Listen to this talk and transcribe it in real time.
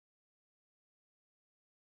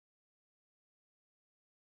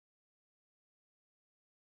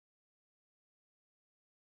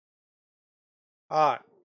Uh,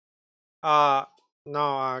 uh,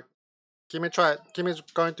 no, Kimmy try. Kimmy's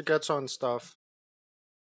going to get some stuff.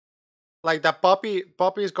 Like the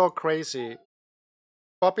puppies go crazy.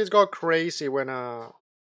 Puppies go crazy when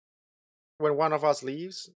one of us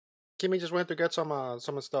leaves. Kimmy just went to get some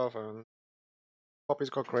stuff and puppies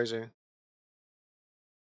go crazy.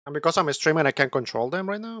 And because I'm streaming, I can't control them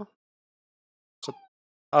right now. So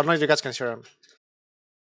I don't know if you guys can hear them.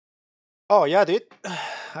 Oh yeah, dude,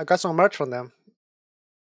 I got some merch from them.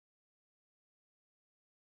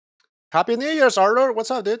 Happy New Year's, Arthur.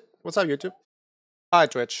 What's up, dude? What's up, YouTube? Hi,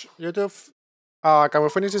 Twitch. YouTube. Can we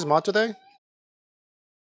finish this mod today?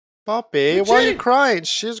 Puppy, why are you crying?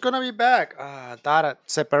 She's gonna be back. That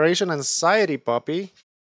separation anxiety, puppy.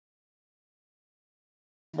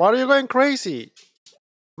 Why are you going crazy?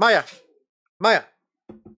 Maya, Maya,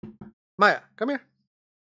 Maya, come here.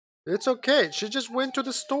 It's okay. She just went to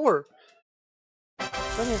the store.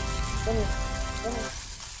 Come here, come here, come here,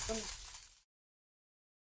 come here.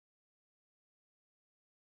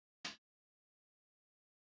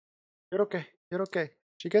 You're okay. You're okay.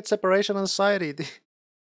 She gets separation anxiety.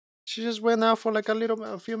 She just went out for like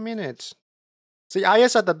a few minutes. See,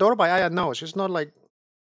 Aya's at the door, but Aya no, she's not like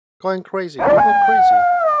going crazy. Don't go crazy.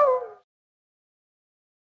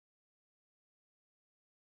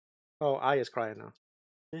 Oh, Aya's crying now.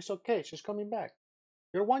 It's okay. She's coming back.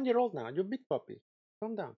 You're 1 year old now. You're a big puppy.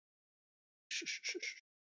 Calm down. Shh, shh, shh, shh.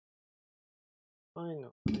 I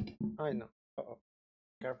know. I know. Uh-oh.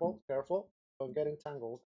 Careful, careful. Don't get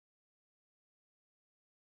entangled.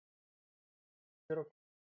 You're okay.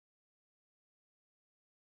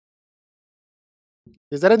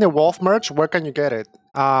 Is there any wolf merch? Where can you get it?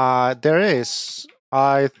 There is.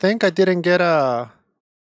 I think I didn't get a.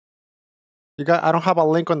 I don't have a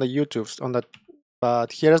link on the YouTube on the.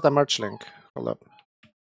 But here's the merch link. Hold up.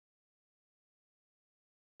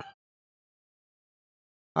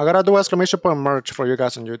 I gotta do exclamation point merch for you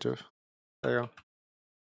guys on YouTube. There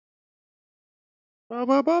you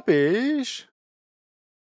go. Puppies.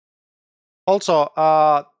 Also,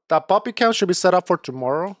 the puppy count should be set up for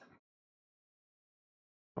tomorrow.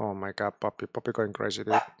 Oh my god, puppy going crazy,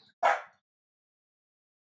 dude.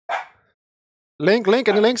 Link,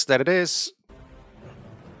 any links? There it is.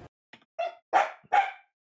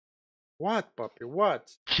 What, puppy?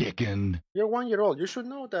 What? Chicken. You're 1 year old. You should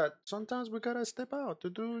know that sometimes we gotta step out to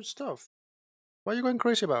do stuff. What are you going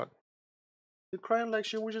crazy about? You're crying like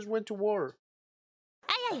she just went to war.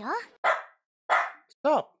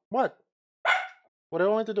 Stop. What? What do I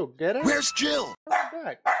want to do? Get her? Where's Jill? Come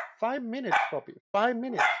back. 5 minutes, puppy. 5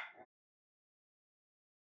 minutes.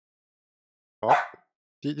 Oh.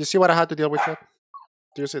 Do you see what I had to deal with? That?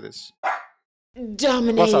 Do you see this?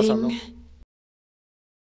 Dominating.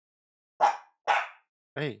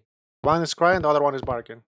 Hey. One is crying, the other one is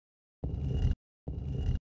barking.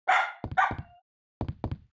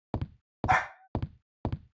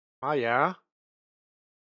 Oh, yeah?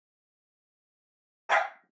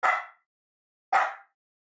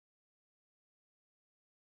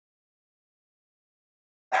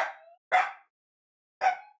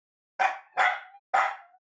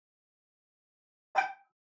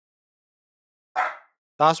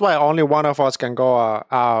 That's why only one of us can go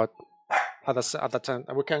out at the time.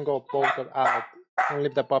 We can go both out and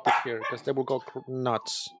leave the puppet here because they will go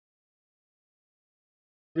nuts.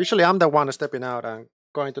 Usually I'm the one stepping out and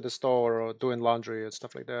going to the store or doing laundry and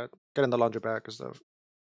stuff like that. Getting the laundry bag and stuff.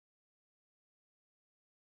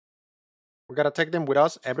 We gotta take them with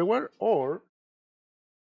us everywhere, or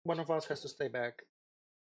one of us has to stay back.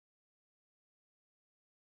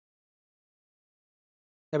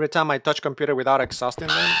 Every time I touch computer without exhausting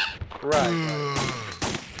them. Right.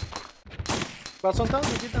 But sometimes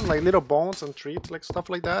we give them like little bones and treats, like stuff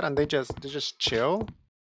like that, and they just chill.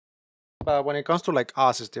 But when it comes to like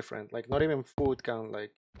us, it's different. Like not even food can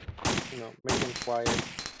like, you know, make them quiet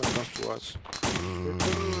when it comes to us.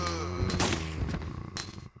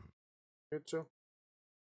 You too.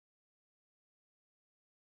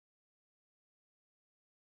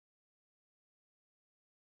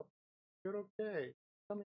 You're okay.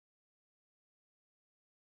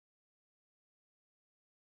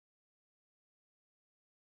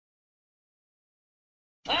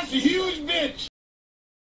 That's a huge bitch.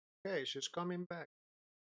 Okay, she's coming back.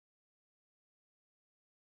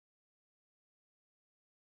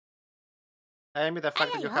 Amy, the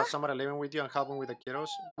fact that you have somebody living with you and helping with the kiddos.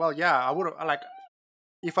 Well, yeah, I would like.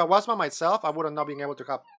 If I was by myself, I would have not been able to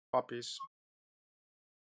have puppies.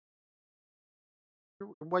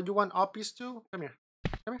 What you want puppies too? Come here.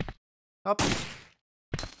 Come here. Puppies.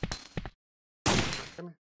 Come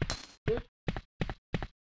here.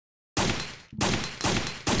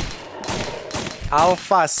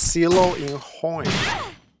 Alpha Silo in Hoin.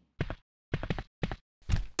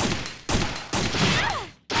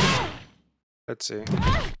 Let's see.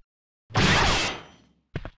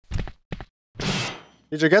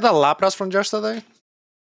 Did you get a Lapras from yesterday?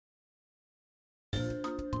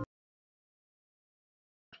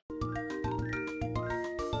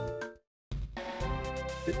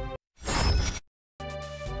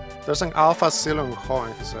 There's an Alpha Silo in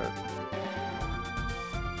Hoin, he said.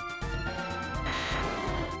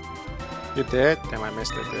 You did? Damn, I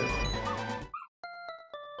missed it, dude.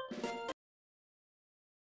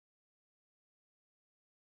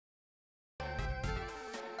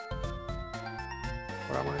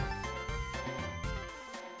 Where am I?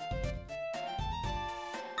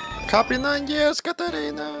 Copy 9 years,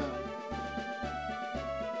 Katarina!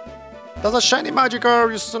 That's a shiny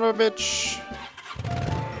Magikarp, you son of a bitch!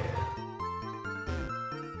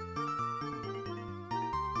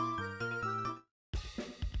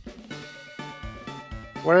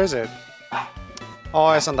 Where is it?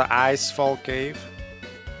 Oh, it's on the Icefall Cave.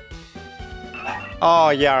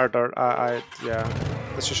 Oh, yeah, Arthur. Yeah,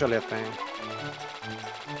 that's usually a thing.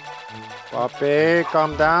 Puppy,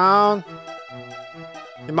 calm down.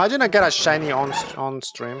 Imagine I get a shiny on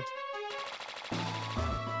stream.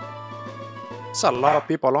 It's a lot of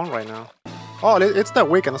people on right now. Oh, it's the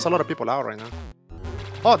weekend. There's a lot of people out right now.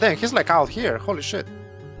 Oh, dang, he's like out here. Holy shit.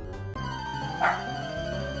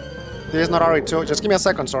 This is not RE2. Just give me a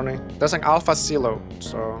second, Sorny. There's an Alpha Silo,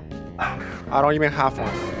 so I don't even have one.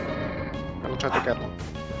 I'm gonna try to get one.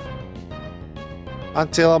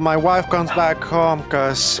 Until my wife comes back home,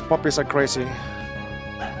 cause puppies are crazy.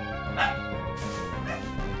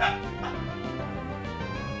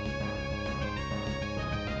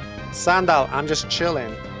 Sandal, I'm just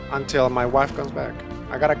chilling until my wife comes back.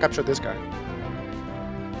 I gotta capture this guy.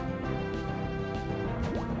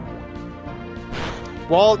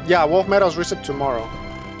 Well, yeah, Wolf Meadows reset tomorrow.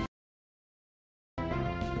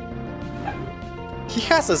 He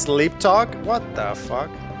has a sleep talk? What the fuck?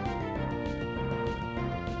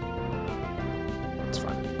 It's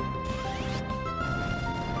fine.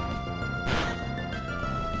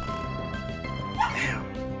 Damn.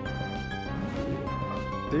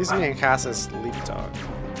 This man has a sleep talk.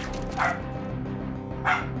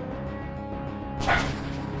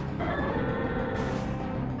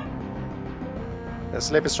 The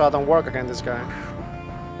sleep strat don't work against this guy.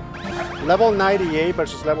 Level 98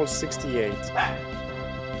 versus level 68.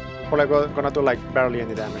 Probably gonna do like barely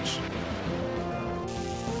any damage.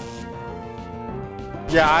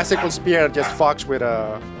 Yeah, Icicle Spear just fucks with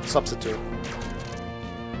a substitute.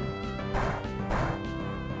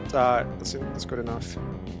 That's good enough.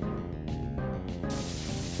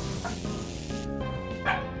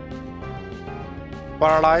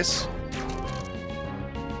 Paralyze.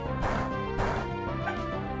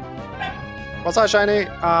 What's up, Shiny?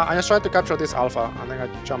 I just tried to capture this alpha, and then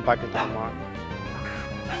I jump back into the mark.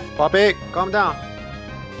 Puppy, calm down.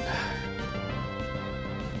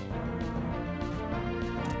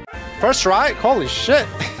 First try? Holy shit!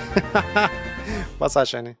 What's up,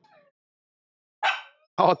 Shiny?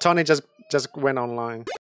 Oh, Tony just went online.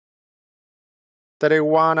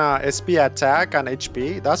 31 SP attack and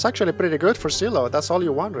HP. That's actually pretty good for Silo. That's all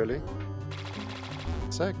you want, really.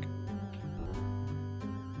 Sick.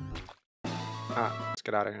 Let's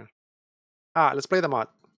get out of here. Let's play the mod.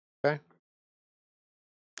 Okay.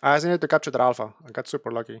 I just needed to capture that alpha. I got super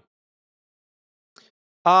lucky.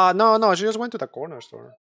 No, she just went to the corner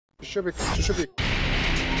store. She should be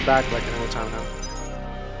back like in no time now.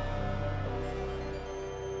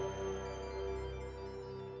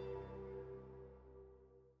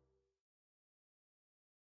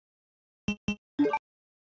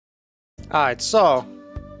 Alright, so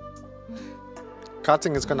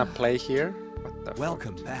Cutting is gonna play here. What the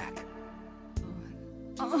Welcome fuck? back.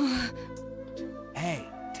 Hey,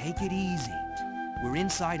 take it easy. We're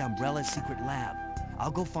inside Umbrella's secret lab.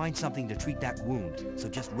 I'll go find something to treat that wound, so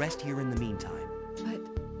just rest here in the meantime.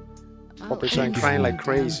 But Poppy's crying like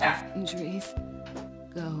crazy. Injuries.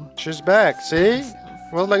 Go. She's back, see?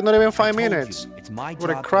 It was like not even 5 I told you, minutes. it's my With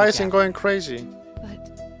a job to crying look after going crazy.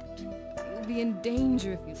 But you'll be in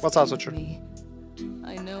danger if you What's stay also with true? me.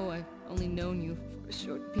 I know I've only known you for a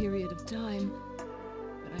short period of time,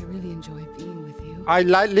 but I really enjoy being with you. I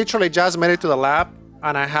literally just made it to the lab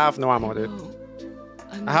and I have no ammo, dude.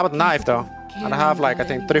 know I have a knife though. And I have like, I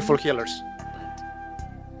think, 3 full healers. But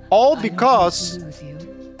All I don't because... want to lose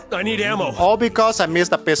you. I need ammo. All because I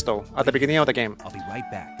missed the pistol at the beginning of the game. I'll be right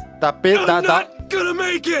back. I'm not gonna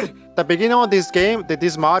make it. The beginning of this game,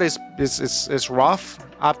 this mod is rough.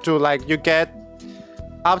 Up to like you get,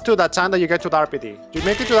 up to the time that you get to the RPD. You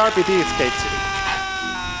make it to the RPD, it's Cave City.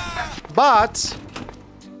 But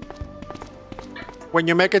when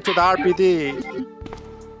you make it to the RPD,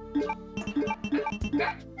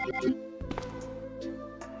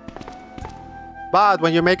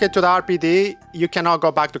 you cannot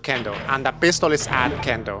go back to Kendo, and the pistol is at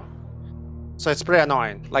Kendo. So it's pretty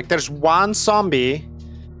annoying. Like, there's one zombie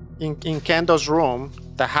in Kendo's room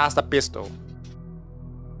that has the pistol.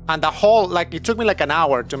 And the whole, like, it took me like an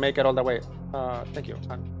hour to make it all the way. Thank you.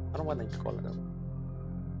 I don't want to call it that.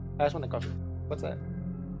 I just want a coffee. What's that?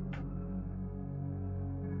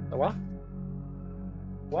 The what?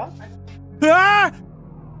 What? Ah!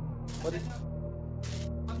 What is...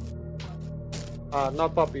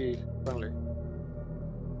 not puppy friendly.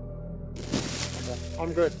 Okay.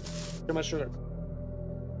 I'm good. Too much sugar.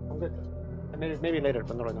 I'm good. Maybe later,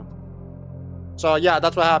 but not right now. So yeah,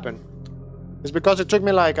 that's what happened. It's because it took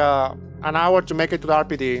me like an hour to make it to the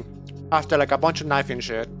RPD after like a bunch of knifing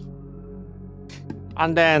shit.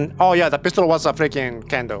 And then, oh yeah, the pistol was a freaking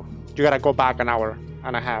Kendo. You gotta go back an hour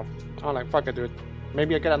and a half. I'm like, fuck it, dude.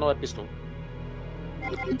 Maybe I get another pistol.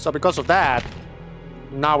 So because of that,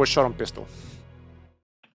 now we're short on pistol.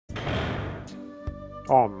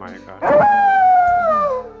 Oh my god.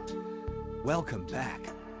 Welcome back.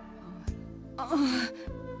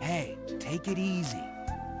 Hey, take it easy.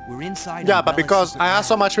 We're inside. Yeah, but because I have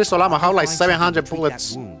so much pistol ammo, I have like 700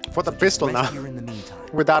 bullets for the pistol now.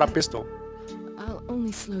 Without a pistol. I'll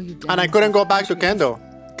only slow you down. And I couldn't go back to Kendo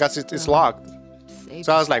because it's locked.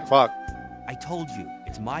 So I was like, fuck. I told you,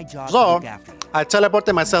 it's my job to So look after you. I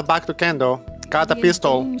teleported myself back to Kendo, got the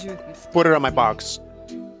pistol, put it on my box.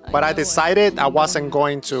 But I decided I wasn't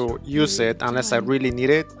going to use it unless I really need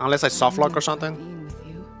it, unless I softlock or something.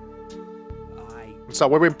 So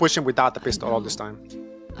we've been pushing without the pistol all this time.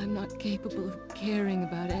 I'm not capable of caring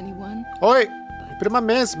about anyone. Oi! Prima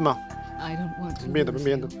mesmo. I don't want to Viendo, lose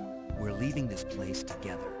viendo. you. We're leaving this place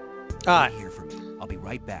together. Alright. Wait here for me. I'll be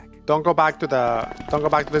right back. Don't go back to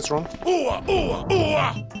this room. Ooh, ooh, ooh.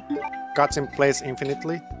 Guts in place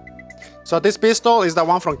infinitely. So this pistol is the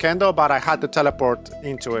one from Kendo, but I had to teleport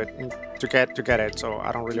into it to get it. So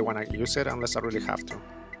I don't really want to use it unless I really have to.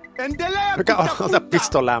 Look at all the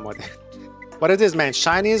pistol ammo. What is this, man?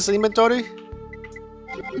 Chinese inventory?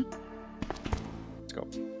 Let's go.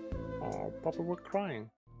 Oh, Papa, we're crying.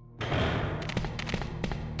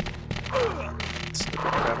 Stupid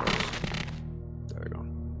peppers. There we go.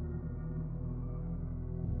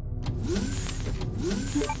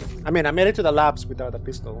 I mean, I made it to the labs without a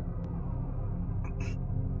pistol.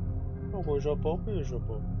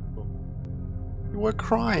 You were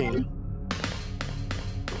crying.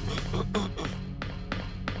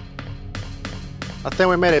 I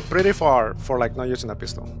think we made it pretty far for like not using a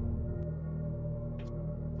pistol.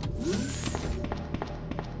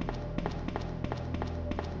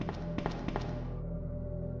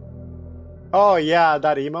 Oh yeah,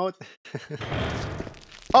 that emote.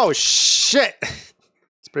 Oh shit!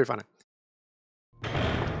 It's pretty funny.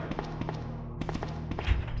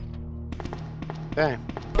 Okay.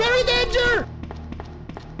 Very danger!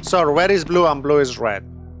 So red is blue and blue is red.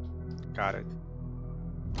 Got it.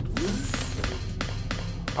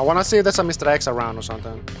 I wanna see if there's a Mr. X around or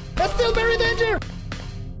something. That's still very danger!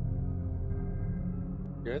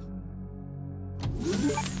 Good.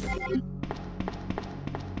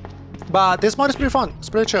 But this mod is pretty fun. It's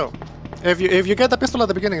pretty chill. If you get the pistol at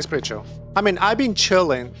the beginning, it's pretty chill. I mean, I've been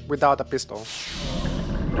chilling without a pistol,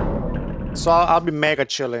 so I'll be mega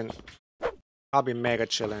chilling. I'll be mega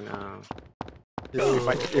chilling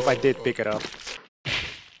if I did pick it up.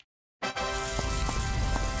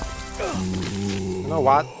 You know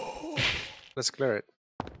what? Let's clear it.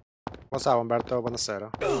 What's up, Umberto? Buonasera.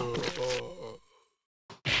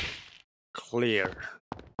 Clear.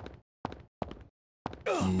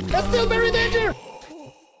 That's still very danger!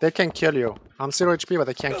 They can kill you. I'm 0 HP, but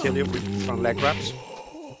they can't kill you from leg grabs.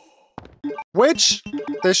 Which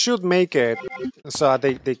they should make it so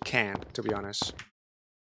they can, to be honest.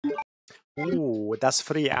 Ooh, that's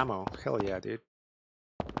free ammo. Hell yeah, dude.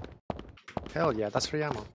 Hell yeah, that's free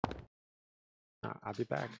ammo. I'll be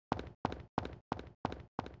back.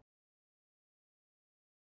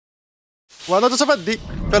 Buon notte,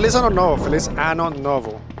 Feliz Anno Novo. Feliz Anno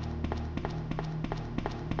Novo.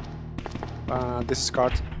 This is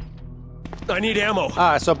card. I need ammo.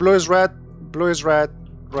 So blue is red,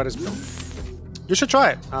 red is blue. You should try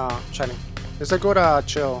it, Shiny. It's a good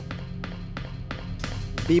chill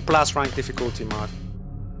B+ rank difficulty mod.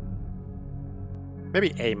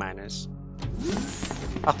 Maybe A-.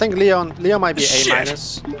 I think Leon might be A-.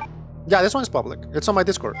 Yeah, this one is public. It's on my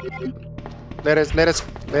Discord. Latest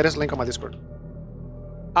link on my Discord.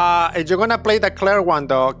 If you're gonna play the Claire one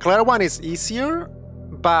though, Claire one is easier,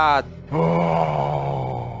 but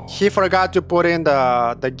He forgot to put in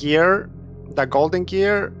the gear, the golden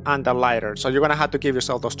gear, and the lighter. So you're gonna have to give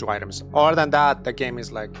yourself those 2 items. Other than that, the game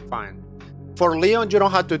is like fine. For Leon, you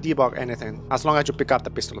don't have to debug anything as long as you pick up the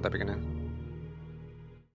pistol at the beginning.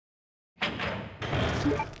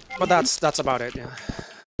 But that's about it, yeah.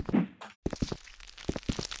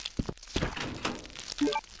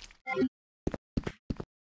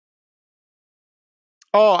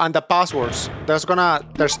 Oh, and the passwords. There's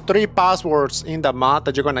 3 passwords in the mod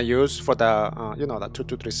that you're gonna use for the you know, the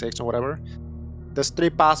 2236 or whatever. There's 3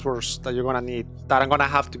 passwords that you're gonna need that I'm gonna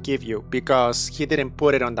have to give you because he didn't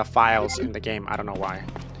put it on the files in the game. I don't know why.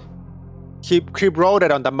 He wrote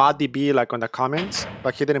it on the moddb, like on the comments,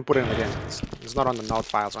 but he didn't put it in the game. It's not on the node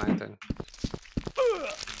files or anything.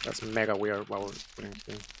 That's mega weird what we're putting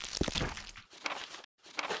here.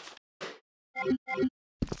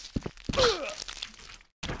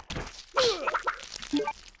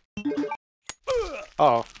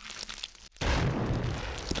 Oh.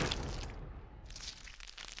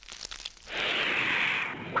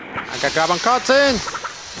 I got grab on cutscene!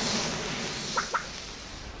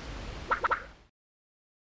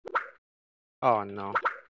 Oh no.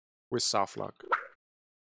 We softlock.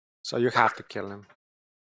 So you have to kill him.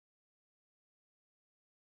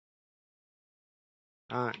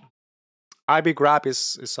 Alright. IB grab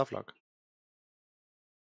is softlock.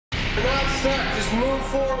 You're not stuck, just move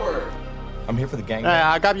forward. I'm here for the gangbang.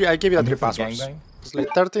 Yeah, I give you the 3 I'm here for the passwords. gangbang. It's like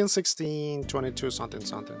 13, 16, 22, something.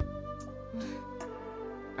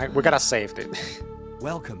 We gotta save it.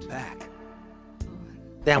 Welcome back.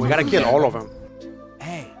 Damn, we gotta kill all of them.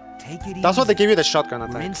 Hey, take it easy. That's what they give you the shotgun, I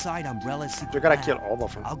We're think. inside Umbrella's secret You gotta lab. kill all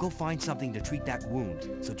of them. I'll go find something to treat that wound,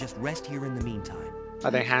 so just rest here in the meantime.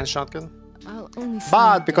 Are they hand shotgun? I'll only slow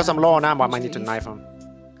But you because down I'm low on if ammo, I you might need to chase. knife him.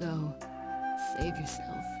 Go. Save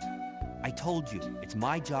yourself. I told you, it's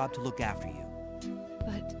my job to look after you.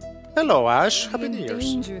 But Hello, Ash. I'll Happy be New in Year's.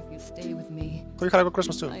 danger if you stay with me. Hope you had a good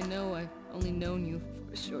Christmas too. I know I've only known you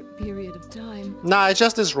for a short period of time. Nah, it's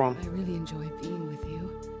just this room. I really enjoy being with you.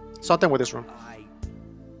 Something with this room.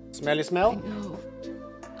 Smelly I smell? know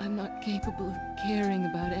I'm not capable of caring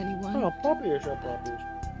about anyone. Oh, probably a shot, probably.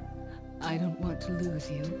 I don't want to lose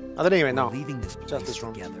you. I didn't even We're know. leaving this place Just this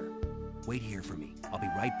room. together. Wait here for me. I'll be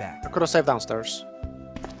right back. I could have saved downstairs.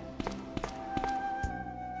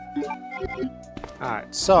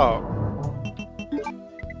 Alright, so.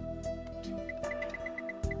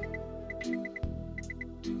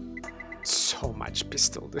 So much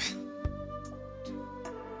pistol, dude.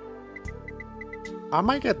 I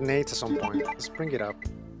might get nades at some point. Let's bring it up.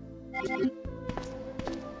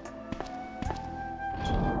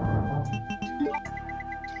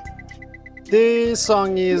 This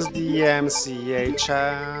song is the MCH.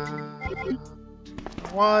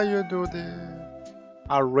 Why you do this?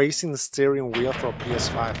 A racing steering wheel for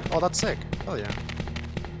PS5. Oh, that's sick. Oh yeah.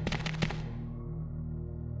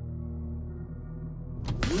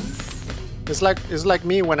 It's like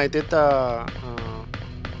me when I did the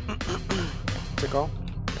what's it called?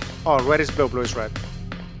 Oh, red is blue, blue is red.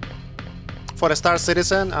 For the Star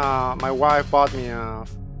Citizen, my wife bought me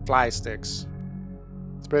fly sticks.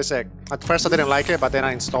 It's pretty sick. At first I didn't like it, but then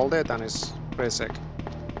I installed it and it's pretty sick.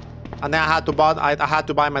 And then I had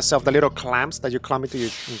to buy myself the little clamps that you clamp into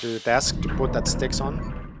your desk to put that sticks on.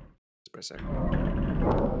 It's pretty sick.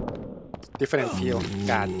 Different feel.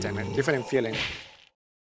 God damn it. Different feeling.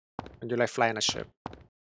 When you like flying a ship.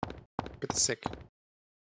 Pretty sick.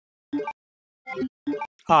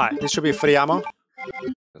 Alright, this should be free ammo.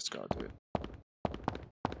 Let's go do it.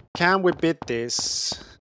 Can we beat this?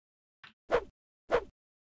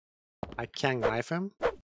 I can't knife him,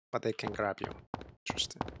 but they can grab you.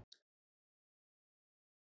 Interesting.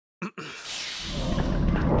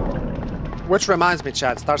 Which reminds me,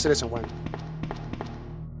 chat, Star Citizen when?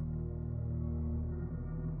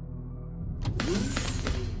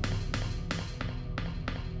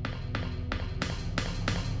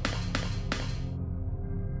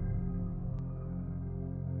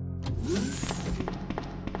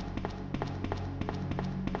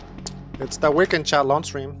 It's the weekend chat launch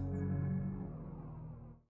stream.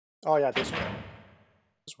 Oh yeah, this one.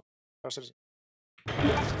 This one. Star Citizen.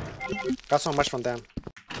 Got so much from them.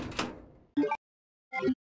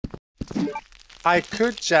 I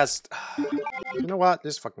could just... You know what?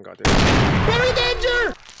 This fucking got it. Very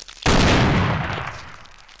danger!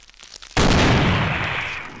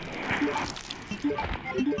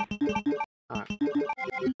 Alright.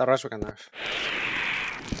 The rest we can knife.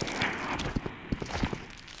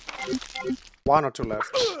 1 or 2 left.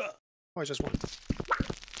 Oh, it's just 1.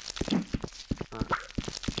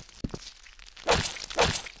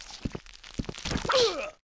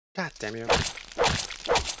 God Damn you.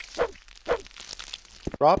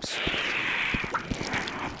 Drops.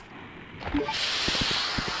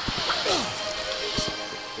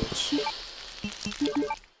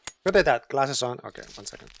 Good at that. Glasses on. Okay, 1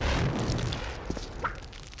 second.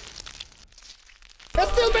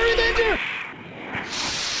 That's still very danger!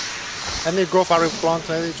 Any go for blunt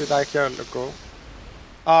ready to die here, let go.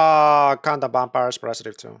 Count the vampires,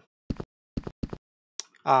 positive too.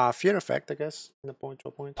 Fear effect, I guess. In the point,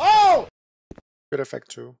 2 point. Oh! Fear effect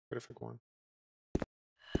 2, fear effect 1.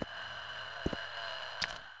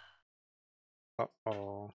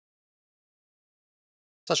 Uh-oh.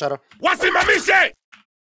 It's a shadow. What's in my mission?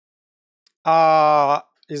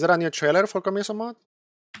 Is there a new trailer for Commission Mod?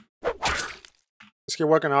 Is he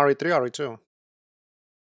working on RE3 or RE2?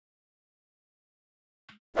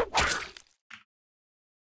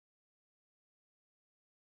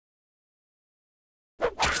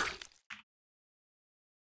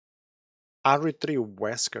 RE3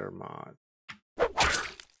 Wesker mod.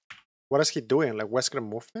 What is he doing? Like Wesker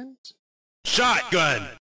movement?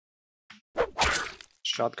 Shotgun!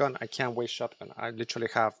 Shotgun? I can't waste shotgun. I literally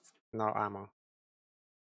have no ammo.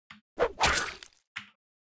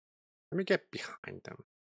 Let me get behind them.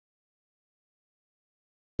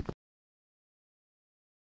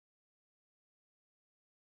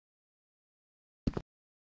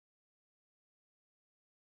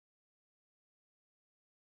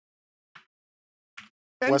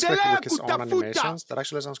 Wesker with his own animations. That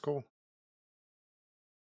actually sounds cool.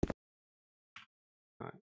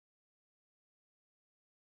 Right.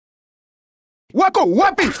 Wacko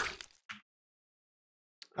Wappy!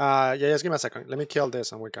 Yeah, just give me a second. Let me kill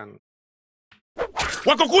this and we can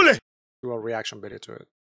Wacko Kule! do a reaction video to it.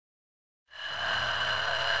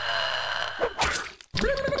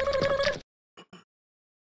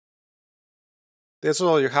 This is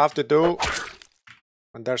all you have to do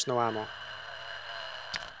when there's no ammo.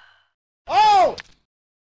 Oh!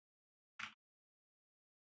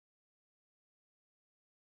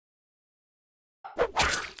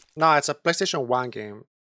 No, it's a PlayStation 1 game.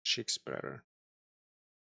 Cheek spreader.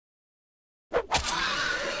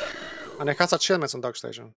 And it has achievements on Dog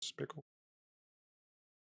Station. It's pretty cool.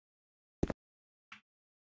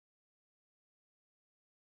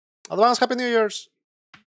 Advance Happy New Year's!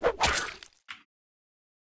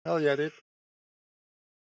 Hell yeah, dude.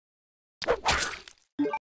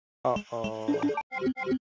 Uh-oh.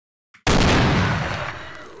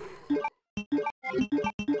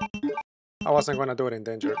 I wasn't gonna do it in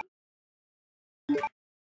danger.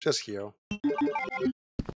 Just heal.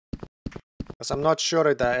 Because I'm not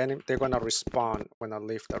sure that they're gonna respawn when I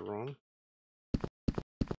leave the room.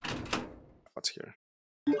 What's here?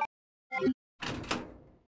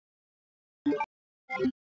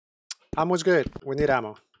 Ammo's good. We need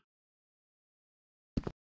ammo.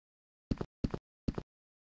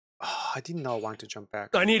 Oh, I did not want to jump back.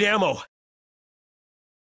 I need ammo.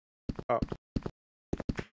 Oh.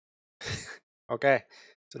 Okay.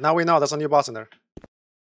 So now we know there's a new boss in there.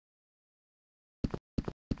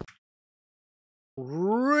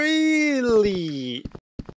 Really?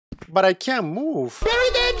 But I can't move.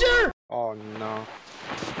 Very danger! Oh no.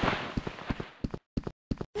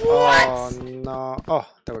 What? Oh no. Oh,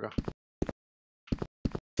 there we go.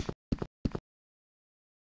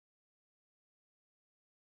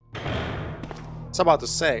 I was about to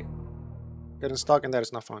say, getting stuck in there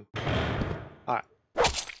is not fun. Alright.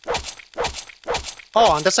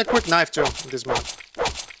 Oh, and there's a quick knife too in this mod.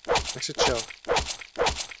 Makes it chill.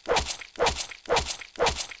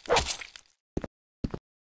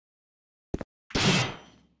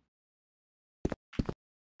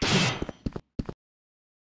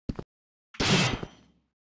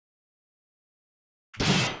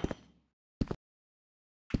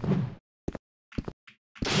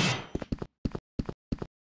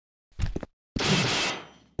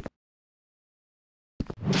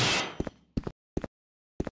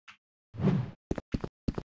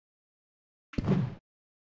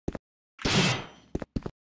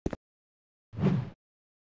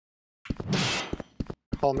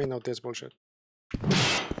 Call me not this bullshit.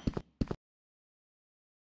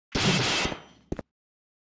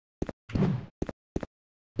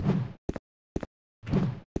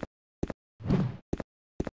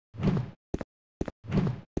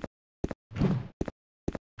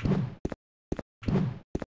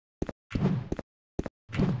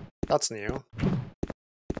 That's new.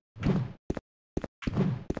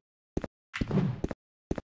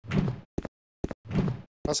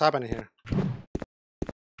 What's happening here?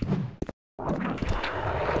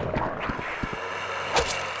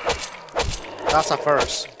 That's a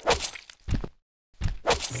first.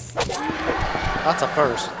 That's a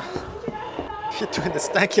first. You're doing the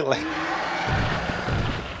stanky leg.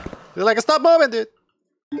 You're like, stop moving, dude.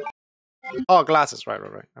 Oh, glasses. Right.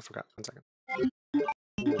 I forgot. 1 second.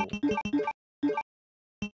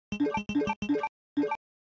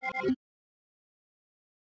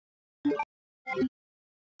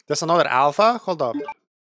 There's another alpha? Hold up.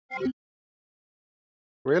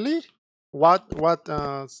 Really? What,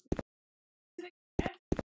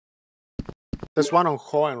 there's one on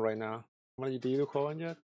Hoenn right now. Did you do Hoenn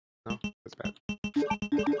yet? No, that's bad.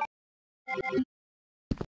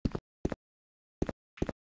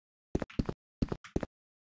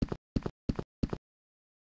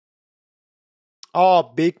 Oh,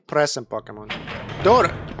 big present Pokemon.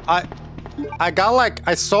 Dude, I got like,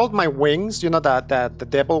 I sold my wings, you know, the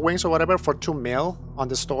devil wings or whatever, for 2 mil on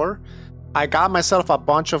the store. I got myself a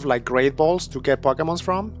bunch of like Great Balls to get Pokemons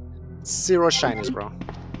from. 0 shinies, bro.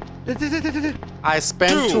 I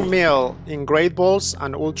spent 2 mil in Great Balls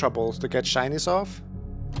and Ultra Balls to get shinies off.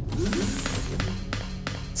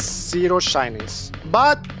 0 shinies.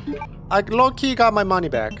 But I low-key got my money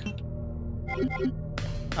back.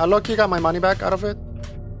 I low-key got my money back out of it.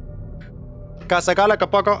 Because I got like a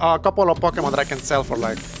couple of Pokemon that I can sell for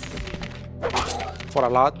like... for a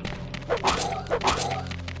lot.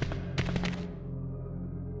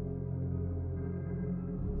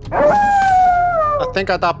 I think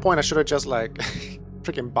at that point I should have just like...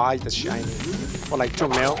 freaking buy the shiny. For like 2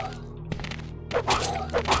 mil.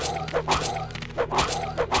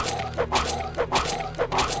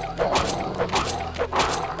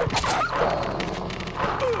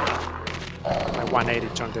 My 180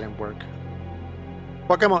 jump didn't work.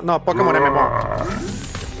 Pokemon MMO.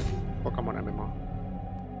 Pokemon MMO.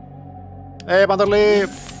 Hey, Banderly!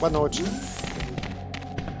 Boa noite.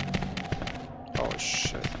 Oh,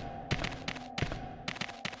 shit.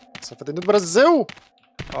 Safadinho do Brasil!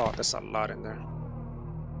 Oh, there's a lot in there.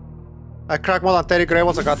 I cracked more than 30 Grey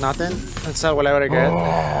Balls, I got nothing. And sell whatever I get.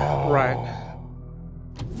 Right.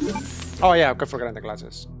 Oh yeah, I kept forgetting the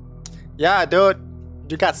glasses. Yeah, dude.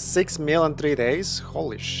 You got 6 mil in 3 days?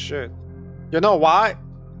 Holy shit. You know why?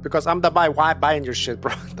 Because I'm the guy buying your shit,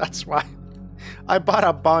 bro. That's why. I bought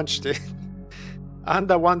a bunch, dude. I'm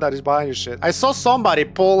the one that is buying your shit. I saw somebody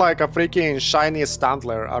pull like a freaking shiny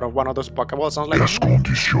Standler out of one of those Pokeballs. I was like,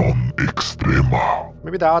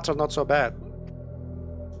 maybe the odds are not so bad.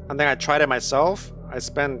 And then I tried it myself. I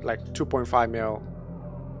spent like 2.5 mil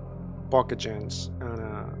Poké Gens and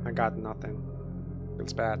I got nothing.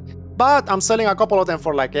 Feels bad. But I'm selling a couple of them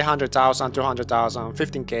for like 800,000, 200,000,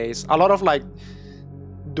 15Ks. A lot of like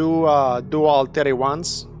dual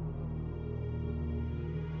 31s.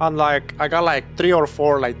 And like I got like 3 or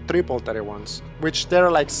 4 like triple 31s, which they're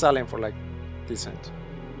like selling for like decent.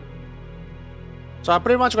 So I'm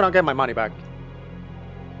pretty much gonna get my money back.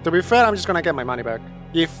 To be fair, I'm just gonna get my money back.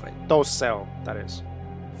 If those sell, that is.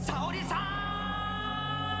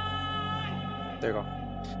 There you go.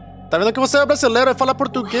 Tá vendo que você é brasileiro e fala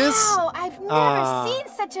português? Wow, I've never seen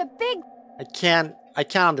such a big... I can't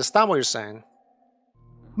understand what you're saying.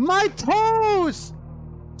 My toes!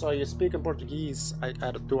 So you speak in Portuguese, I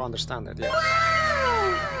do understand it, yes.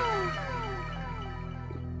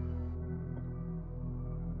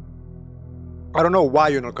 I don't know why,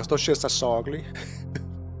 you know, because those shits are so ugly.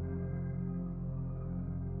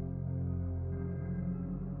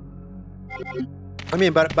 I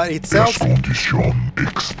mean, but it sells.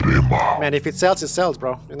 Man, if it sells, it sells,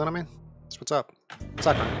 bro. You know what I mean? That's what's up. What's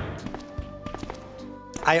up, man?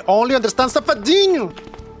 I only understand Safadinho!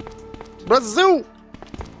 Brasil!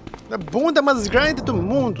 The bunda mais grande do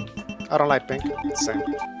mundo. I don't like pink. It's the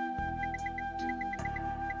same.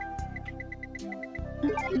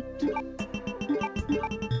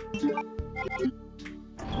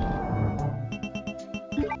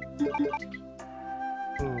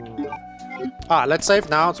 Let's save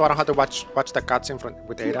now, so I don't have to watch the cutscene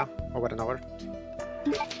with Ada over and over.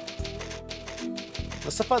 The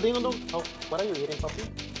Safadinho do... Oh, what are you eating, puppy?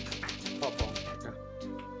 Oh, okay.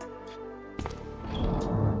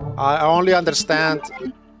 I only understand...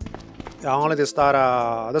 I only understand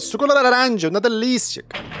the suco de laranja, una delícia.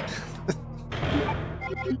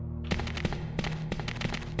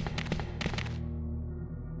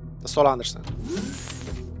 That's all I understand.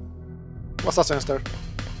 What's that, Sinister?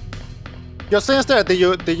 Yo, Sinister, did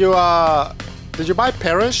you buy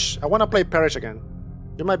Perish? I want to play Perish again.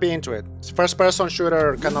 You might be into it. It's first-person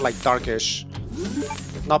shooter, kind of like darkish.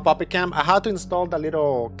 Not Puppy Cam. I had to install the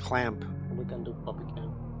little clamp. We can do Puppy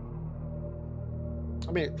Cam.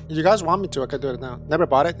 I mean, if you guys want me to, I can do it now. Never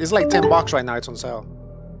bought it. It's like $10 right now. It's on sale.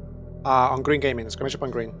 On Green Gaming. Exclamation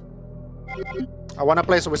point Green. I want to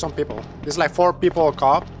play with some people. It's like 4 people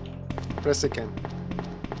co-op. Press again.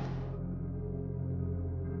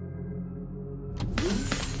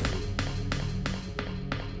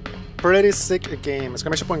 pretty sick game.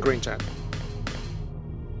 Exclamation point green, chat.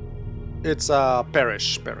 It's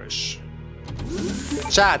Perish.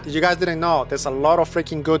 Chat, you guys didn't know, there's a lot of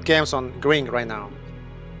freaking good games on green right now.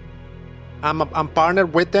 I'm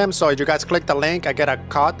partnered with them, so if you guys click the link, I get a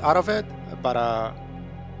cut out of it. But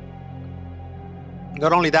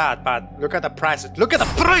not only that, but look at the prices. Look at the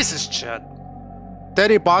prices, chat.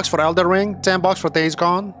 $30 for Elden Ring, $10 for Days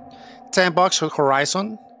Gone, $10 for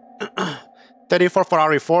Horizon, 34 for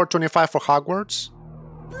RE4, 25 for Hogwarts,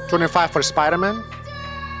 25 for Spider-Man.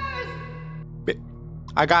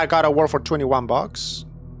 I got God of War for $21,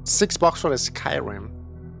 $6 for the Skyrim,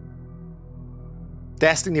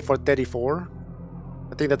 Destiny for 34.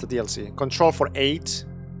 I think that's the DLC. Control for 8.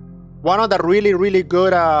 One of the really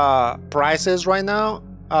good prices right now,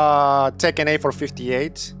 Tekken 8 for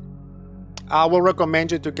 58. I will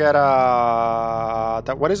recommend you to get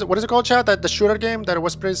what is it called, chat? The shooter game that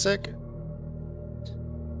was pretty sick.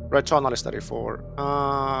 Returnal is 34.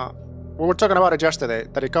 We were talking about it yesterday,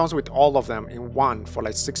 that it comes with all of them in one for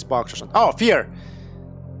like $6 or something. Oh, Fear.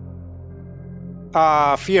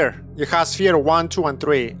 Fear. It has Fear 1, 2, and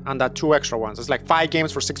 3, and the 2 extra ones. It's like 5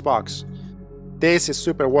 games for $6. This is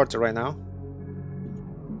super worth it right now.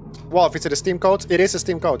 Well, if it's a Steam code, it is a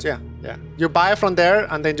Steam code, yeah. You buy it from there,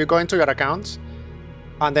 and then you go into your account,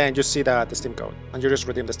 and then you see the Steam code, and you just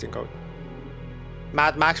redeem the Steam code.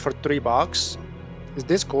 Mad Max for $3. Is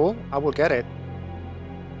this cool? I will get it.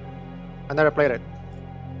 I never played it.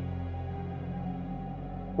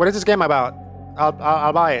 What is this game about?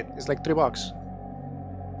 I'll buy it. It's like $3.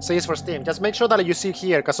 Say it's for Steam. Just make sure that you see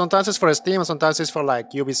here, because sometimes it's for Steam and sometimes it's for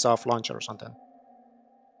like Ubisoft launcher or something.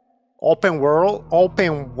 Open world?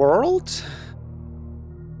 Open world?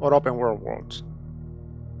 Or open world?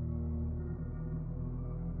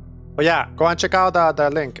 But yeah, go and check out the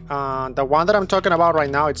link. The one that I'm talking about right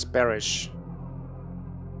now, it's Perish.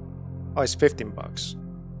 Oh, it's $15.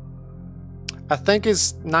 I think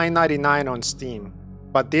it's $9.99 on Steam.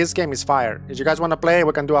 But this game is fire. If you guys want to play,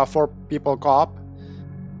 we can do a 4 people co-op.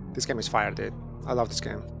 This game is fire, dude. I love this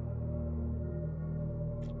game.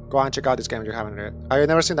 Go and check out this game if you haven't yet. Have you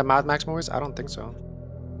never seen the Mad Max movies? I don't think so.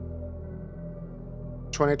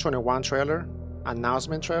 2021 trailer.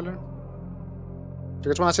 Announcement trailer. Do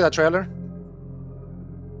you guys want to see that trailer?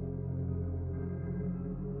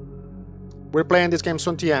 We're playing this game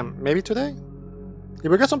soon TM. Maybe today?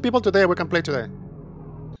 If we get some people today, we can play today.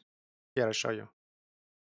 Here, I'll show you.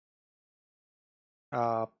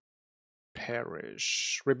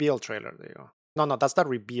 Perish. Reveal trailer. There you go. No, that's the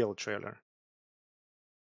reveal trailer.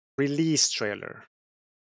 Release trailer.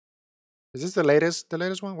 Is this the latest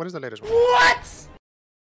one? What is the latest one? What?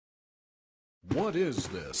 What is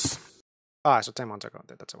this? Ah, so 10 months ago.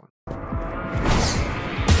 That's the one.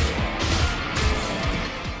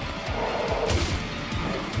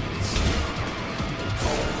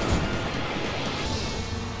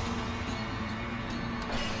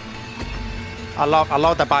 I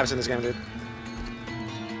love the vibes in this game, dude.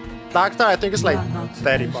 Doctor, I think it's like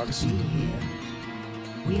 $30.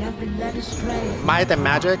 Might and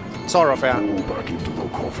Magic, Sorrowfare.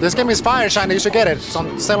 This game is fire, Shiny. You should get it. It's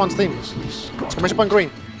on sale on Steam. Exclamation point green.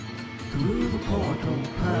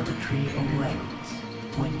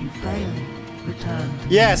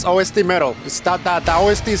 Yes, OST metal. It's that the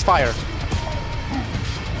OST is fire.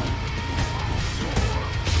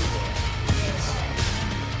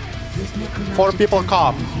 Four people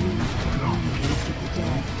co-op.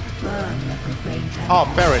 Oh,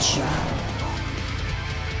 Perish.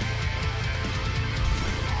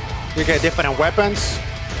 You get different weapons.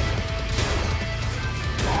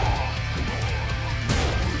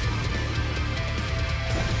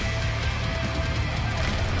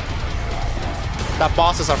 The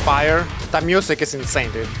bosses are fire. The music is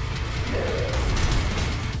insane, dude.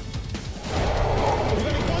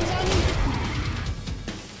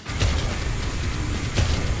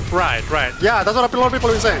 Right. Yeah, that's what a lot of people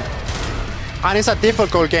are saying. And it's a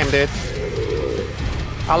difficult game, dude.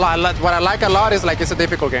 What I like a lot is like it's a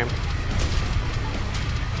difficult game.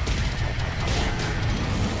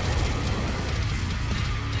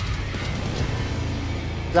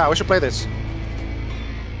 Yeah, we should play this.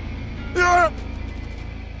 Yeah.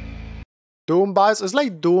 Doom vibes. It's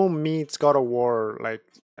like Doom meets God of War. Like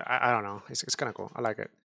I don't know. It's kind of cool. I like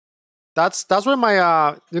it. That's where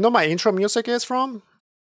my my intro music is from.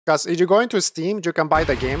 Because if you go into Steam, you can buy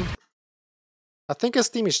the game. I think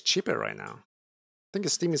Steam is cheaper right now. I think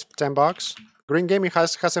Steam is $10. Green Gaming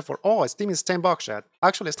has it for... Oh, Steam is $10, chat.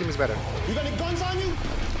 Actually, Steam is better. You got any guns on you?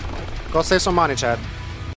 Go save some money, chat.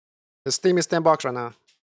 The Steam is $10 right now.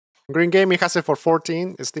 Green Gaming has it for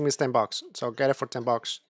 14. Steam is $10. So get it for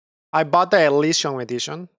 $10. I bought the Elysium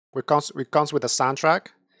edition. It comes with the soundtrack,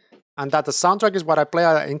 and that the soundtrack is what I play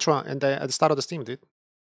at the intro and at the start of the stream, dude.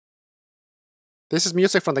 This is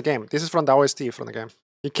music from the game. This is from the OST from the game.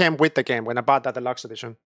 It came with the game when I bought that deluxe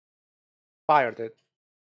edition. Fire, dude.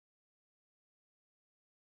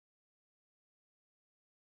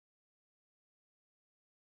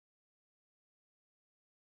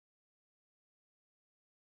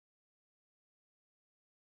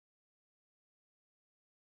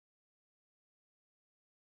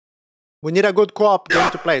 We need a good co-op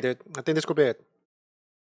game to play, dude. I think this could be it.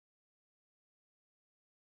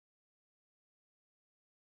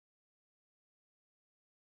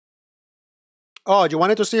 Oh, you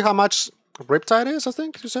wanted to see how much Riptide is, I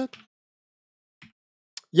think you said?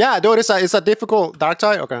 Yeah, dude, it's a difficult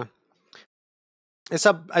Darktide. Okay. It's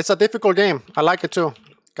a difficult game. I like it too.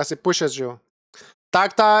 Because it pushes you.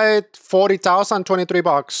 Darktide, 40,000,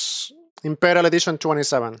 $23. Imperial Edition,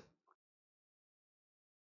 27.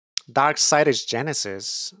 Darksiders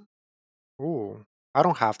Genesis. Ooh, I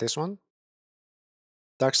don't have this one.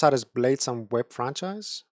 Darksiders Blades and Web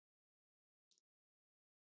franchise.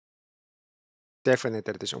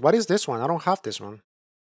 Definitive edition. What is this one? I don't have this one.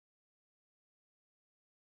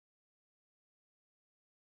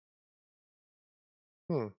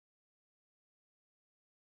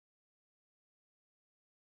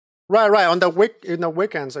 Right. On in the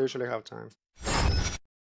weekends, I usually have time.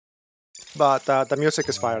 But the music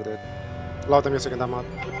is fire, dude. Love the music in that mod.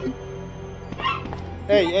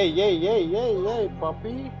 Hey,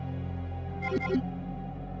 puppy.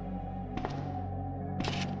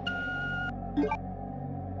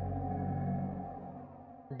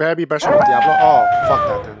 Baby version of Diablo. Oh, fuck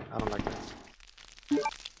that then. I don't like that.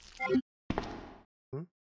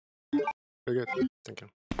 Very good. Thank you.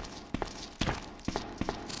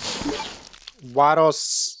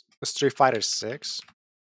 Waro's Street Fighter 6.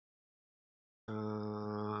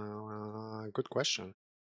 Good question.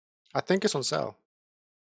 I think it's on sale.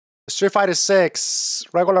 Street Fighter 6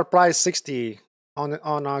 regular price 60.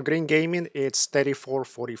 On Green Gaming it's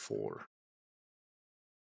 34.44.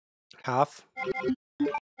 Half.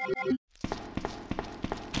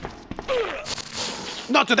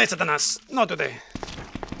 Not today, Satanas. Not today.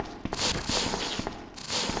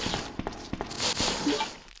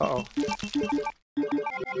 Uh-oh.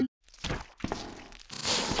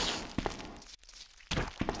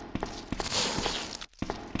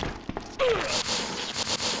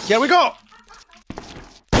 Here we go!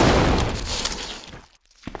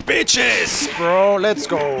 Bitches! Bro, let's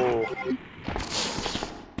go!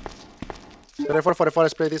 34.44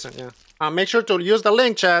 is pretty decent, yeah. Make sure to use the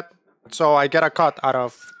link, chat, so I get a cut out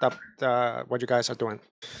of what you guys are doing.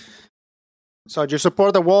 So you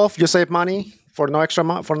support the Wolf, you save money for no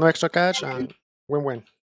extra cash, and win-win.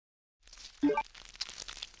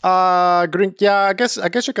 Green, yeah, I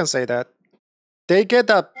guess you can say that. They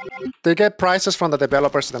get prices from the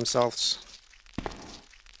developers themselves.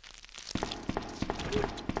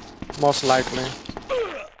 Most likely.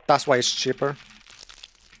 That's why it's cheaper.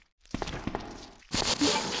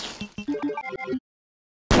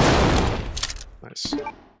 Nice.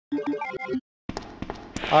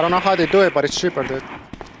 I don't know how they do it, but it's cheaper, dude.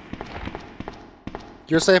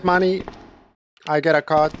 You save money, I get a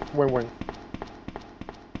cut, win-win.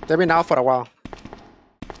 They've been out for a while.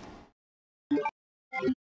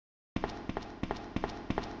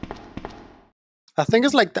 I think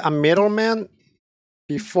it's like a middleman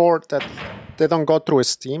before that they don't go through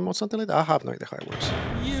Steam or something like that. I have no idea how it works.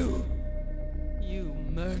 You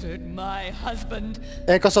murdered my husband.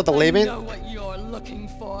 Echoes of the Living? I know what you're looking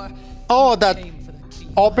for. Oh, that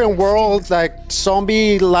open world, like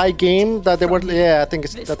zombie-like game that they were. Yeah, I think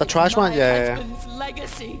it's the trash one. Yeah.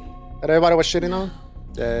 Legacy. That everybody was shitting on.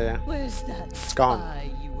 Yeah. Where's that it's gone.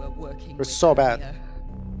 spy you were working it was with so earlier? bad.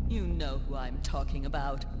 You know who I'm talking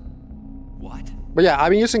about. What? But yeah, I've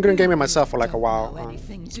been using Green Gaming myself for like a while. It's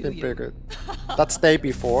been pretty good. That's day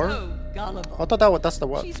before. So gullible. I thought that's the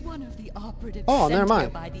what. She's one of the operatives Oh, sent never mind. here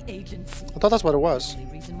by the agency. I thought that's what it was. The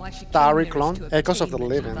only reason why she Diary came here is clone, to Echoes of the obtain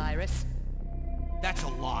Living. virus. That's a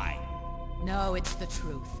lie. No, it's the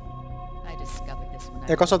truth. I discovered this when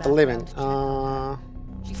I Echoes went of the back Living. round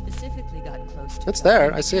to She specifically got close to It's Doug there,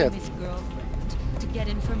 and I see it. became his girlfriend to get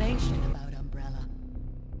information about Umbrella.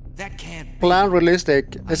 That can't be. Plan release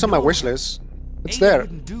date. It's on my wish list. It's Ada there.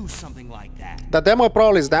 wouldn't do something like that. The demo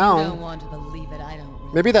probably is I don't down. want to believe it. I don't.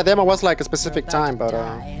 Really Maybe the demo was like a You're specific about time, to but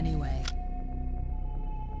die anyway.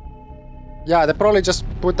 yeah, they probably just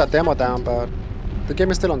put the demo down, but the game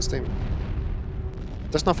is still on Steam.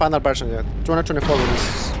 There's no final version yet. 2024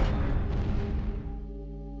 release.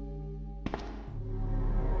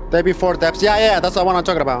 Day before Depths. Yeah, that's the one I'm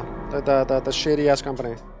talking about. The shitty ass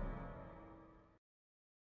company.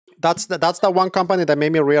 That's the one company that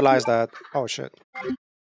made me realize that. Oh shit.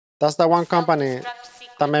 That's the one company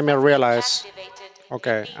that made me realize.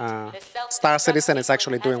 Okay, Star Citizen is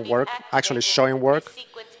actually doing work, actually showing work.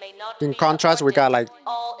 In contrast, we got like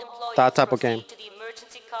that type of game.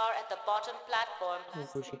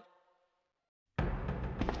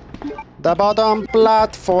 The bottom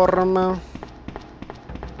platform.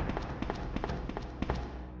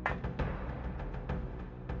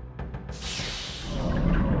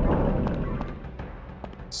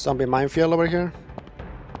 Zombie minefield over here.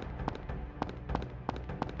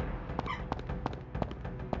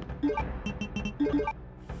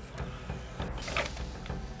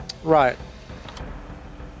 Right.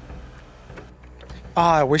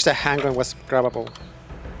 Ah, I wish the handgun was grabbable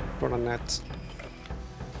from the net.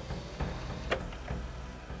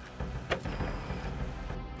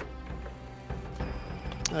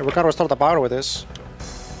 Hey, we can restore the power with this.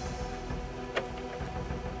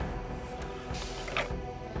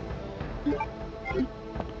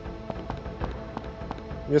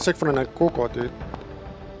 Music from El Cuco, dude.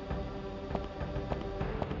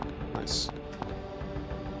 Nice.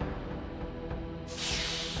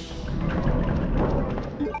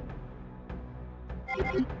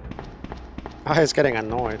 Ah, he's getting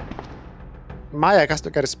annoyed. Maya has to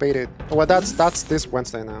get spaded. Well, that's this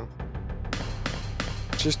Wednesday now.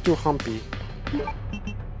 She's too humpy.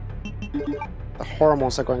 The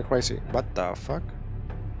hormones are going crazy. What the fuck?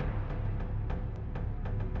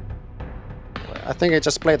 I think I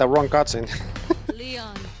just played the wrong cutscene.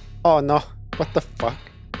 Leon. Oh no, what the fuck?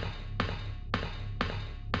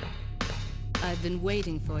 I've been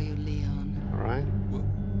waiting for you, Leon. Alright.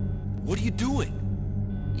 What are you doing?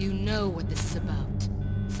 You know what this is about.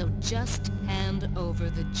 So just hand over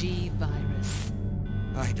the G virus.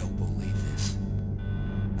 I don't believe this.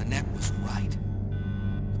 Annette was right.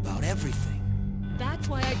 About everything. That's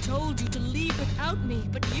why I told you to leave without me,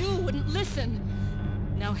 but you wouldn't listen.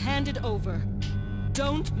 Now hand it over.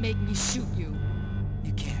 Don't make me shoot you.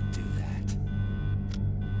 You can't do that.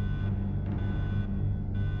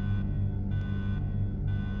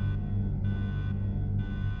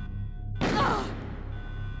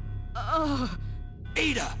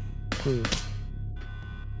 Ada!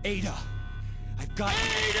 Ada! I've got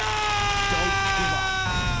Ada! Don't give up.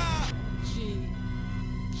 G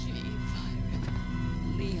virus.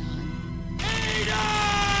 Leon. Ada!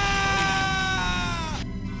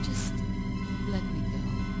 Just let me go.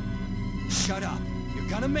 Shut up. You're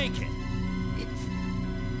gonna make it. It's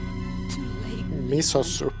too late. Miso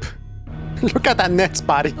soup. Look at that net's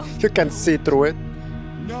body. You can see through it.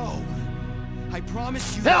 No. I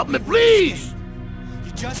promise you. Help me, please!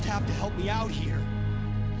 You just have to help me out here.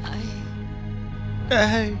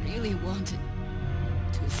 Hey. I really wanted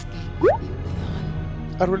to escape with you,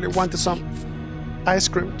 Leon. I really wanted some ice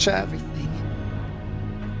cream, Chad. Everything.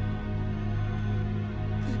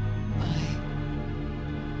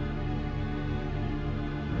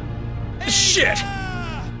 Goodbye. Shit!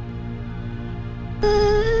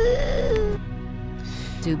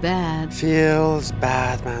 Too bad. Feels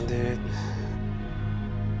bad, man, dude.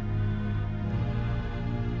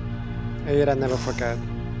 I'll never forget.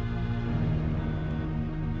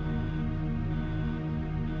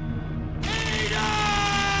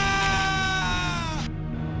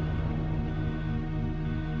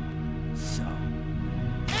 So.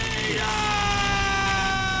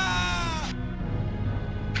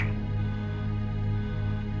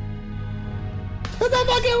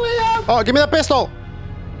 Oh, give me the pistol!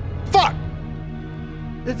 Fuck!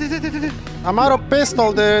 I'm out of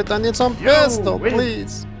pistol, dude. I need some pistol,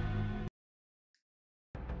 please.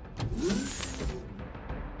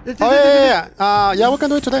 Oh yeah. Yeah, we can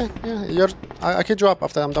do it today. Yeah, I hit you up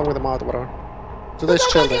after I'm done with the mod, whatever. Today's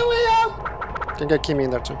chill day. Can get Kimmy in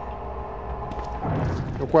there too.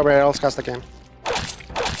 Or whoever else has the game.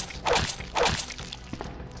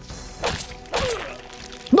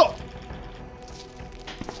 No!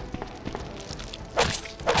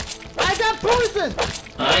 I got poison!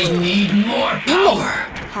 I need more power!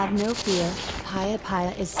 Have no fear. Paya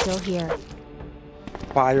Paya is still here.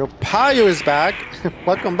 Payo is back.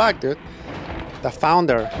 Welcome back, dude. The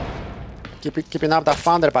founder. Keeping up the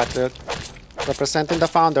founder back, dude. Representing the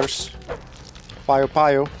founders.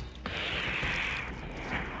 Payo.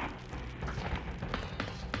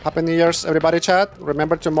 Happy New Year's, everybody, chat.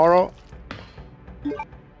 Remember tomorrow.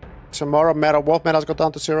 Tomorrow, wolf metals go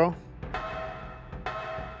down to 0.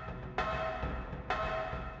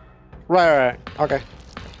 Right. Okay.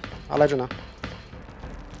 I'll let you know.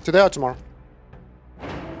 Today or tomorrow.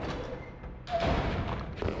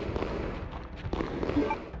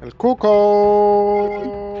 El Cuco!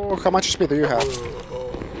 How much speed do you have?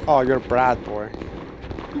 Oh, you're Brad boy.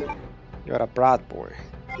 You're a Brad boy.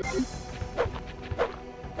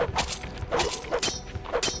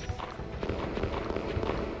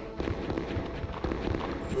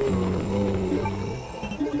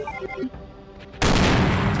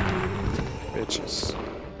 Bitches.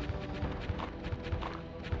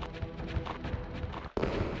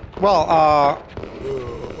 Well,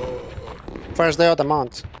 first day of the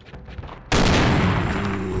month.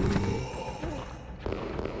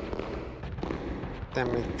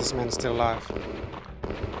 Damn it, this man's still alive.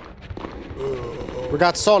 We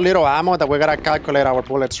got so little ammo that we gotta calculate our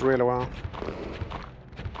bullets really well.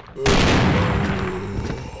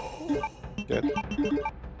 Good.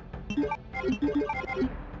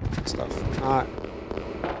 Stuff. Alright.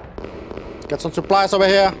 Get some supplies over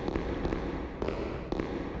here.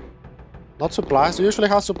 Not supplies, we usually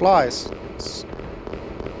have supplies.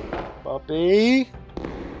 Puppy.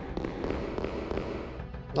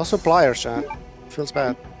 No suppliers, chat. Feels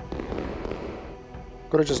bad.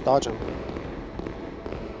 Could've just dodged him.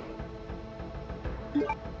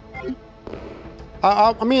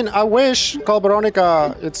 I mean, I wish Code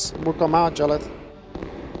Veronica would come out, Jellet.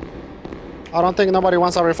 I don't think nobody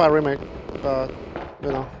wants a Refi remake, but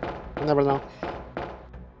you know, you never know.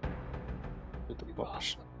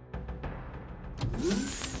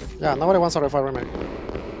 Yeah, nobody wants a Refi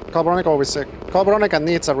remake. Code Veronica will be sick. Code Veronica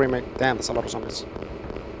needs a remake. Damn, that's a lot of zombies.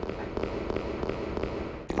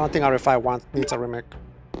 I don't think RFI needs a remake.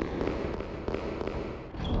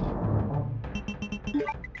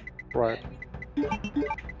 Right.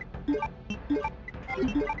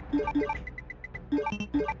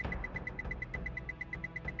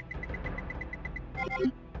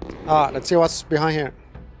 Let's see what's behind here.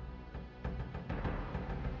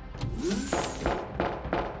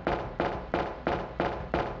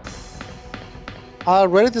 I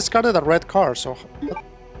already discarded a red car, so...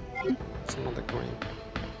 It's not the green.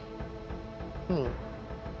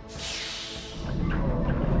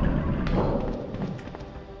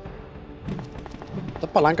 The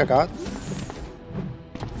palanca got.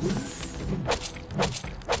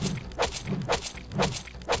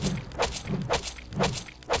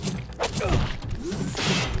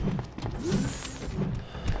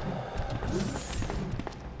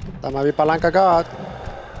 That might be palanca got.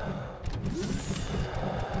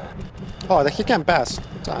 Oh, he can't pass.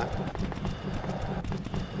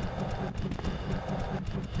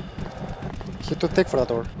 He's too thick for that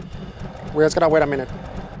door. We just gotta wait a minute.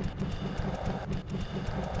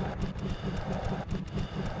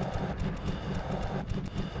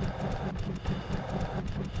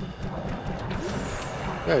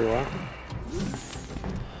 There you are.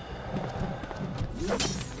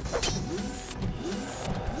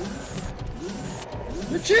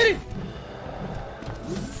 You're cheating!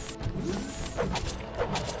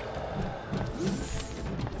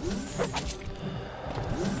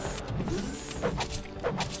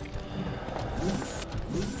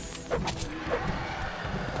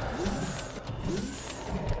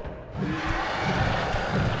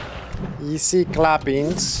 Easy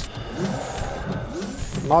clappings.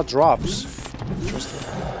 Not drops. Interesting.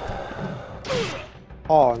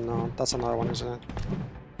 Oh no, that's another one, isn't it?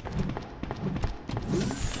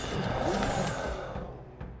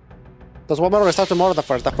 Does one more start tomorrow? The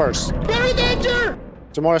first. Very danger!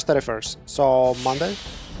 Tomorrow is 31st. So Monday?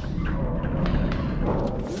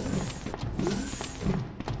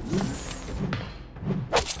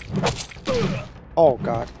 Oh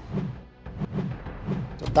god.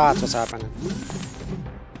 So that's what's happening.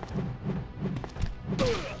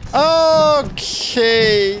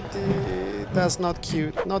 Okay, dude. That's not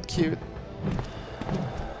cute. Not cute.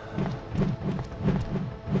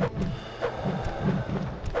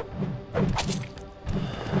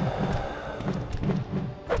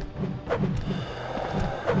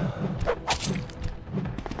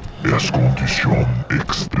 Es condición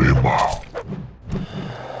extrema.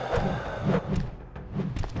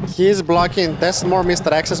 He's blocking. There's more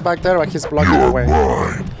Mr. X's back there, but he's blocking the way.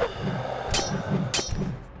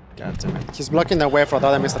 God damn it. He's blocking the way for the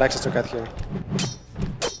other Mr. X's to get here.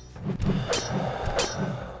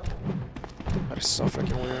 That is so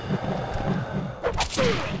freaking weird.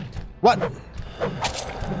 What?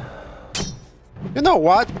 You know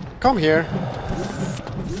what? Come here.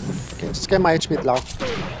 Okay, just get my HP low.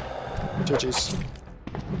 GG's.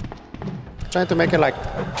 Trying to make it like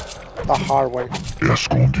the hard way. Es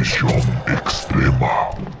condición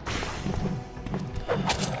extrema.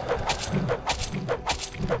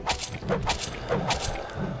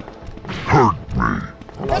 Hurt me.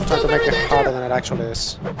 I'm not trying to make it harder than it actually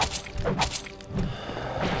is.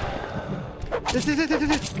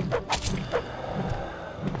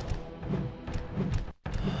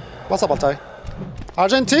 What's up, Altai?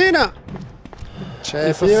 Argentina! Che,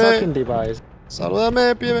 It's a pibe. sucking device.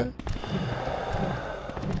 Salúdame, pibe.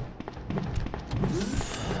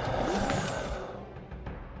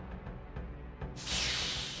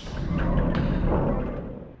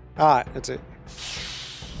 Alright, that's it.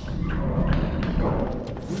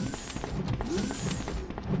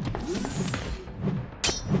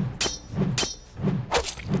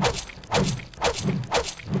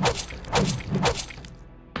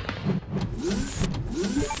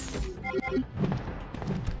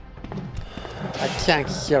 I can't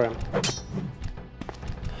hear him.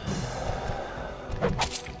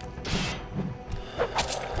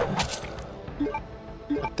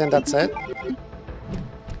 I think that's it.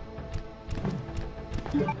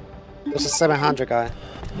 There's a 700 guy.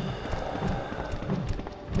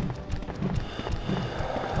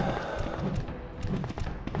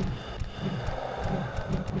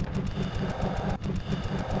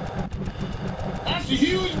 That's a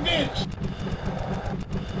huge bitch.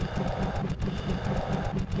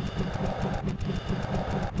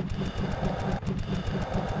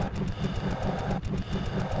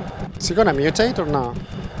 Is he gonna mutate or no?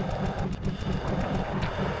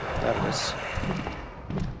 There it is.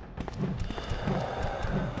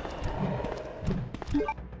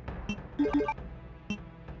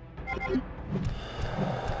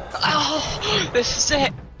 Oh, this is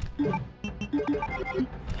it.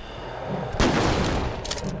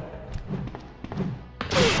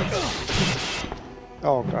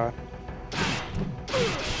 Oh god.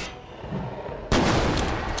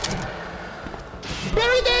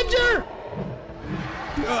 Very danger.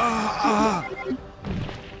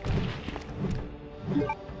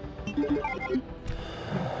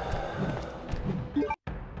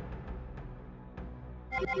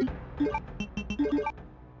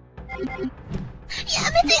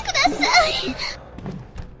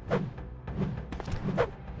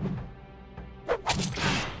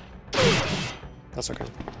 That's okay.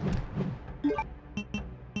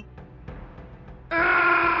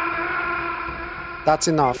 That's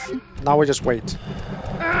enough. Now we just wait.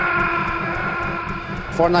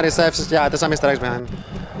 496 is, yeah, there's a Mr. X behind.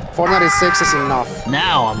 496 is enough.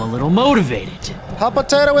 Now I'm a little motivated. Hot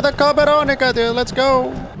potato with a carbonica, dude. Let's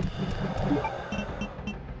go.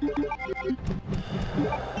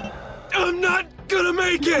 I'm not gonna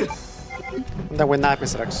make it. And then we knife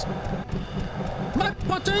Mr. X. My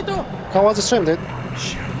potato! How was the stream, dude?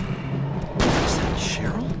 Cheryl? Is that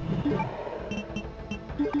Cheryl?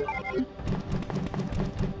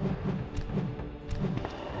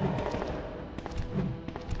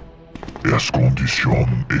 Es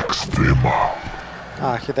condición extrema.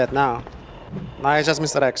 Ah, he dead now. Nah, it's just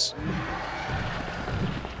Mr. X.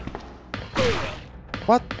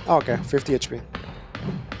 What? Oh, okay, 50 HP.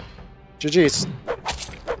 GG's.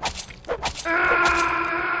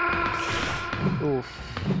 Oof.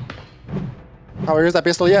 Have I used that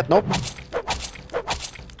pistol yet? Nope.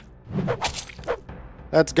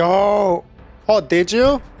 Let's go! Oh, did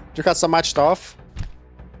you? You had so much stuff?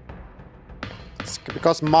 It's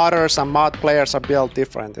because modders and mod players are built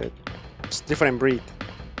different, dude. It's different breed.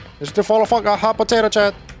 You should follow fuck a hot potato,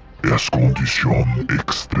 chat. Es condición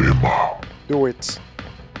extrema. Do it.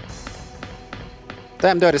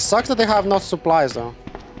 Damn, dude, it sucks that they have no supplies, though.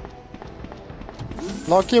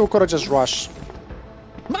 Lucky we could've just rushed.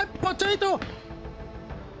 My potato!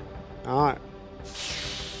 Alright.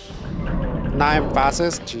 9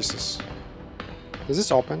 passes? Jesus. Is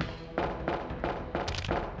this open?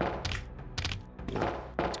 No.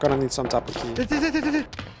 It's gonna need some type of key.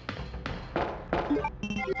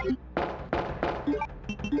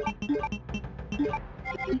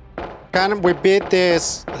 Can we beat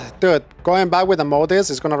this? Dude, going back with the modus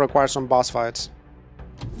is gonna require some boss fights.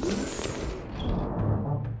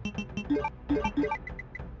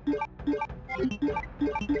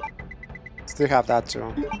 Still have that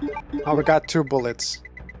too. Oh, we got 2 bullets.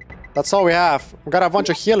 That's all we have. We got a bunch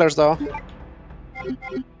of healers though.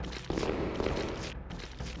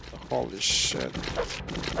 Holy shit.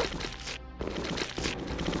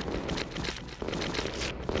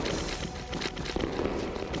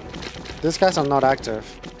 These guys are not active.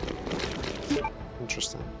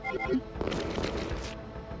 Interesting.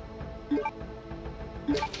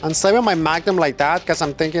 I'm saving my magnum like that because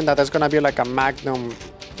I'm thinking that there's gonna be like a magnum,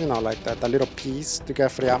 you know, like that, little piece to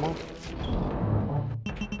get free ammo.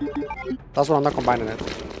 That's why I'm not combining it.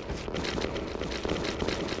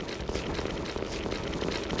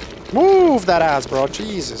 Move that ass, bro.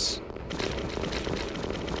 Jesus.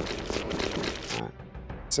 Alright.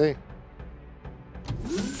 See.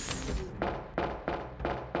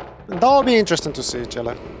 That'll be interesting to see,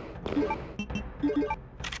 Chile.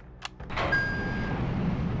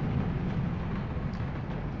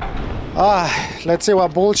 Let's see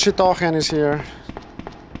what bullshit token is here.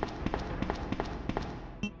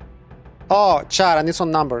 Oh, chat, I need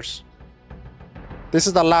some numbers. This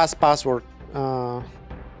is the last password.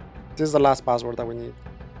 This is the last password that we need.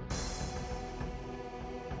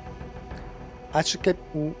 I should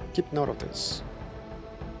keep note of this.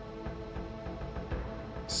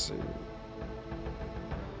 Let's see.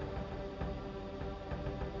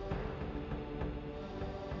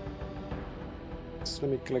 Let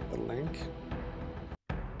me click the link.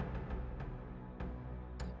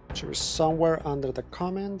 It should be somewhere under the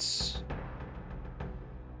comments.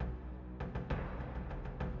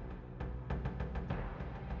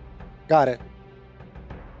 Got it.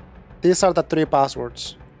 These are the 3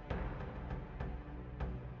 passwords.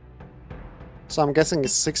 So I'm guessing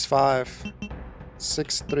it's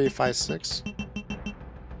 656356.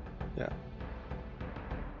 Yeah.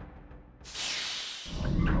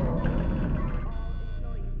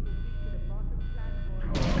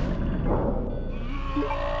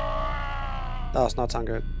 That does not sound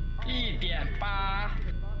good.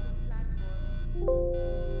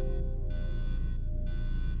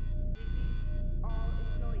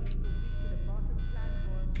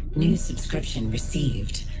 New subscription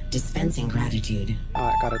received. Dispensing gratitude.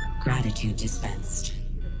 Alright, got it. Gratitude dispensed.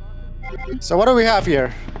 So what do we have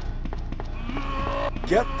here?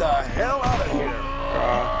 Get the hell out of here!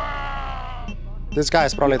 This guy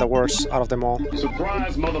is probably the worst out of them all.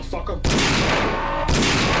 Surprise, motherfucker!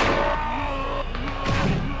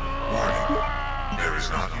 Warning. There is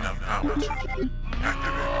not enough power to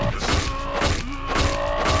activate the system.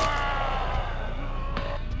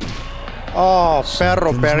 Oh,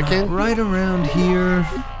 Ferro Perkin. Right around here.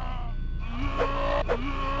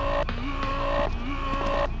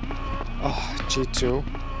 Oh, G2.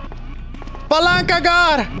 Palanca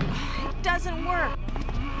God! It doesn't work.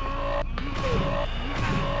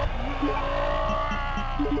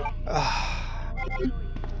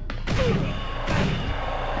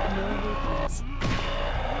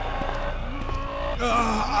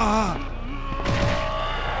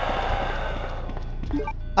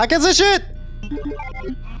 I can see shit!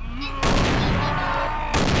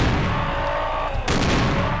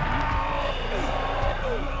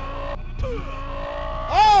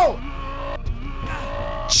 Oh!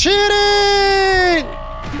 Cheating!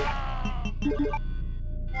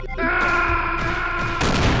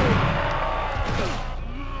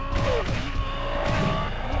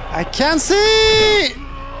 I can't see!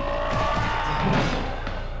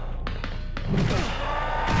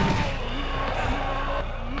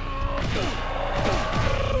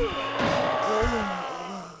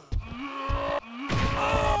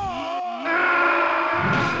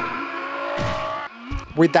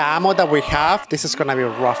 With the ammo that we have, this is gonna be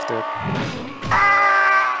rough, dude.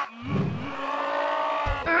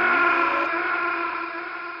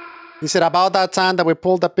 Is it about that time that we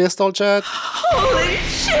pulled the pistol, chat? Holy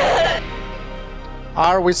shit!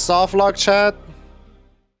 Are we soft lock, chat?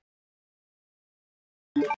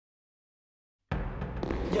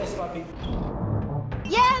 Yes, puppy.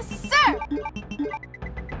 Yes, sir!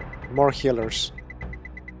 More healers.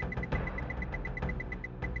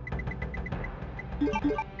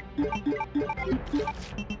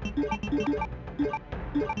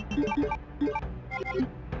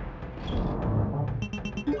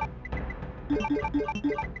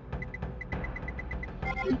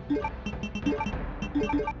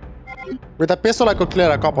 With a pistol I could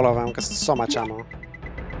clear a couple of them because it's so much ammo.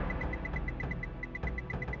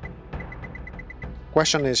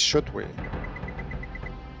 Question is, should we?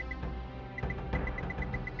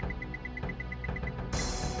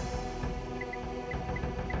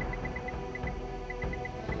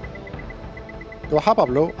 Do I have a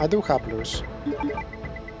blue? I do have blues.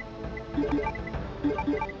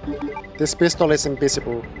 This pistol is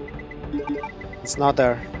invisible. It's not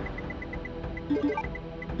there.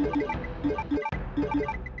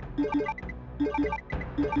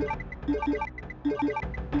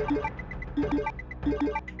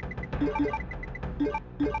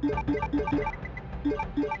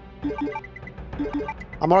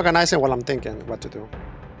 I'm organizing while I'm thinking what to do.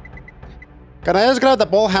 Can I just grab the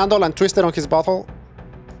ball handle and twist it on his bottle?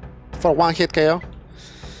 For one hit KO?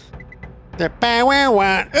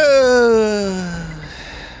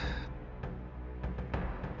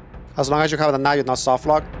 As long as you have the knife, you're not soft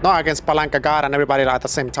lock. Not against Palanca God and everybody at the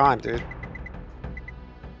same time, dude.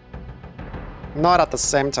 Not at the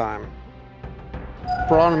same time.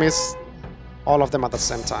 Problem is all of them at the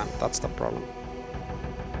same time. That's the problem.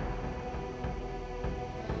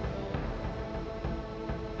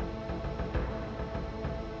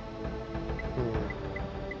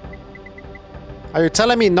 Are you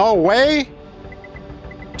telling me no way?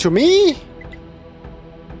 To me?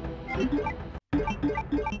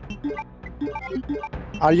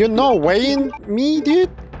 Are you no weighing me, dude?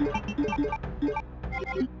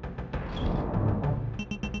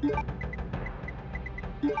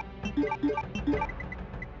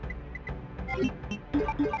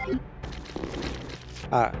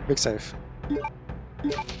 Big save.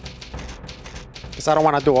 Because I don't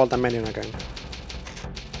want to do all the menu again.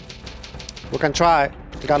 We can try.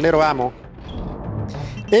 Got little ammo.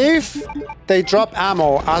 If they drop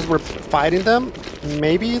ammo as we're fighting them,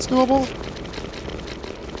 maybe it's doable.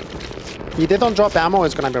 If they don't drop ammo,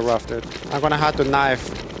 it's gonna be rough, dude. I'm gonna have to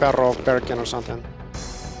knife Perro Birkin or something.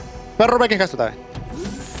 Perro Birkin has to die.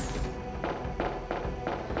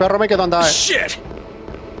 Perro Birkin don't die. Shit!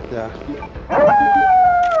 Yeah.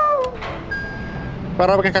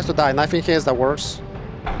 Perro Birkin has to die. Knifing here is the worst.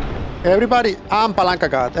 Everybody, I'm Palanca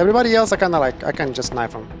God. Everybody else, I kinda like, I can just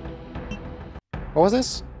knife them. What was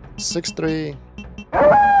this? 6-3.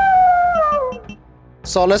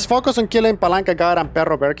 So let's focus on killing Palanca God and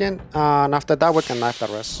Perro Birkin, and after that we can knife the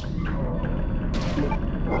rest.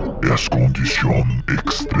 Es condición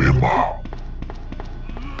extrema.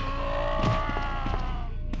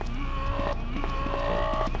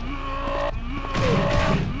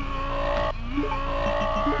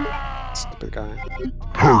 Stupid guy.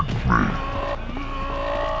 Hurt me.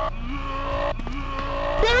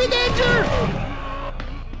 Very danger!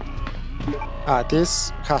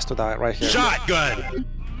 This has to die right here. Shotgun!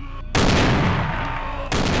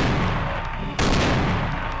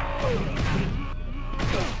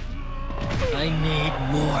 I need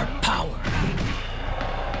more power.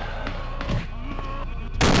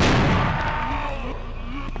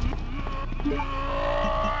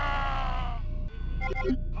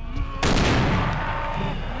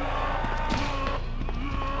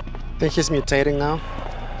 I think he's mutating now.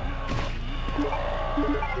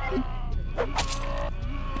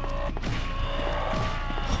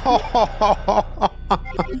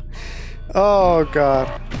 Oh god.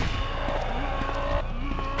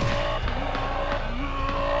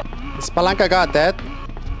 Is Palanca God dead?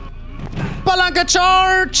 Palanca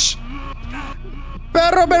charge!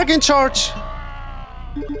 Perro Birkin charge!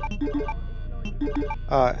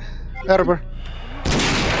 Error.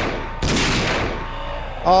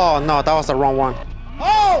 Oh no, that was the wrong one.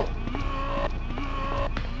 Oh!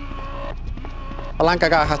 Palanca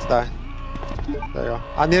God has to die. There you go.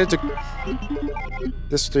 I needed to...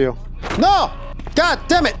 This to you. No! God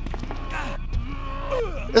damn it!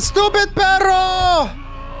 Stupid perro!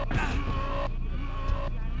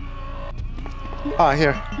 Ah,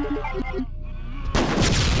 here.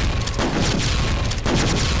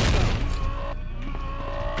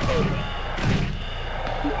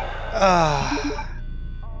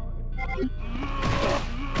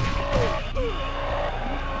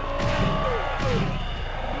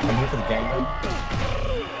 I'm here for the gang.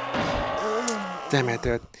 Damn it,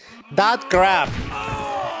 dude. That grab.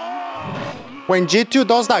 When G2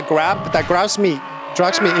 does that grab, that grabs me,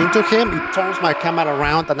 drags me into him, it turns my camera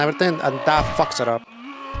around and everything, and that fucks it up.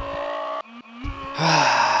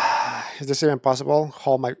 Is this even possible?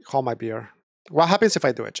 Hold my beer. What happens if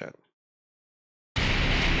I do it, chat?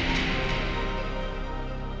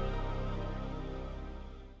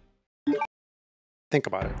 Think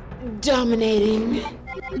about it. Dominating.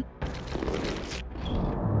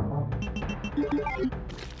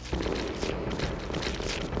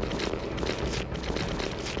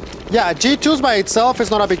 Yeah, G2s by itself is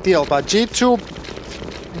not a big deal, but G2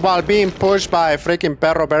 while being pushed by freaking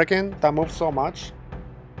Perro Birkin that moves so much,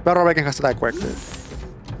 Perro Birkin has to die quick, dude.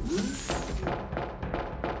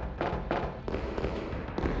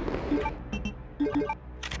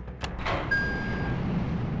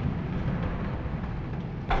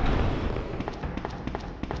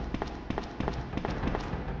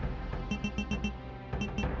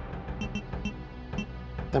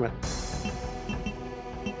 Damn it.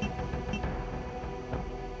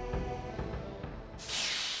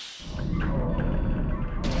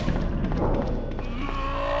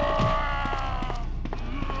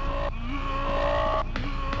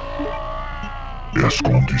 Es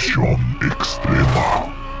condición extrema.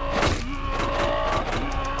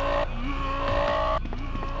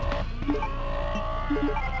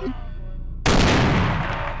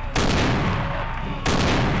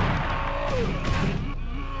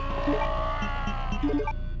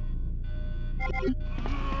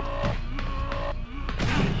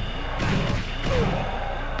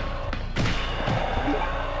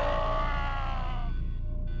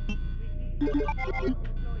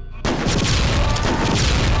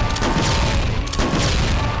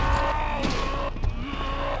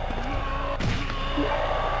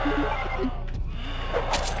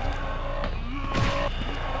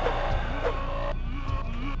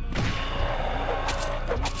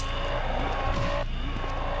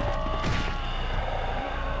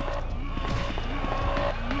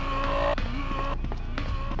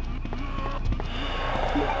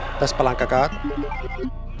 That's Palanca God.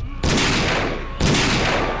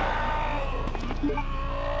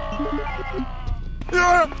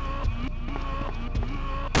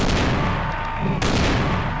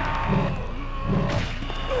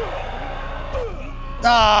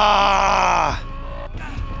 Ah!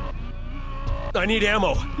 I need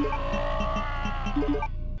ammo.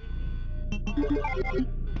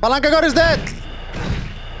 Palanca God is dead!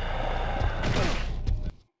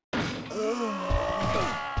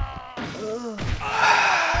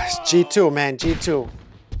 G2, man, G2.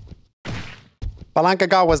 Palanca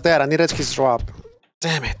God was there. I needed his drop.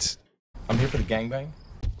 Damn it. I'm here for the gangbang.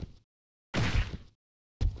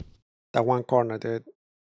 That one corner, dude.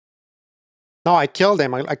 No, I killed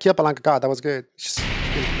him. I killed Palanca God. That was good. Just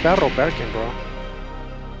Perro Birkin, bro.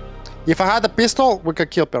 If I had the pistol, we could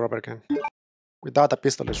kill Perro Birkin. Without the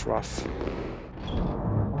pistol, it's rough.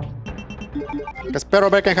 Because Perro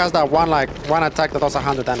Birkin has that one attack that does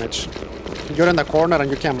 100 damage. You're in the corner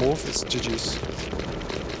and you can't move, it's GG's.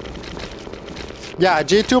 Yeah,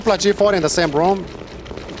 G2 plus G4 in the same room.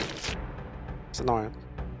 It's annoying.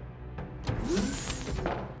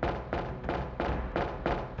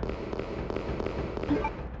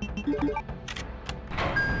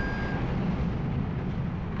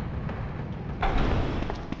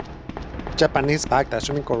 Japanese backdash,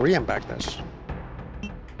 I mean Korean backdash.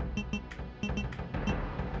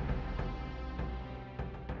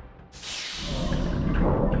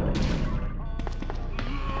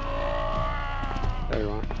 There you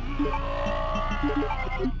are.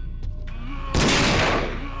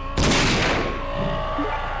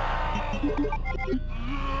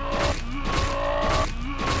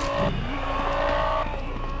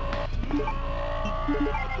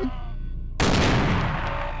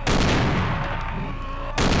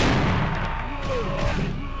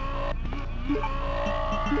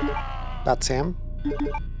 That's him.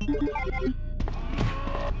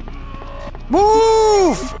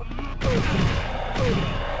 Move!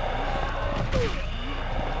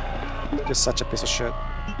 You're such a piece of shit.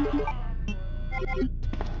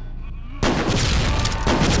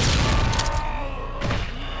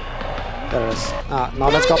 There it is. Now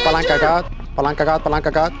let's go Palanca God. Palanca God,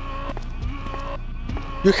 Palanca God.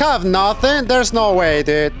 You have nothing? There's no way,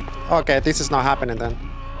 dude. Okay, this is not happening then.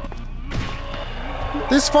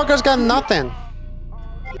 This fucker's got nothing.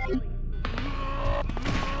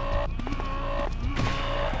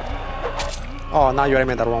 Oh, now you're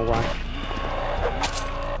aiming the wrong one.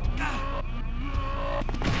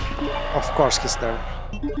 Of course he's there.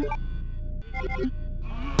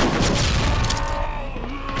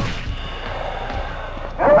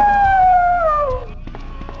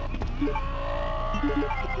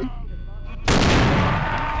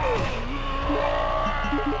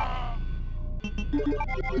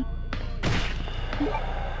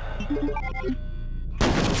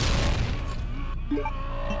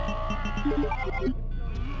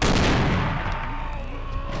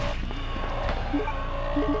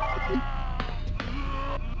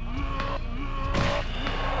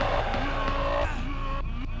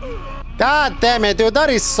 God damn it, dude,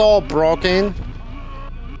 that is so broken.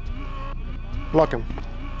 Block him.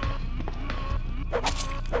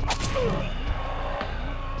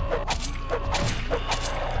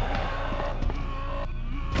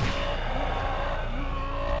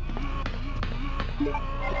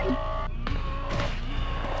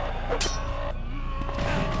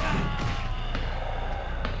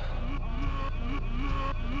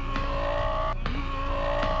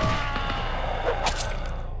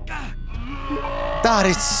 That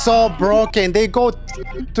is so broken. They go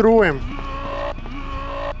through him.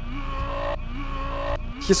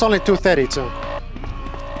 He's only 232.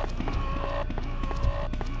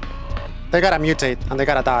 They gotta mutate and they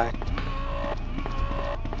gotta die.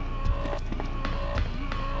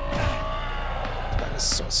 That is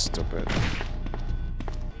so stupid.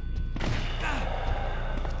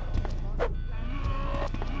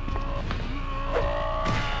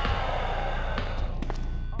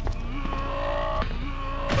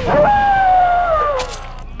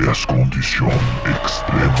 Es condición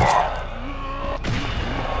extrema.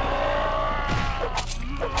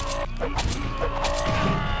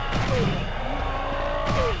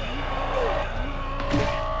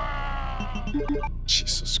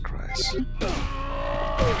 Jesus Christ.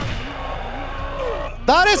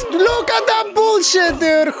 That is, look at that bullshit,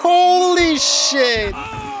 dude. Holy shit.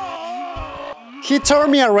 He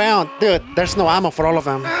turned me around. Dude, there's no ammo for all of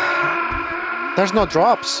them. There's no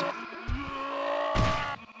drops.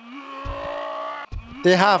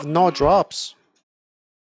 They have no drops.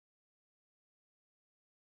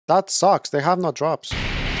 That sucks. They have no drops.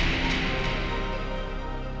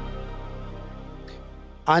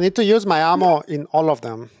 I need to use my ammo in all of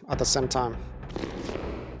them at the same time.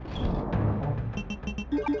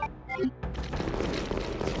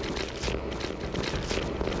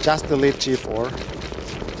 Just delete G4.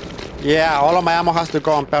 Yeah, all of my ammo has to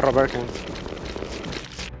go on Perro Birkin.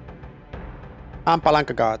 And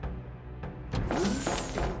Palanca God.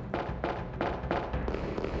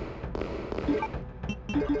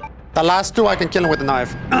 The last two I can kill him with a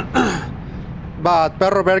knife. But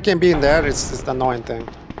Perro Birkin being there is the annoying thing.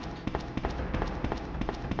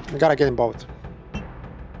 You gotta get him both.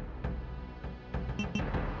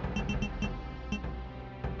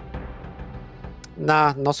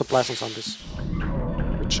 Nah, no supplies on zombies.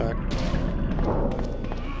 We check.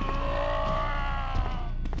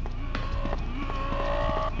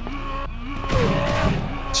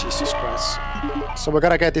 Jesus Christ. So we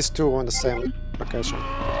gotta get these two on the same location.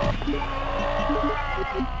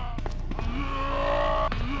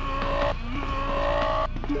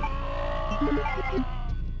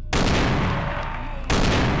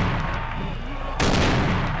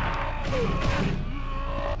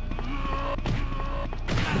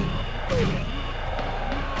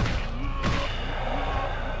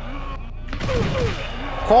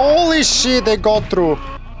 Holy shit, they got through.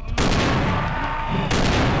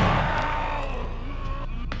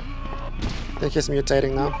 I think he's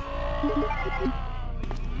mutating now.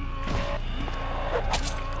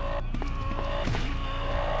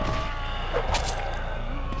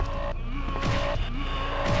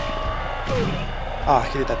 Ah,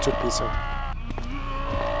 he did that two-piecer.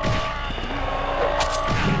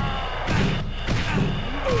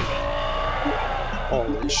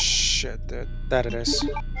 Holy shit, dude. That it is.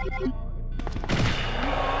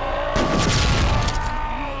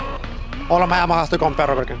 All of my ammo has to go on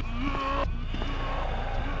Perro Birkin.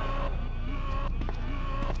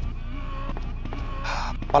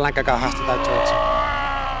 Palanca guy has to die too.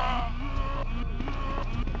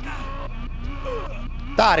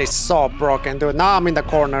 That is so broken, dude. Now I'm in the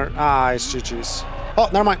corner. Ah, it's GG's. Oh,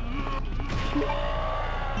 never mind.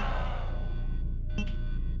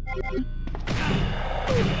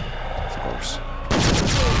 Of course.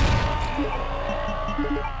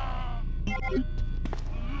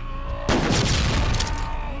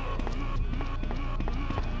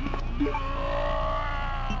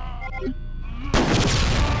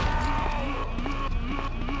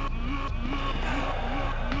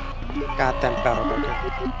 Goddamn Perro Birkin.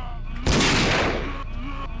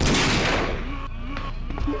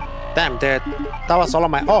 Damn, dude. That was all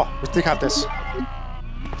of my... Oh, we still have this.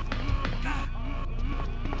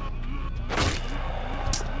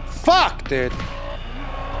 Fuck, dude.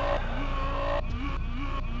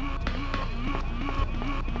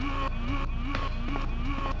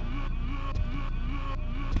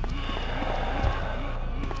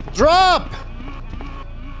 Drop!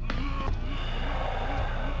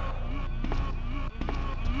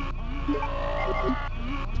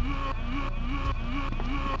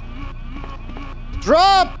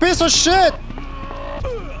 Drop, piece of shit!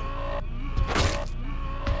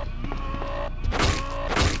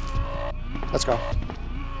 Let's go.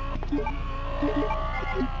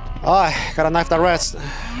 Oh, I got a knife that rest.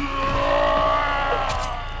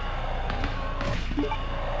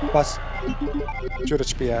 Plus, shoot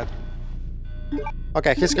HP at.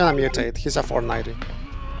 Okay, he's gonna mutate. He's a 490.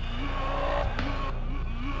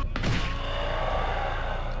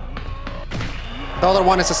 The other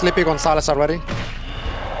one is a Sleepy Gonzalez already.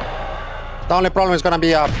 The only problem is gonna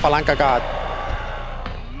be a Palanca God.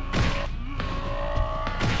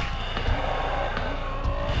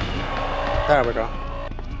 There we go.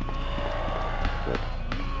 Good.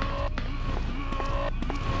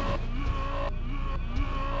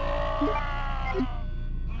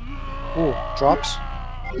 Ooh, drops.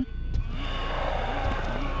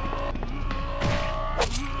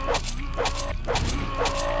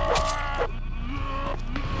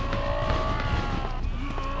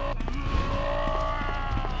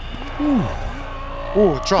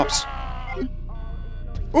 Ooh, drops.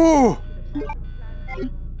 Ooh!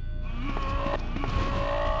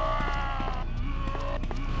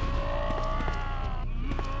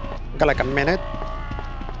 Got like a minute.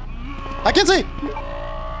 I can see!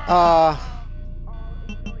 I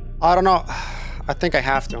don't know. I think I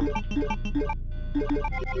have to.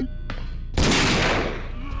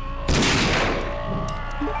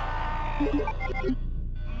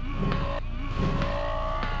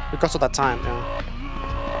 Because of that time, yeah.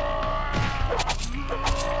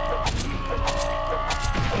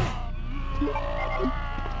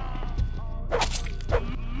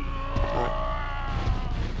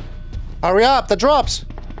 Hurry up, the drops!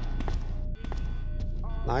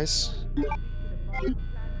 Nice.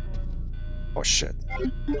 Oh shit.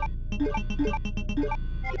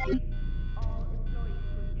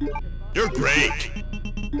 You're great.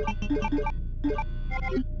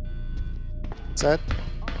 That's it.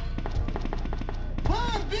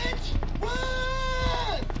 Run, bitch!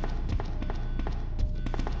 Run!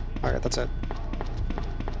 Okay, that's it.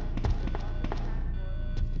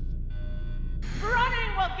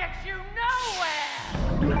 Running will get you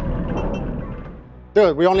nowhere!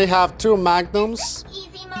 Dude, we only have 2 magnums,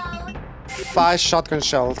 Easy mode. 5 shotgun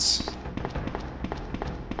shells.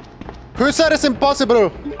 Who said it's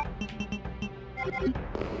impossible?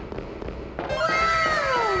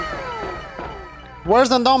 Where's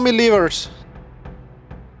the non-believers?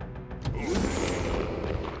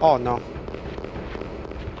 Oh no.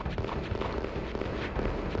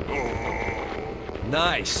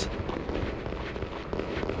 Nice.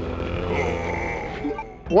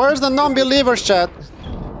 Where's the non-believers, chat?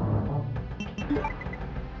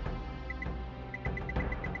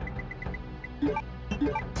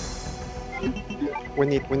 We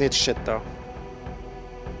need shit though.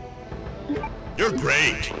 You're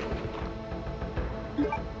great.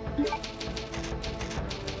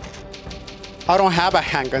 I don't have a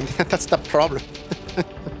handgun. That's the problem.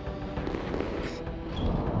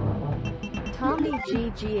 Tommy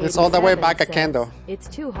GG. It's all the way back at Kendo. It's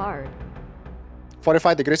too hard.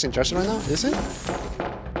 45 degrees in Jersey right now? Is it?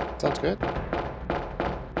 Sounds good.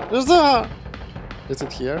 Is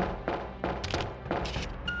it here?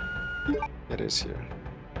 It is here.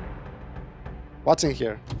 What's in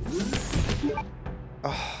here?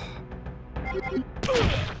 Oh.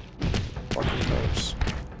 Fucking curves.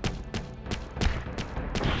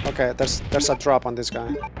 Okay, there's a drop on this guy.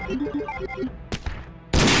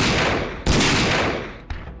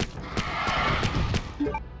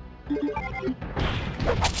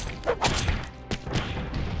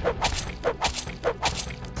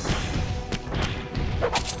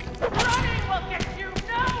 Running will get you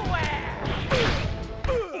nowhere!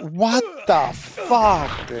 What the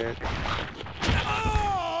fuck, dude?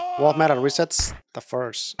 What matter? Resets the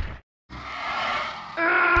first.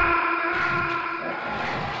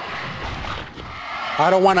 I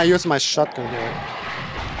don't want to use my shotgun here.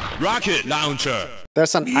 Rocket launcher.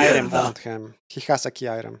 There's an item on him. He has a key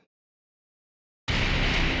item.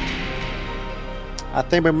 I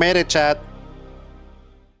think we made it, chat.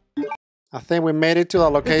 I think we made it to the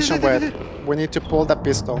location where we need to pull the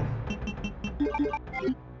pistol.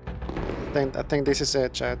 I think this is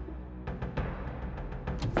it, chat.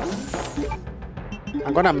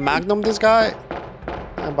 I'm gonna magnum this guy,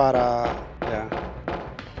 but yeah.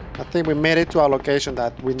 I think we made it to a location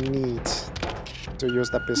that we need to use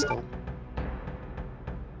the pistol.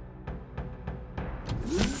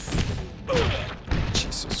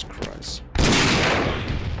 Jesus Christ.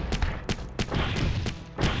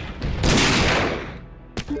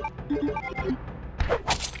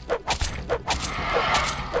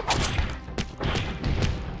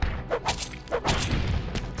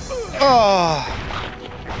 Oh.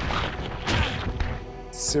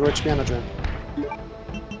 0 HP and a dream.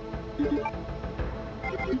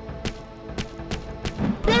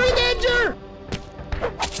 Very danger!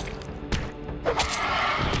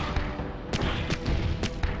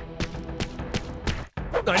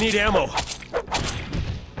 I need ammo.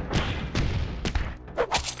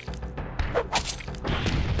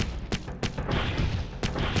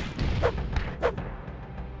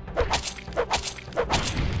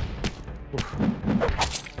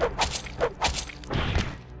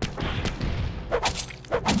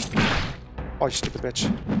 Oh, you stupid bitch.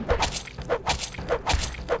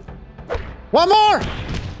 One more!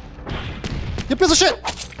 You piece of shit!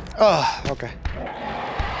 Oh, okay.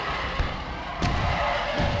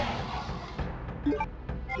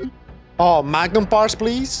 Oh, magnum parts,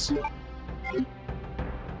 please.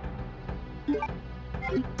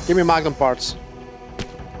 Give me magnum parts.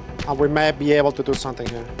 And we may be able to do something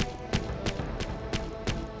here.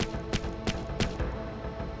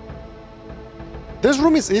 This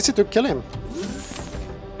room is easy to kill him.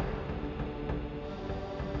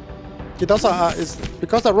 It also is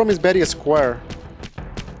because the room is very square.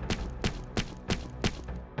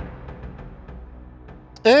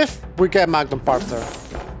 If we get magnum parts there.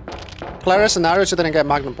 Clear scenario, she didn't get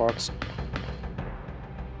magnum parts.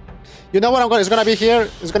 You know what it's gonna be here?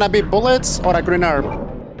 It's gonna be bullets or a green herb.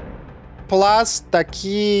 Plus the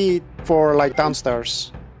key for like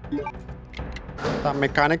downstairs. The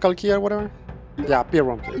mechanical key or whatever. Yeah, P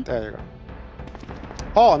room key. There you go.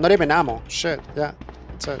 Oh, not even ammo. Shit. Yeah,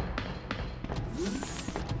 that's it.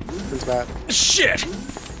 Feels bad. Shit!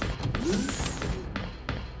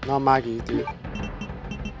 No Maggie, dude.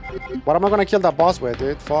 What am I gonna kill that boss with,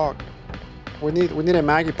 dude? Fuck. We need a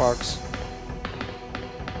Maggie parts.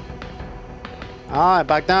 Ah,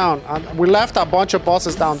 back down. And we left a bunch of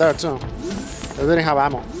bosses down there too. They didn't have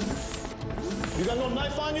ammo. You got no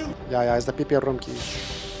knife on you? Yeah, it's the PP room key.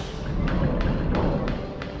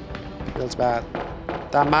 Feels bad.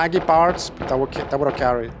 The Maggie parts that would have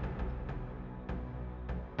carried.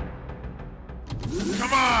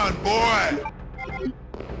 Come on, boy!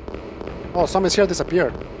 Oh, somebody's here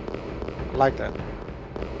disappeared. Like that.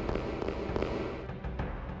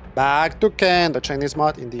 Back to Ken, the Chinese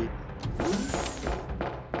mod, indeed.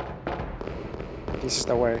 This is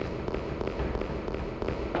the way.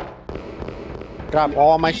 Grab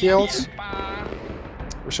all my heals.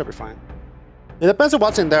 We should be fine. It depends on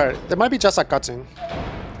what's in there. There might be just a cutscene.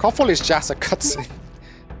 Hopefully it's just a cutscene.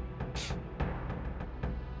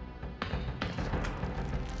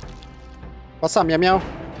 What's up, meow meow?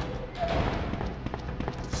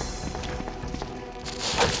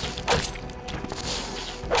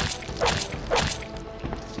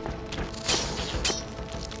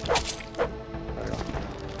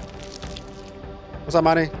 What's up,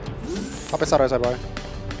 money? How pesado is that, boy?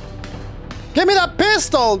 Give me that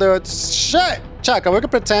pistol, dude! Shit! Check, we can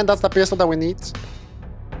pretend that's the pistol that we need.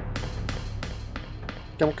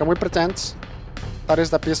 Can we pretend that is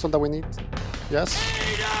the pistol that we need? Yes?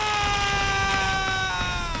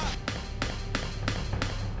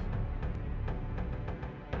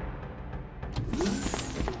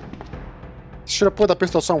 Should have put the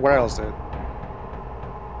pistol somewhere else, dude.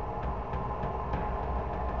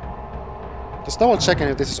 Just double checking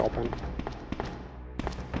if this is open.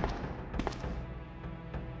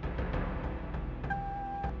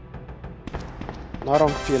 No, I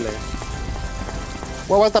don't feel it.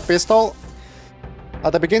 Where was the pistol?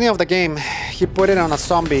 At the beginning of the game, he put it on a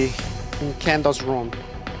zombie in Kendo's room.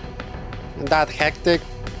 In that hectic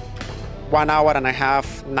 1 hour and a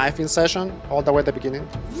half knifing session, all the way at the beginning.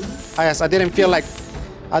 Yes, I didn't feel like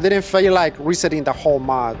resetting the whole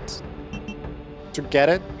mod to get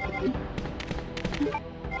it.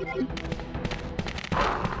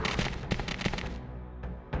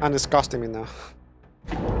 And it's costing me now.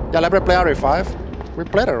 Yeah, let me play RE5. We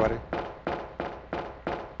played it already.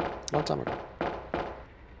 Long time ago.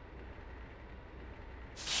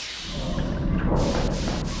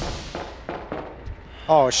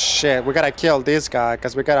 Oh shit, we gotta kill this guy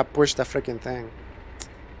because we gotta push the freaking thing.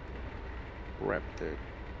 Rip, dude.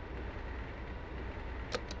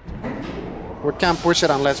 We can't push it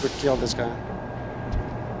unless we kill this guy.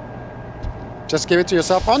 Just give it to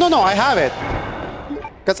yourself. Oh no, I have it.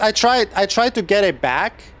 Because I tried to get it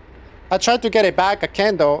back. I tried to get it back at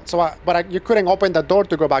Kendo, but you couldn't open the door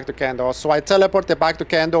to go back to Kendo. So I teleported back to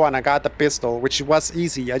Kendo and I got the pistol, which was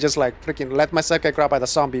easy. I just like freaking let myself get grabbed by the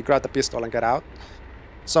zombie, grab the pistol and get out.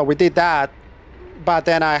 So we did that, but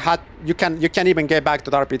then you can't even get back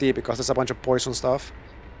to the RPD because there's a bunch of poison stuff.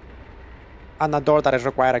 And a door that is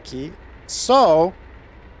required a key. So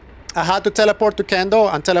I had to teleport to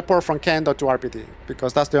Kendo and teleport from Kendo to RPD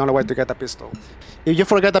because that's the only way to get the pistol. If you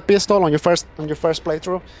forget the pistol on your first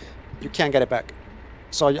playthrough, you can't get it back.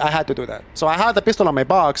 So I had to do that. So I had the pistol on my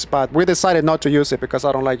box, but we decided not to use it because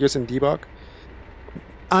I don't like using debug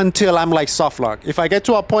until I'm like softlock. If I get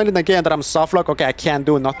to a point in the game that I'm softlock, okay, I can't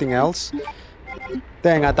do nothing else.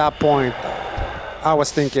 Then at that point, I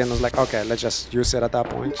was thinking, I was like, okay, let's just use it at that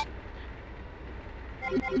point.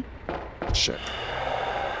 Shit.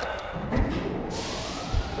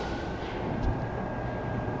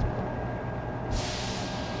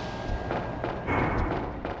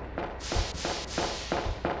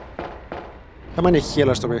 How many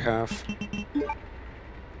healers do we have?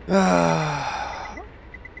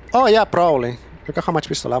 Oh yeah, probably. Look at how much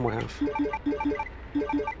pistol ammo I have.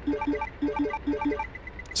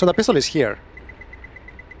 So the pistol is here.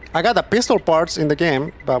 I got the pistol parts in the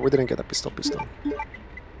game, but we didn't get the pistol.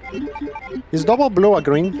 Is double blue a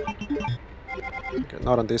green? Okay,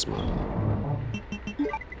 not on this mod.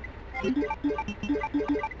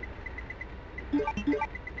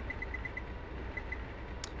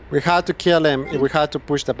 We had to kill him if we had to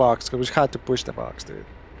push the box, because we had to push the box, dude.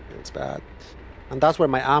 It's bad. And that's where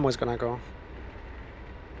my ammo is gonna go.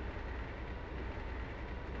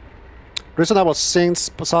 Reasonable since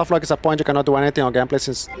softlock is a point you cannot do anything on gameplay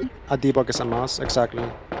since a debug is a must. Exactly.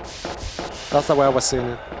 That's the way I was seeing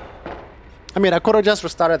it. I mean, I could have just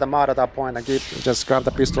restarted the mod at that point and just grab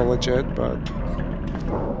the pistol legit, but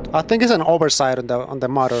I think it's an oversight on the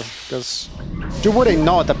modder, because you wouldn't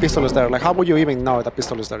know the pistol is there. Like, how would you even know the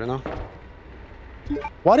pistol is there, you know?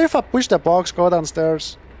 What if I push the box, go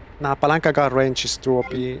downstairs? Nah, Palanca got range, she's too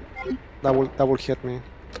OP. That will hit me.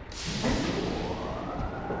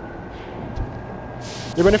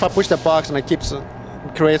 Even if I push the box and I keep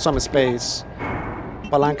create some space,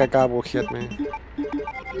 Palanca God will hit me.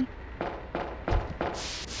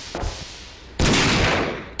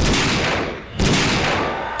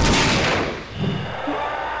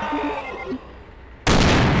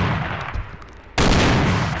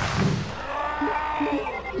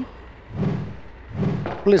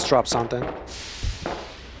 Please drop something.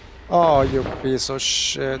 Oh, you piece of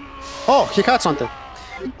shit. Oh, he had something.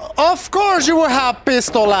 Of course you will have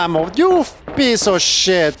pistol ammo. You piece of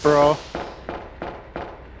shit, bro.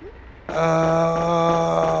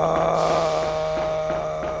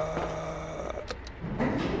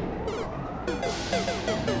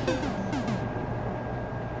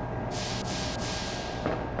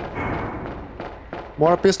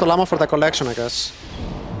 More pistol ammo for the collection, I guess.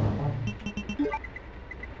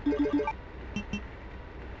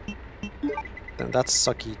 That's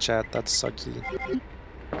sucky, chat. That's sucky.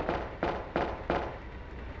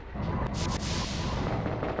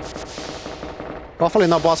 Hopefully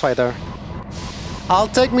no boss fight there. I'll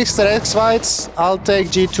take Mr. X fights. I'll take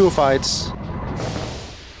G2 fights.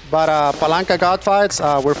 But Palanca God fights,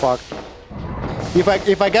 we're fucked.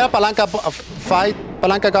 If I get a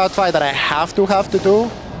Palanca God fight that I have to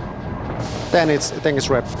do, then it's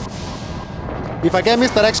rip. If I get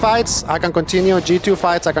Mr. X fights, I can continue. G2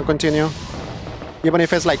 fights, I can continue. Even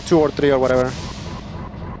if it's like 2 or 3 or whatever.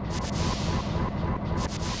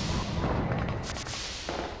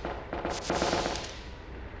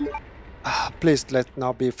 Please let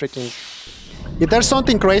not be freaking... If there's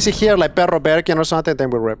something crazy here like Perro Berkin or something,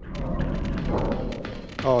 then we rip.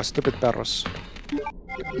 Oh, stupid perros.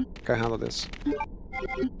 Can't handle this.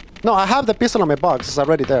 No, I have the pistol on my box. It's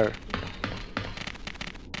already there.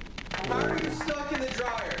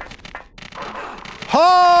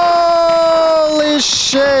 Holy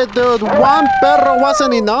shit, dude! One perro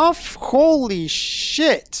wasn't enough? Holy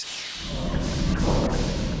shit!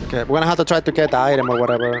 Okay, we're gonna have to try to get the item or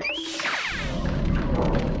whatever.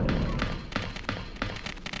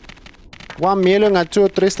 1 million and 2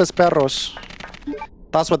 tristes perros.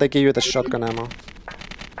 That's what they give you the shotgun ammo.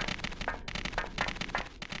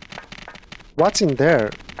 What's in there?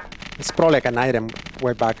 It's probably like an item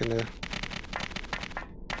way back in there.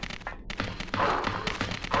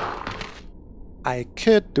 I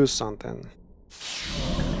could do something.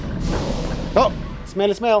 Oh!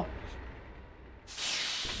 Smell!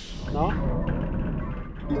 No?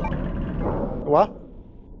 What?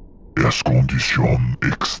 Es condición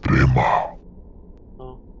extrema.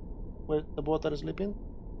 Oh. Wait, the water is sleeping?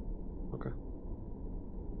 Okay.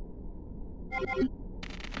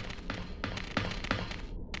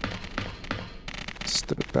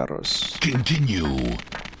 Stupid perros. Continue.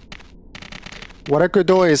 What I could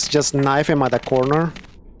do is just knife him at the corner.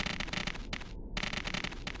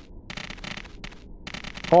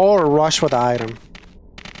 Or rush for the item.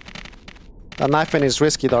 The knifing is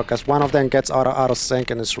risky though, because one of them gets out of sync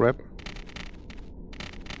and is ripped.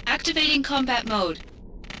 Activating combat mode.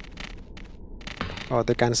 Oh,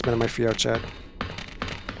 they can't smell my fear, chat.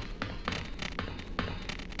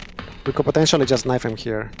 We could potentially just knife him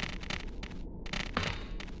here.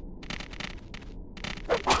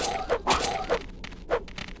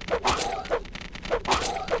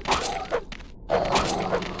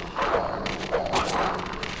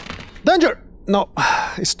 Danger! No,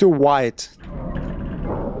 it's too wide.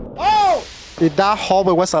 Oh! If that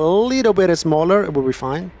hallway was a little bit smaller, it would be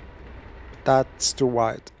fine. That's too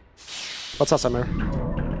wide. What's up, Samir?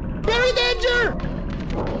 Very danger!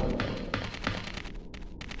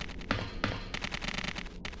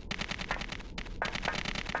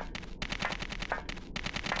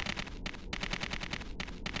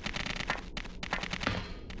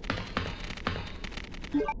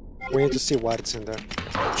 We need to see what it's in there.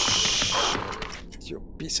 Shh. You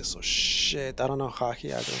pieces of shit. I don't know how he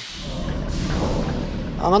had it.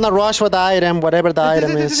 I'm gonna rush for the item, whatever the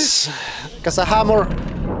item is. Because I have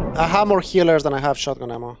more healers than I have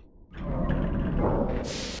shotgun ammo.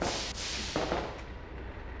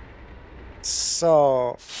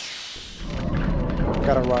 So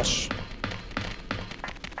gotta rush.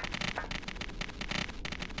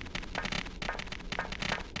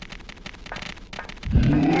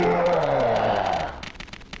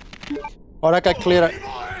 Or I could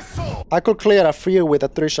clear a few with the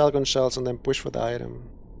 3 shotgun shells and then push for the item.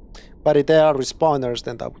 But if there are respawners,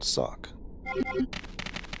 then that would suck.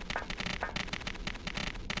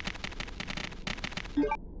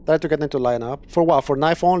 Try to get them to line up. For what? For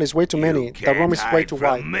knife only? It's way too many. The room is way too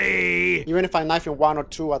wide. Even if I knife in 1 or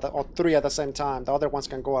 2 or 3 at the same time, the other ones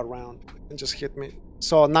can go around and just hit me.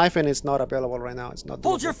 So knifing is not available right now. It's not doable.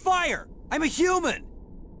 Hold your fire! I'm a human!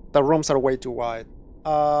 The rooms are way too wide.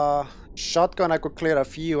 Shotgun I could clear a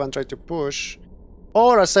few and try to push.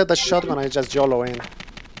 Or I said the shotgun I just YOLO in.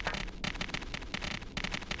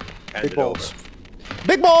 Big balls.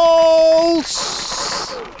 Big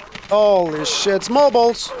balls! Holy shit, small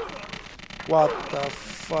balls! What the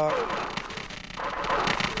fuck?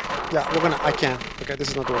 Yeah, we're gonna... I can't. Okay, this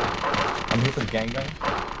is not working. I'm here for the gangbang.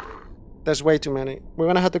 There's way too many. We're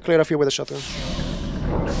gonna have to clear a few with a shotgun.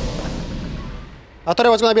 I thought it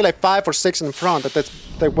was gonna be like 5 or 6 in front, but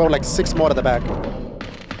there were like 6 more at the back.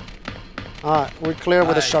 Alright, we're clear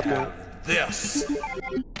with a shotgun. This.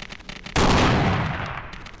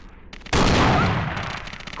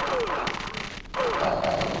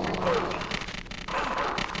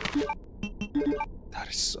 That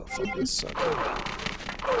is so fucking sucky.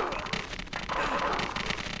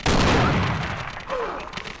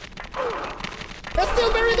 That's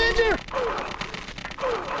still very danger!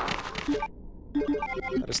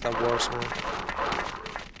 That is the worst, man.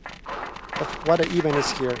 What even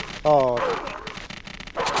is here? Oh.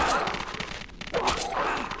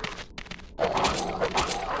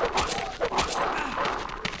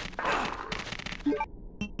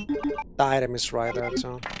 The item is right there,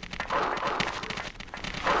 too.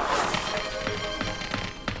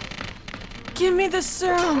 Give me the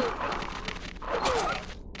serum.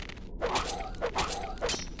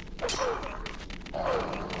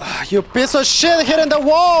 You piece of shit hitting the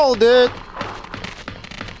wall, dude!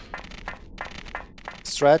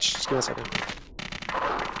 Stretch, just give me a second.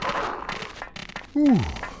 Ooh.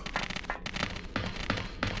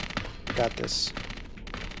 Got this.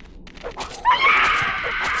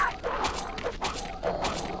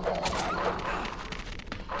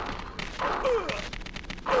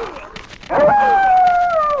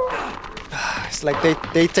 It's like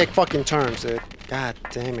they take fucking turns, dude. God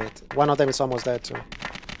damn it. One of them is almost dead too.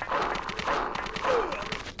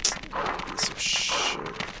 Piece of shit.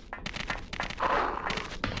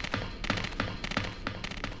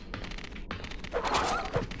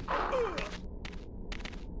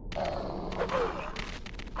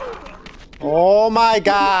 Oh my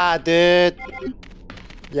god, dude.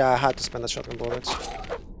 Yeah, I had to spend the shotgun bullets.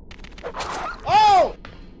 Oh!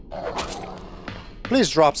 Please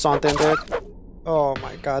drop something, dude. Oh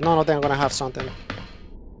my god, none of them are gonna have something.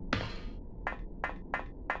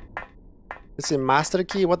 Is it master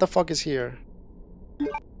key? What the fuck is here?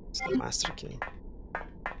 It's the master key.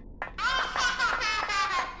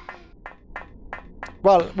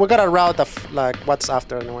 Well, we got a route of like what's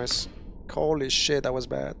after anyways. Holy shit, that was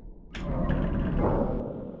bad.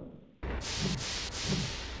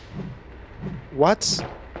 What?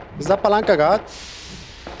 Is that Palanca God?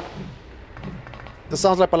 This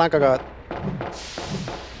sounds like Palanca God.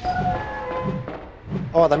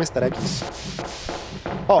 Oh, that Mr. X.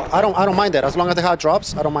 Oh, I don't mind it. As long as they have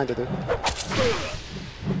drops, I don't mind it, dude.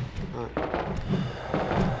 Right.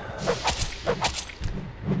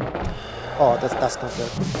 Oh, that's not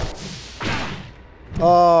good.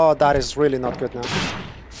 Oh, that is really not good now.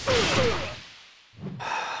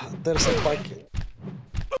 There's a fucking...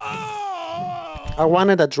 I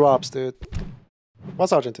wanted the drops, dude.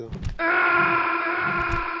 What's Argentina?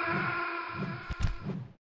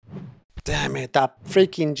 Damn it, that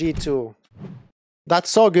freaking G2.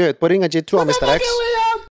 That's so good, putting a G2 on Mr. X.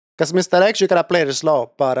 Because Mr. X, you gotta play it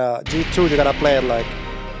slow, but G2, you gotta play it like...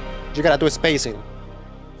 You gotta do spacing.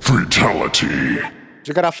 Fatality.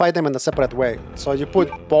 You gotta fight them in a separate way. So you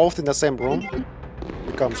put both in the same room,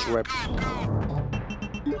 becomes rip.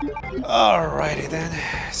 Alrighty then.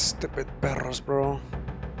 Stupid perros, bro.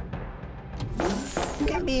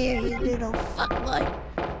 Come here, you little fuckboy.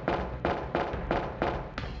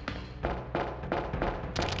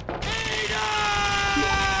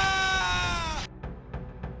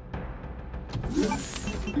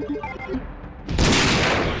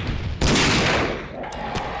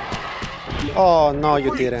 Oh, no,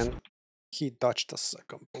 you didn't. He dodged the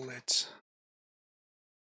second bullet.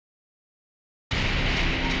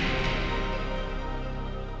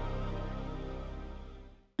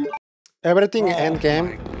 Everything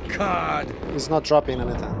endgame is not dropping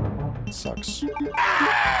anything. It sucks.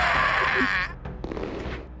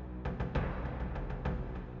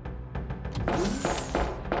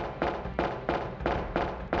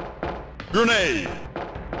 Grenade.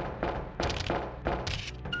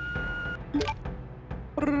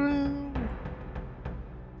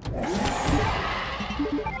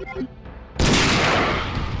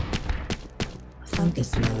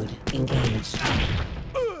 Focus mode engaged.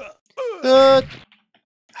 Dude!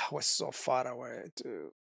 I was so far away,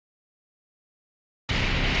 dude.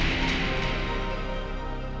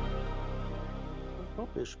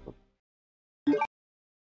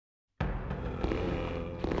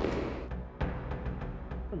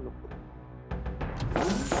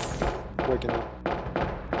 waking up.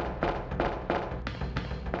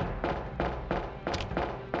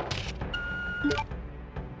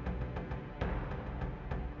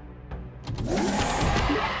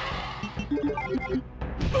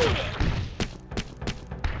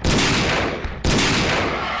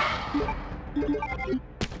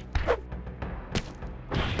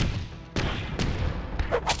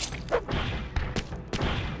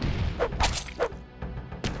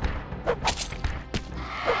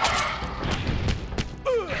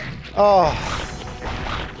 Oh,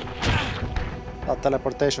 that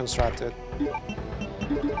teleportation strat, dude.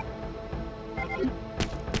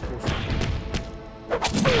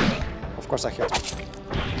 Of course I hit him.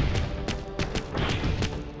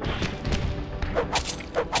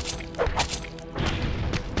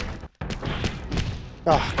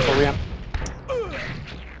 Ah, Korean.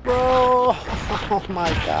 Bro, oh my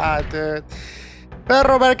god, dude.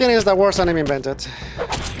 Perro Birkin is the worst enemy invented.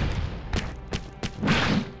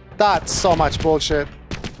 That's so much bullshit.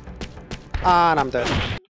 And I'm dead.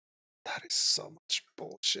 That is so much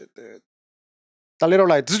bullshit, dude. The little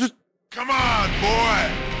like... Come on,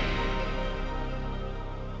 boy!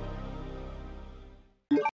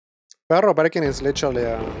 Perro Birkin is literally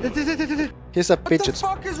he's a fidget...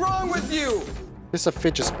 What the fuck is wrong with you? He's a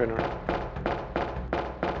fidget spinner.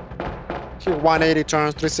 He 180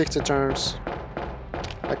 turns, 360 turns.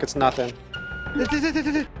 Like it's nothing.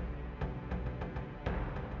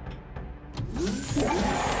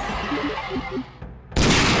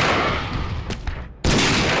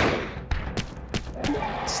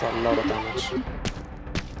 It's a lot of damage.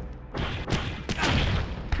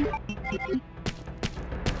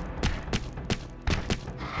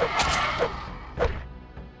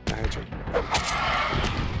 I hate you.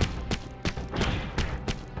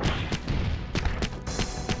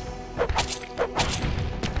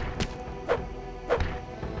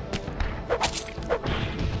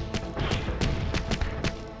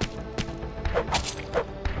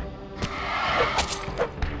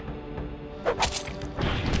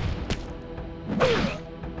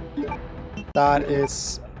 That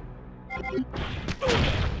is...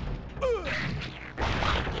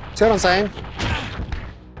 See what I'm saying?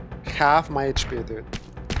 Half my HP, dude.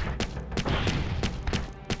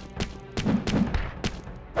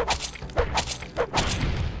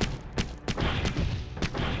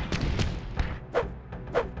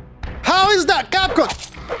 How is that, Capcom?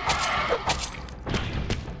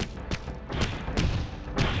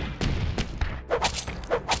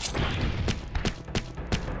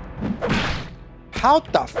 How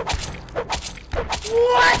the f...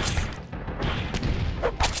 What?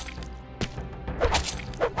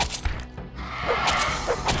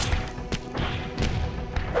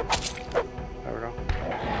 There we go.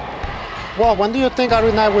 Well, when do you think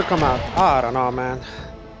RE9 will come out? I don't know, man.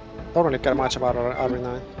 Don't really care much about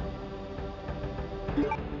RE9.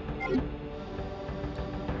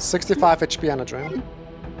 65 HP and a dream.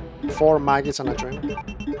 4 Maggies and a dream.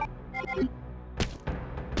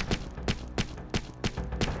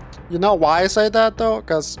 You know why I say that though?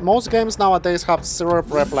 Because most games nowadays have 0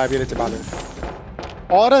 replayability value.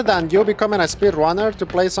 Other than you becoming a speedrunner to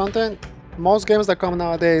play something, most games that come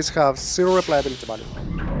nowadays have 0 replayability value.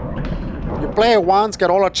 You play it once, get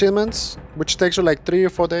all achievements, which takes you like 3 or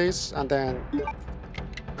 4 days, and then...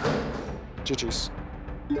 GG's.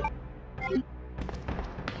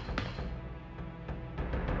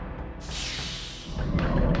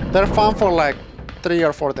 They're fun for like 3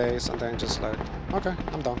 or 4 days, and then just like, okay,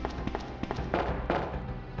 I'm done.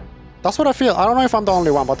 That's what I feel. I don't know if I'm the only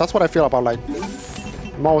one, but that's what I feel about like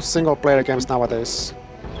most single-player games nowadays.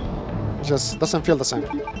 It just doesn't feel the same.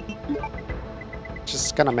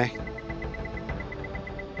 Just kinda meh.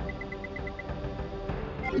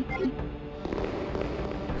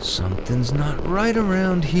 Something's not right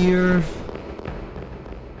around here.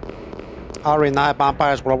 RE9,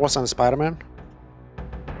 Vampires, Werewolves, and Spider-Man.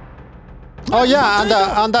 Oh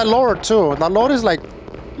yeah, and that lore too. That lore is like...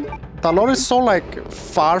 The lore is so like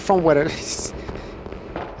far from where it is.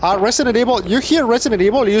 Resident Evil, you hear Resident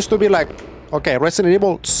Evil, it used to be like, okay, Resident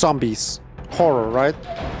Evil, zombies, horror, right?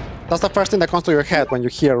 That's the first thing that comes to your head when you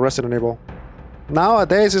hear Resident Evil.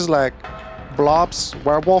 Nowadays it's like blobs,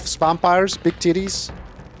 werewolves, vampires, big titties.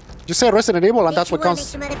 You say Resident Evil and that's what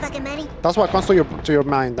comes. That's what comes to your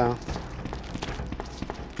mind now.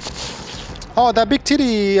 Oh, that big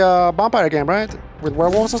titty vampire game, right? With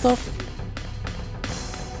werewolves and stuff.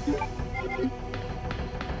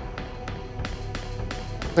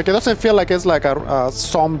 Like it doesn't feel like it's like a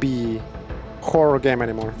zombie horror game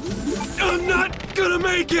anymore. I'm not gonna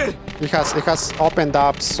make it. It has opened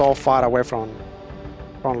up so far away from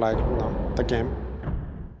like, you know, the game.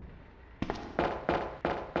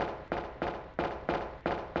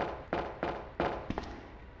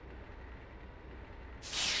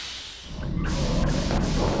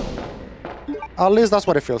 At least that's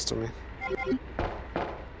what it feels to me.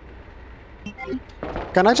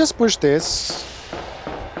 Can I just push this?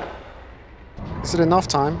 Is it enough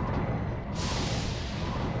time?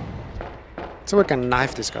 So we can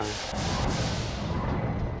knife this guy.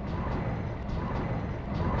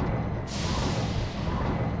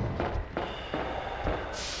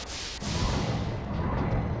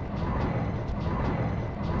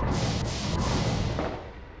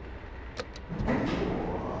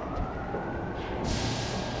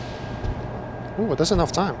 Ooh, that's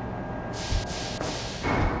enough time.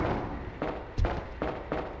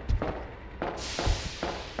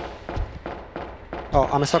 Oh,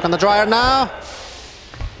 I'm stuck on the dryer now.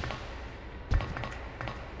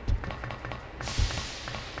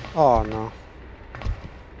 Oh no.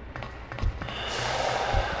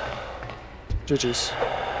 GG's.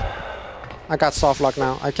 I got soft lock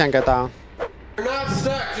now. I can't get down. You're not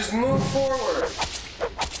stuck. Just move forward.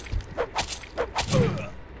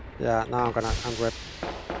 Yeah, now I'm grip.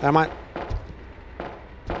 Am I?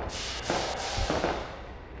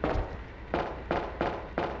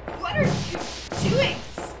 What are you doing,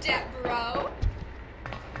 step bro?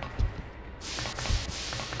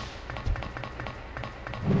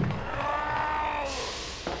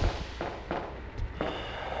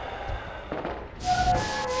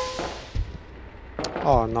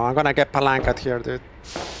 Oh no, I'm gonna get palanqued here, dude.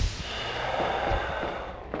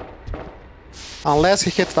 Unless he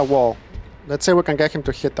hits the wall. Let's say we can get him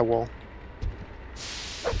to hit the wall.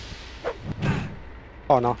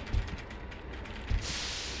 Oh no.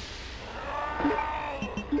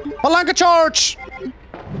 Palanca charge!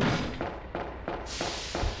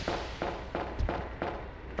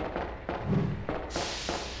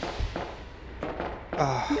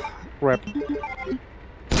 Rip.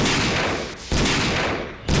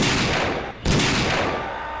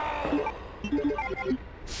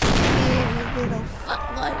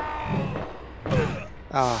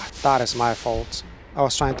 That is my fault. I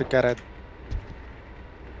was trying to get it.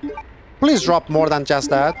 Please drop more than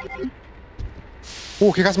just that.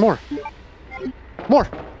 Oh, he has more. More!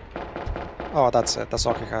 Oh, that's it. That's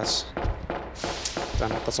all he has.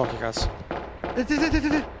 Damn it, that's all he has.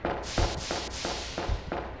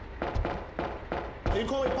 Can you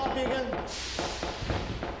call me Poppy again?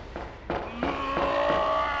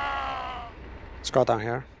 Let's go down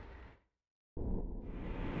here.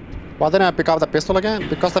 Why didn't I pick up the pistol again?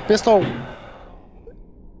 Because the pistol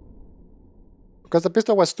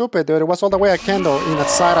was stupid, dude. It was all the way a candle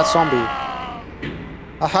inside a zombie.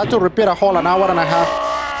 I had to repeat a whole an hour and a half.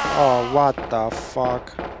 Oh, what the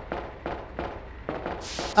fuck.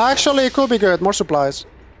 Actually, it could be good. More supplies.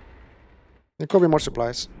 It could be more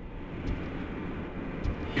supplies.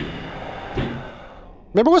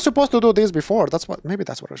 Maybe we're supposed to do this before. Maybe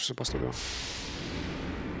that's what we're supposed to do.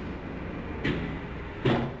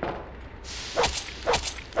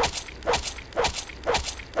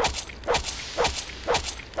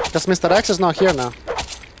 Because Mr. X is not here now.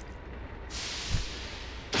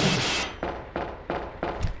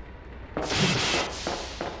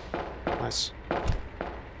 Nice.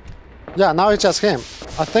 Yeah, now it's just him.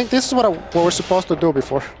 I think this is what we're supposed to do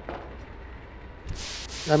before.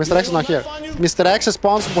 Yeah, Mr. X is not here. Mr. X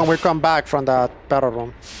spawns when we come back from the battle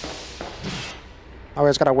room. Oh, we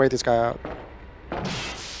just gotta wait this guy out.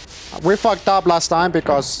 We fucked up last time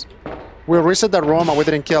because we reset the room and we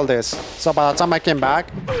didn't kill this. So by the time I came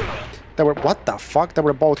back, they were... What the fuck? They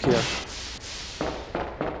were both here.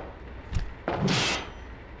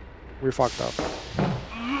 We fucked up.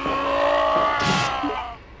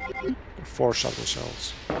 4 shotgun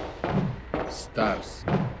shells. Stars.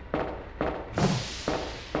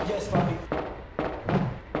 Yes, Poppy.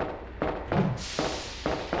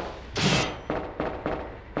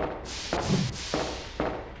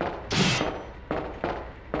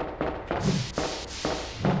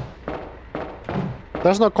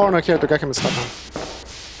 There's no corner here to get him stuck on.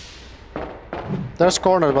 There's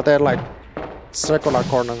corners, but they're like circular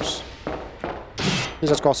corners. He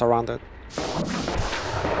just goes around it.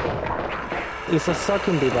 It's a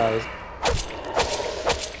sucking device.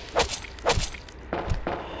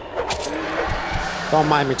 Don't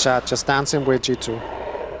mind me, chat. Just dancing with G2.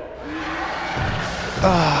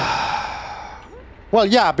 Well,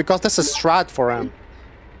 yeah, because there's a strat for him.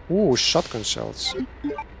 Ooh, shotgun shells.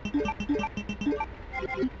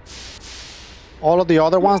 All of the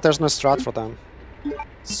other ones, there's no strat for them.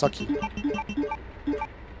 Sucky.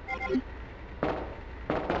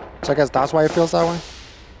 So I guess that's why it feels that way.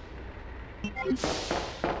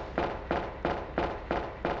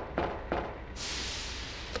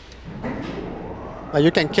 Like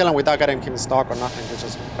you can kill him without getting him stuck or nothing, it's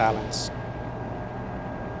just balance.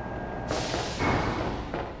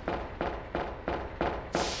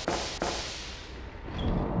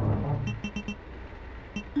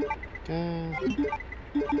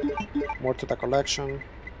 More to the collection.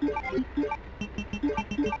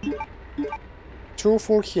 2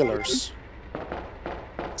 full healers.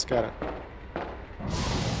 Let's get it.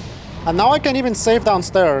 And now I can even save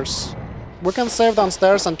downstairs. We can save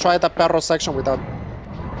downstairs and try the perro section without...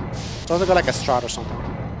 Try to go like a strat or something.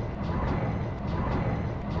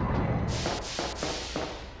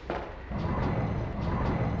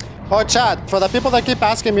 Oh, chat, for the people that keep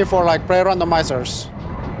asking me for like prey randomizers,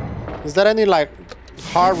 is there any like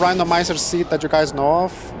hard randomizer seed that you guys know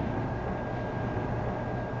of?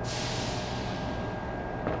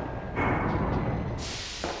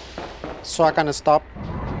 So I can stop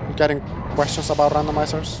getting questions about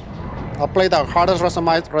randomizers. I'll play the hardest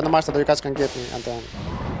randomizer that you guys can give me, and then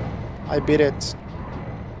I beat it.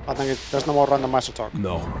 I think there's no more randomizer talk.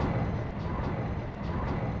 No.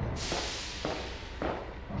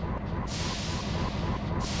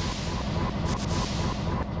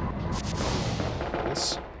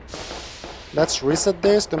 Yes. Let's reset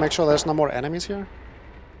this to make sure there's no more enemies here.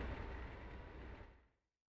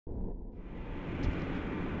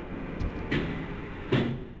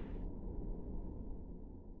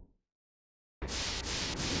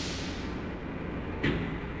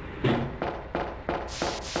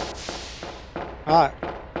 Alright.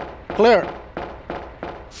 Clear.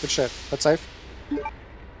 Good shit. That's safe.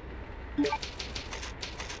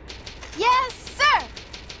 Yes, sir!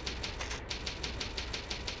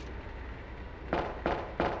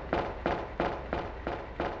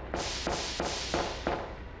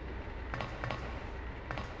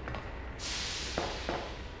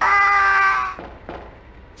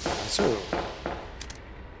 So.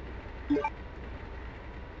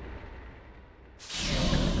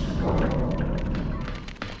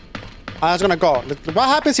 I was gonna go. What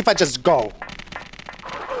happens if I just go?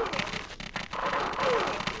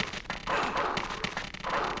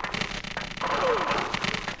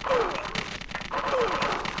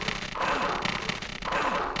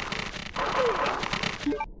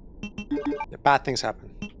 Yeah, bad things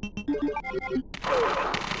happen.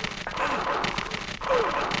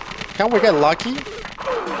 Can we get lucky?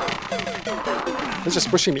 It's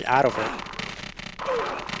just pushing me out of it.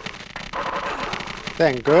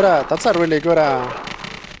 Dang, good. That's a really good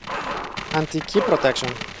anti-key protection.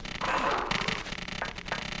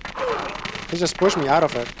 He just pushed me out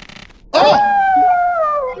of it. Oh!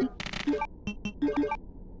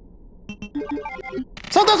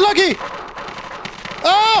 Sometimes lucky!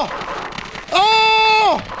 Oh!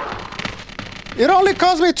 Oh! It only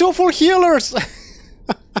cost me 2 full healers!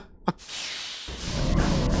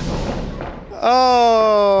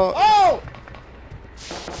 Oh! Oh!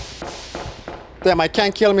 Damn, I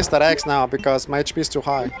can't kill Mr. X now because my HP is too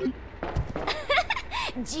high.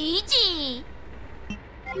 GG!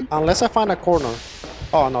 Unless I find a corner.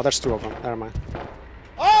 Oh no, there's 2 of them. Never mind.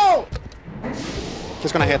 Oh!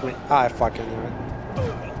 He's gonna hit me. I fucking knew it.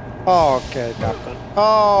 Okay, Captain.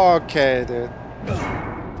 Okay, dude.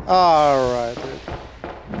 Alright, dude.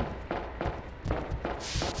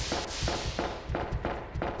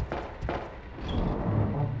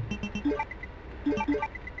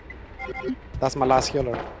 That's my last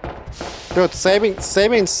healer. Dude, saving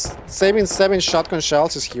 7 shotgun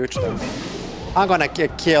shells is huge though. I'm gonna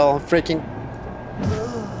get killed. Freaking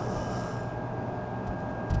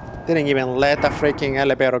didn't even let the freaking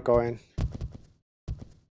elevator go in.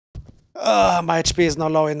 My HP is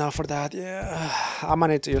not low enough for that. Yeah, I'm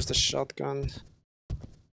gonna need to use the shotgun.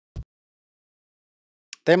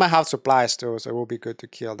 They might have supplies too, so it will be good to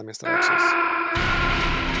kill the Mr. X's.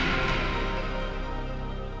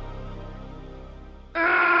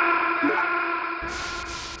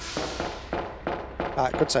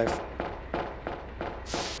 Alright, good save.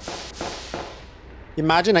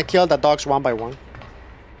 Imagine I killed the dogs 1 by 1.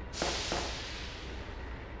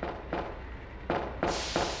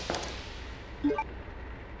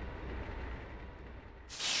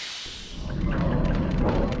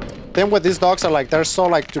 Then with these dogs are like, they're so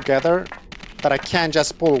like together that I can't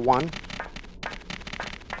just pull one.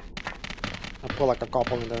 I pull like a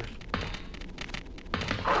couple in there.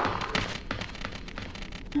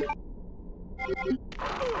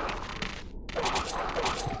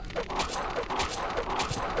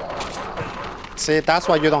 See, that's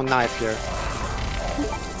why you don't knife here.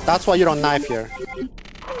 That's why you don't knife here.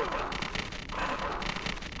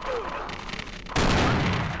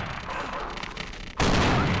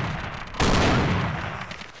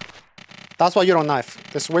 That's why you don't knife.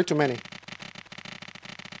 There's way too many.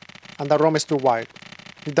 And the room is too wide.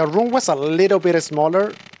 If the room was a little bit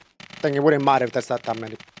smaller, then it wouldn't matter if there's not that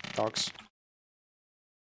many dogs.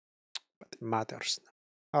 But it matters.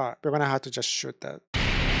 Alright, we're gonna have to just shoot that.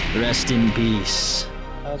 Rest in peace.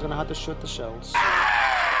 I was gonna have to shoot the shells.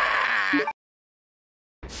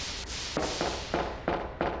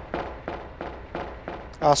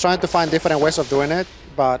 I was trying to find different ways of doing it,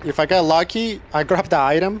 but if I get lucky, I grab the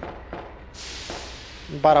item.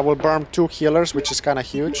 But I will burn 2 healers, which is kind of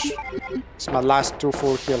huge. It's my last 2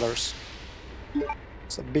 full healers.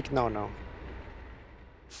 It's a big no-no.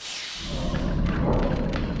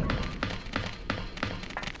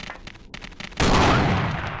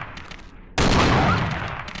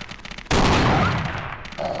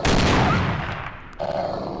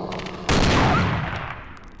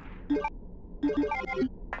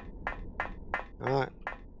 Alright.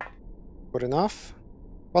 Good enough.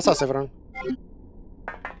 What's up, Severin?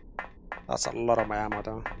 That's a lot of my ammo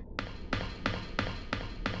though.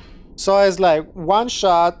 So it's like 1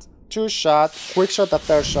 shot, 2 shot, quick shot, the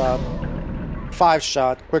 3rd shot, 5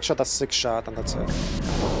 shot, quick shot, the 6th shot, and that's it.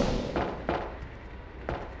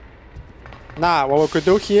 Nah, what we could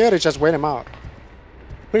do here is just wait him out.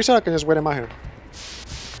 Pretty sure I can just wait him out here.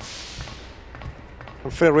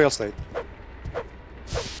 And free real estate.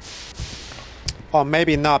 Oh,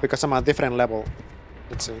 maybe not because I'm at a different level.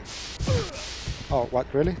 Let's see. Oh, what?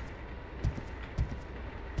 Really?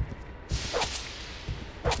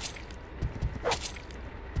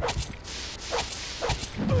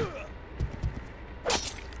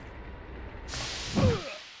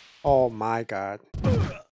 Oh my god.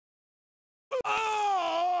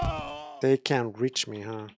 They can't reach me,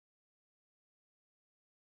 huh?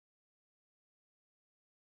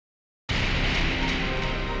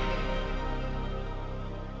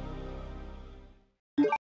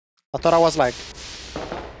 I thought I was like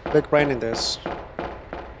big brain in this.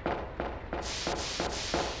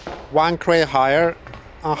 1 crate higher.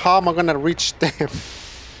 How am I gonna reach them?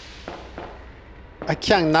 I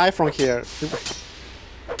can't knife from here.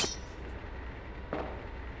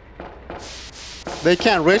 They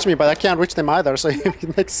can't reach me, but I can't reach them either, so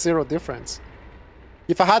it makes 0 difference.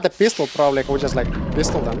 If I had the pistol, probably I would just like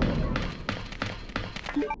pistol them.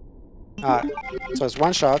 Alright, so it's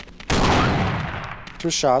 1 shot. 2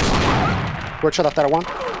 shots. Quick shot after 1.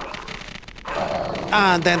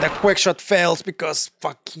 And then the quick shot fails because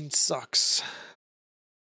fucking sucks.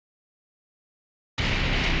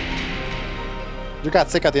 You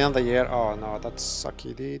got sick at the end of the year? Oh no, that's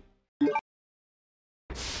sucky, dude.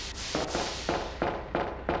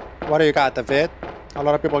 What do you got? The vid? A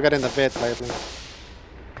lot of people getting the vid lately.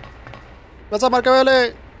 What's up,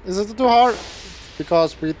 Marcavelli? Is it too hard?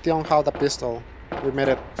 Because we don't have the pistol. We made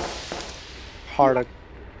it harder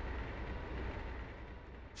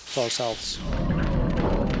to ourselves.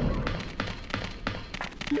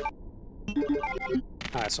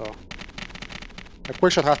 Alright, so the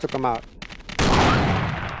quick shot has to come out.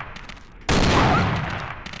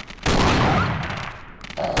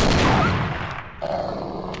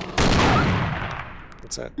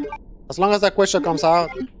 That's it. As long as that quick shot comes out,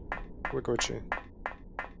 we're Gucci.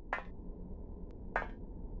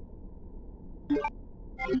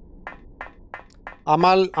 I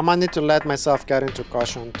might need to let myself get into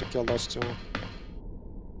caution to kill those 2.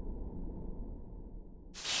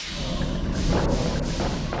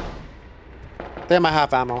 They might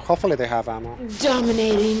have ammo. Hopefully they have ammo.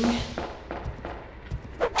 Dominating.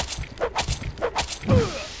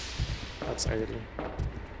 That's 80.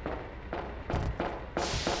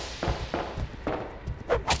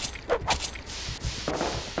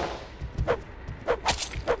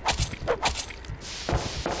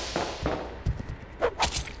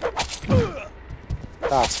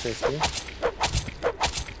 That's 50.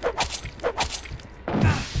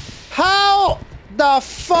 How the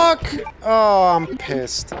fuck? Oh, I'm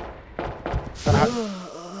pissed.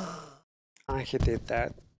 And he did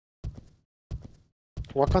that.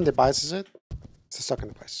 What kind of device is it? It's a second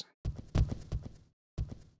device.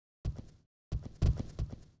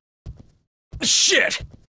 Shit!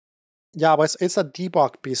 Yeah, but it's a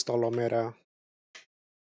debug pistol, Omera.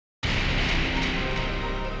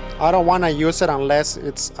 I don't want to use it unless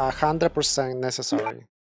it's 100% necessary.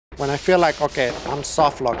 When I feel like, okay, I'm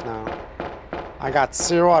soft locked now. I got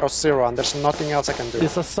 0 out of 0 and there's nothing else I can do.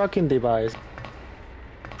 It's a sucking device.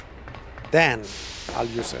 Then I'll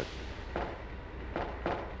use it.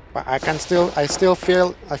 But I feel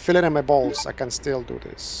it in my balls. I can still do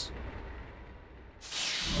this.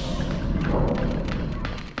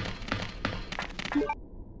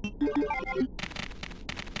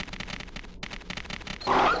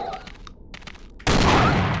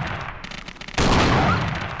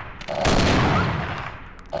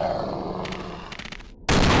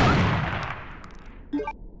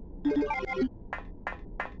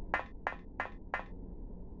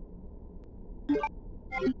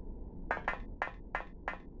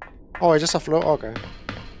 Oh, it's just a flu? Okay.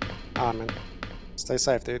 Ah, man. Stay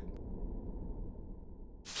safe, dude.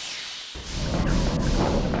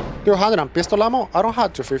 200 on pistol ammo? I don't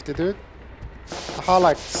have 250, dude. I have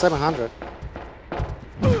like 700.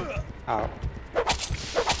 Ow.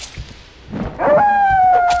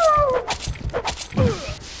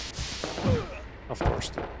 Of course,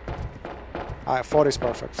 dude. Alright, 40 is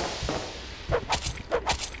perfect.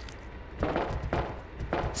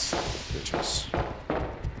 Bitches.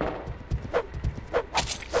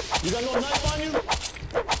 You got no knife on you?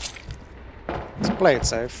 Let's play it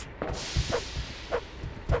safe.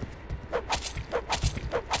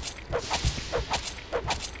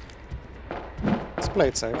 Let's play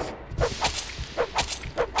it safe.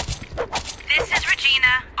 This is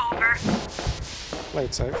Regina. Over. Play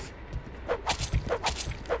it safe.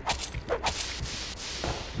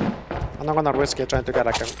 I'm not gonna risk it trying to get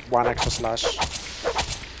like one extra slash.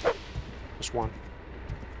 Just one.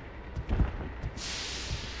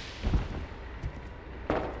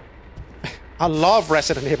 I love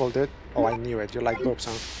Resident Evil, dude. Oh, I knew it. You like boobs,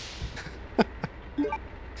 huh?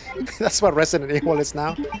 That's what Resident Evil is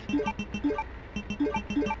now.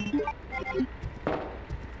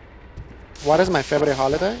 What is my favorite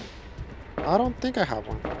holiday? I don't think I have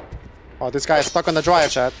one. Oh, this guy is stuck on the dryer,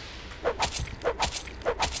 chat.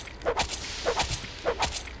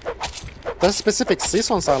 There's specific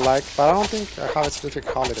seasons I like, but I don't think I have specific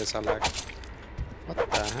holidays I like. What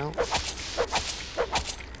the hell?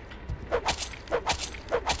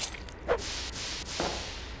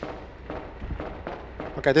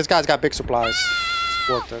 Okay, this guy's got big supplies. It's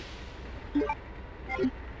worth it.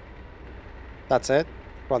 That's it?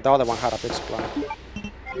 Well, the other one had a big supply.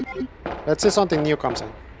 Let's see something new comes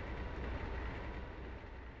in.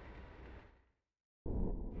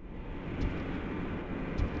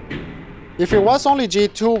 If it was only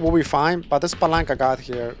G2, we'll be fine, but this Palanca God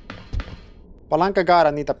here. Palanca God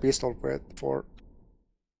I need a pistol with for...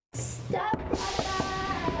 Stop, brother!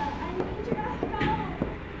 I need your help!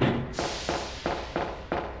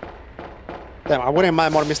 Damn, I wouldn't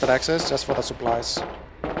mind more Mr. X's just for the supplies.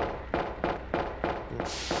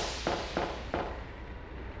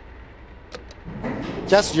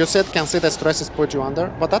 Just use it, can see the stresses put you under,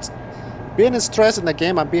 but that's... Being stressed in the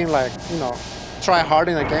game and being like, you know, try hard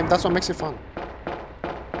in the game, that's what makes it fun.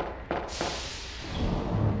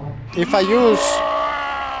 If I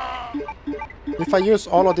use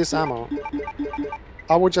all of this ammo,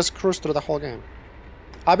 I would just cruise through the whole game.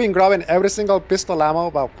 I've been grabbing every single pistol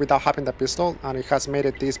ammo, but without having the pistol, and it has made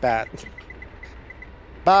it this bad.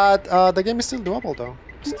 But the game is still doable, though.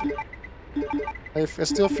 I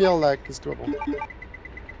still feel like it's doable.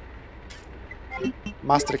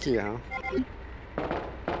 Master key, huh?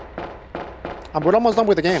 And we're almost done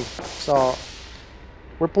with the game, so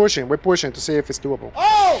we're pushing to see if it's doable.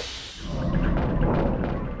 Oh!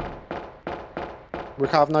 We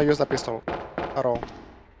have not used the pistol at all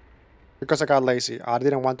because I got lazy. I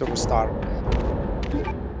didn't want to restart.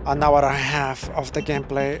 An hour and a half of the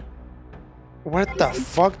gameplay. Where the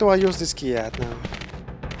fuck do I use this key at now?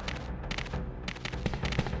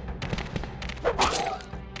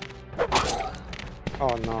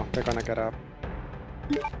 Oh no, they're gonna get up.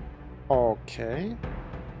 Okay.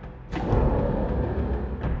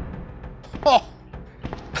 Oh!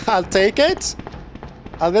 I'll take it!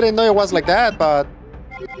 I didn't know it was like that, but...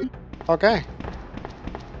 Okay.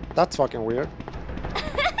 That's fucking weird.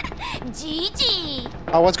 GG!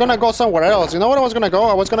 I was gonna go somewhere else. You know where I was gonna go?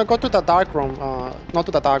 I was gonna go to the dark room. Not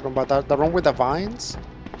to the dark room, but the room with the vines?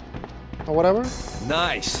 Or whatever?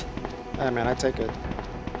 Nice! Hey man, I take it.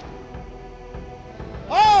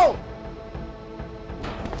 Oh!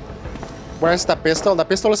 Where's the pistol? The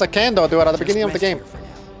pistol is a candle, dude, at the beginning of the game.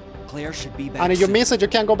 Claire should be back And if you soon. miss it, you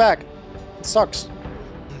can't go back. It sucks.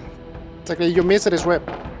 It's like if you miss it, it's ripped.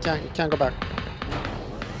 You can't go back.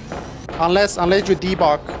 Unless you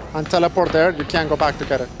debug and teleport there, you can't go back to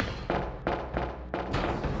get it.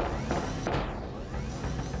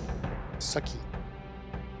 Sucky.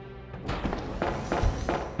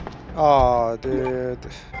 Oh, dude.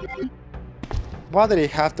 Why did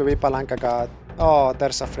it have to be Palanca God? Oh,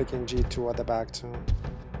 there's a freaking G2 at the back too.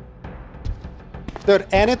 Dude,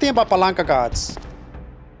 anything but Palanca Gods.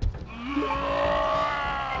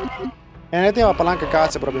 Anything but Palanca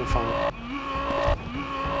Gods would have been fine.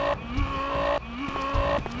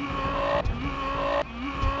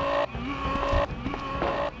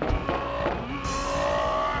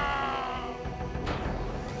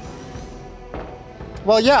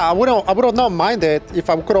 Well, yeah, I would have not minded if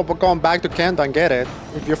I could have gone back to Kendo and get it,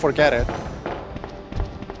 if you forget it.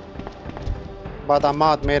 But the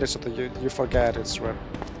mod made it so that you forget it's ripped.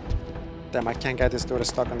 Damn, I can't get this dude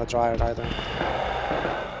stuck on the dryer either.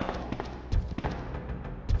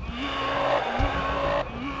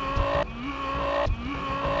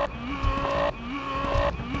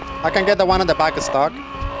 I can get the one in the back stuck.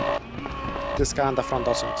 This guy in the front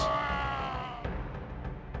doesn't.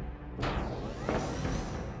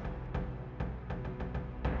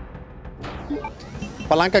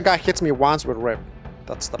 Palanca guy hits me once with rip.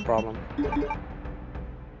 That's the problem.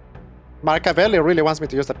 Marcavelli really wants me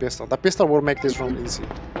to use the pistol. The pistol will make this room easy.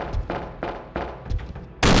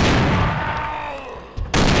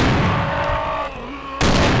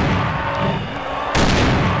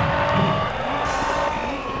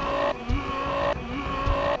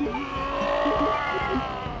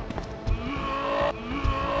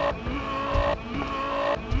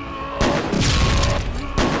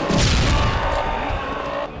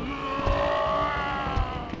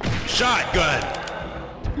 Shotgun!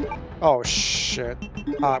 Oh shit.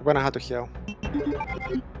 I'm gonna have to heal.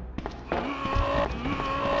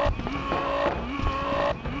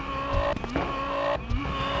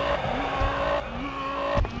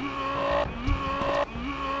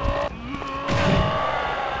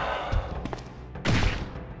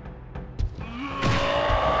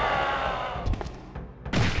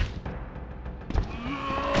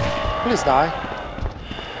 Please die.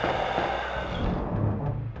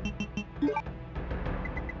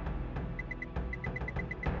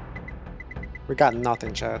 We got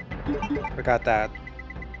nothing, chat. We got that.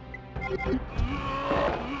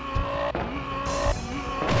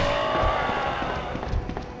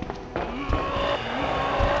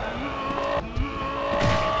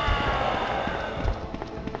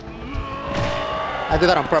 I did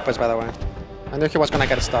that on purpose, by the way. I knew he was gonna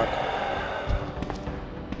get stuck.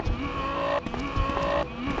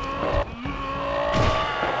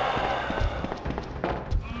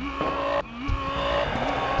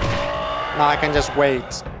 Now I can just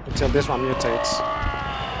wait until this one mutates.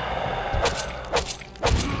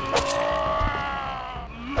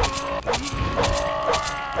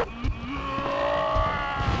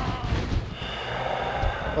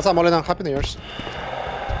 What's up, Molina? Happy New Year's.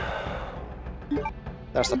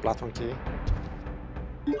 There's the platform key.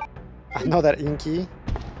 Another inky.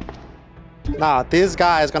 Nah, this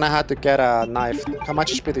guy is gonna have to get a knife. How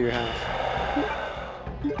much HP do you have?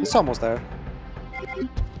 It's almost there.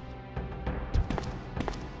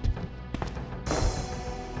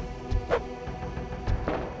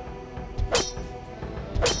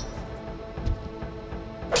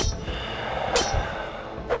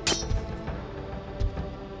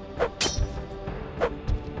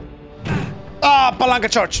 Palanca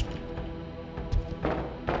charge!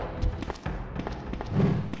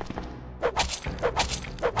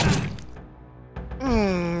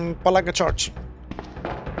 Palanca charge.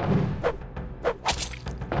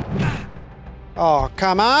 Oh,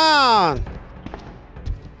 come on!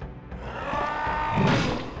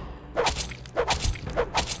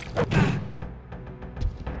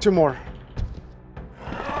 Two more.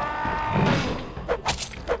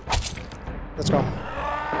 Let's go.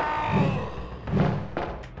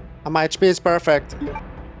 And my HP is perfect.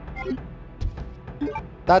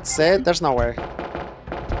 That's it? There's no way.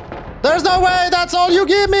 There's no way! That's all you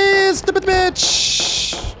give me, stupid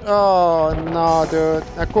bitch! Oh no, dude.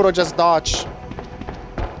 I could've just dodged.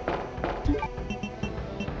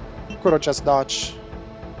 Could've just dodged.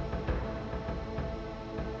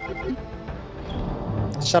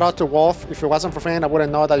 Shout out to Wolf. If it wasn't for Fane, I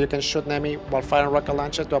wouldn't know that you can shoot Nemi while firing rocket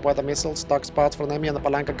launcher to avoid the missiles. Dark spots for Nemi and the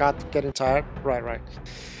Palanca God getting tired. Right.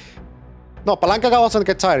 No, Palanca God doesn't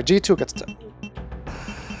get tired. G2 gets tired.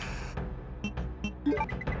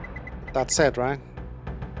 That's it, right?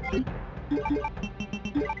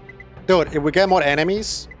 Dude, if we get more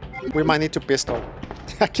enemies, we might need to pistol.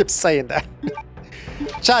 I keep saying that.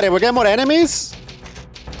 Chat, if we get more enemies,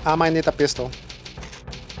 I might need a pistol.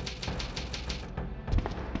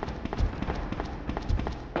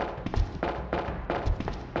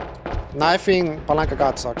 Knifing Palanca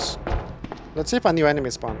God sucks. Let's see if a new enemy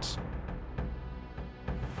spawns.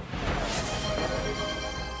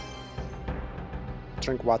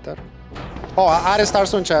 Drink water. Oh, I added stars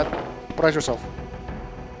soon, chat. Brace yourself.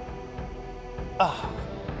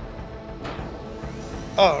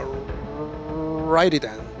 Alrighty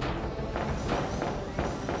then.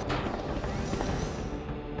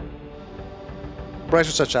 Brace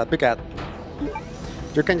yourself, chat. Big cat.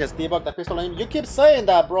 You can just debug the pistol aim. You keep saying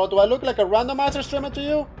that, bro. Do I look like a randomizer streamer to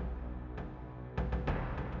you?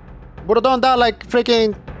 Would have done that like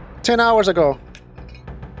freaking 10 hours ago.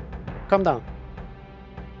 Calm down.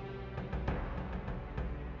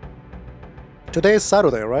 Today is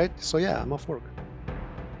Saturday, right? So yeah, I'm off work.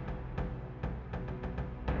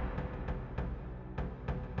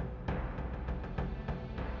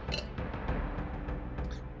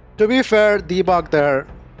 To be fair, debug there,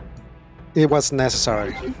 it was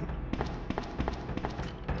necessary.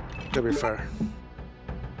 To be fair.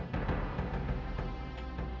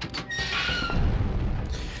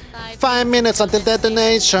 Five minutes until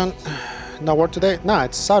detonation. No work today? Nah,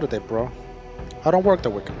 it's Saturday, bro. I don't work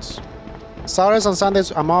the weekends. Saturdays and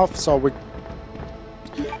Sundays I'm off, so we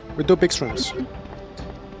do big streams.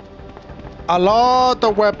 A lot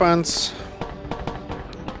of weapons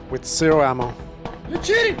with 0 ammo. You're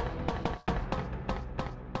cheating!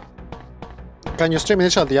 Can you stream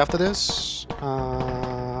initially after this?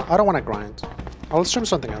 I don't want to grind. I'll stream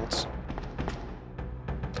something else.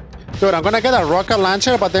 Dude, I'm gonna get a rocket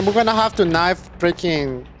launcher, but then we're gonna have to knife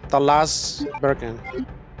freaking the last Birkin.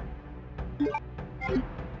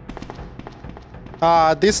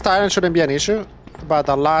 This tyrant shouldn't be an issue, but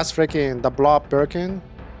the last freaking, the blob Birkin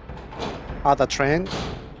at the train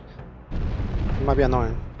might be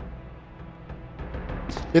annoying.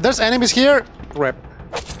 If there's enemies here, rip.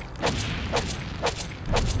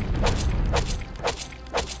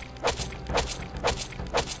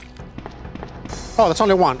 Oh, that's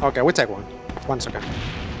only one. Okay, we take one. 1 second. I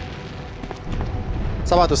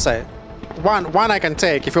was about to say. One I can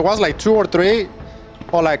take. If it was like 2 or 3,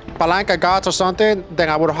 or like Palanca Gods or something, then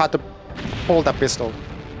I would have had to pull the pistol.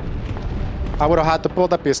 I would have had to pull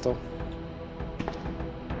the pistol.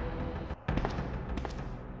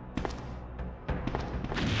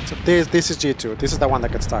 So this is G2. This is the one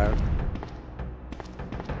that gets tired.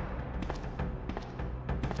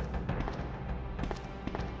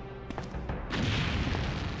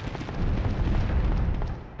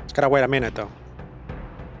 Just gotta wait a minute though.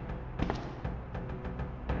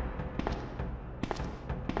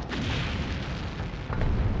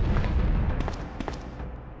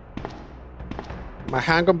 My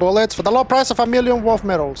handgun bullets for the low price of 1,000,000 wolf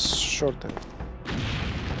medals. Sure thing.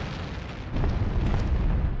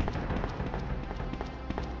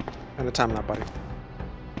 Anytime now, buddy.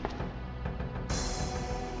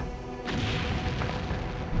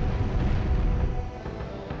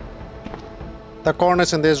 The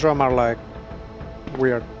corners in this room are like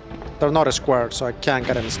weird. They're not a square, so I can't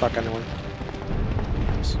get them stuck anyway.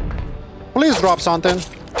 Please drop something.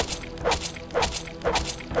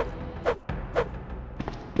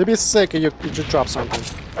 You'd be sick if you drop something.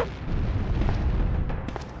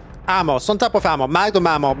 Ammo, some type of ammo.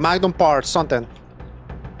 Ammo, Magnum parts, something.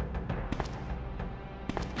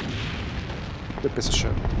 You piece of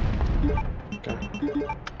shit. Okay.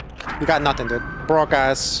 You got nothing, dude. Broke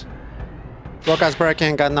ass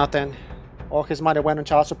Birkin got nothing. All his money went on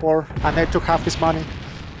child support, and they took half his money.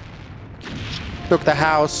 Took the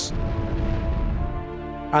house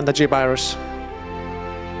and the G-virus.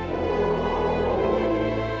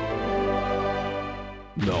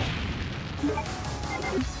 No.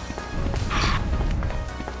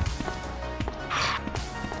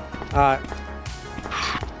 Alright.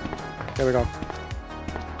 Here we go.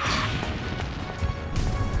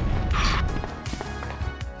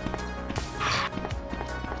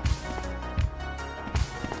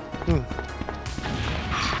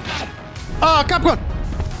 Oh, Capcom!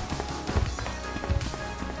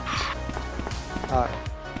 Alright.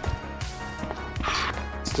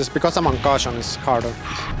 It's just because I'm on caution, it's harder.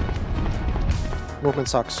 Movement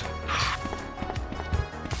sucks.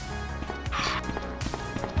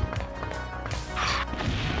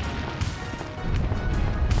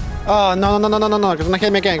 Oh, no. It's gonna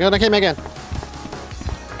hit me again.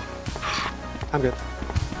 I'm good.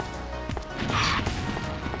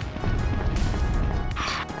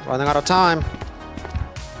 Running out of time.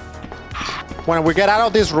 When we get out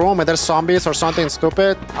of this room and there's zombies or something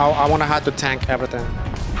stupid, I wanna have to tank everything.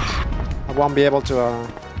 I won't be able to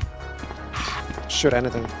shoot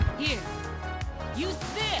anything. Here, use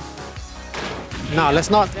this. No, let's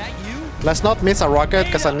not miss a rocket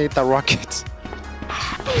because I need the rocket.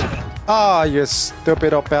 Oh, you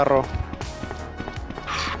stupido perro.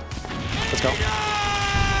 Let's go.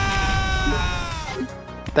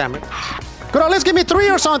 Damn it. Could at least give me 3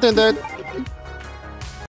 or something, dude.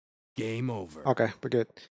 Game over. Okay, we're good.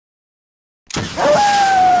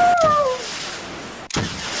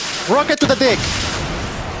 Rocket to the dick.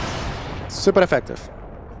 Super effective.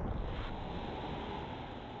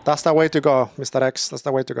 That's the way to go, Mr. X. That's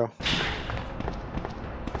the way to go.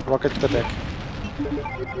 Rocket to the dick.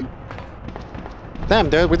 Damn,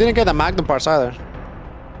 dude, we didn't get the Magnum parts either.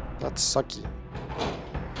 That's sucky.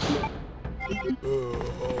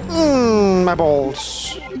 My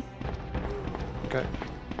balls. Okay.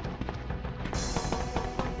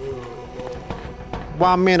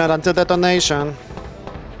 1 minute until detonation.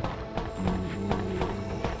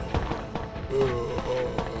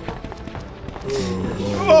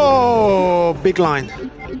 Oh, big line.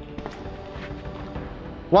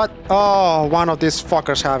 What? Oh, one of these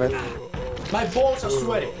fuckers have it. My balls are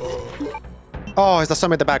sweaty. Oh, it's the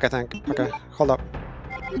zombie in the back, I think. Okay, hold up.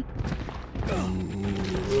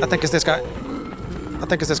 I think it's this guy. I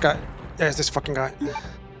think it's this guy. Yeah, it's this fucking guy.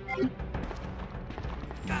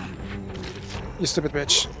 You stupid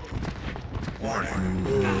bitch. Warning.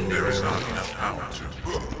 There is not enough power to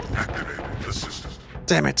activate the system.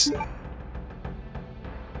 Damn it.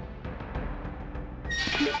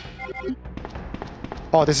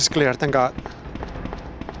 Oh, this is clear, thank God.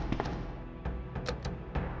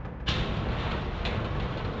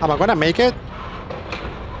 Am I gonna make it?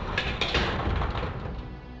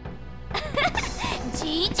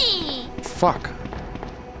 GG. Fuck.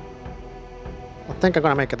 I think I'm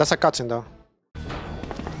gonna make it. That's a cutscene though.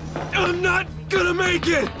 I'm not gonna make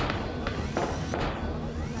it!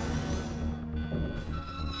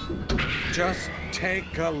 Just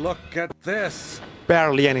take a look at this.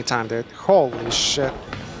 Barely any time, dude. Holy shit.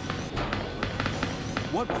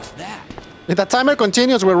 What was that? If the timer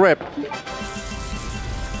continues, we'll rip.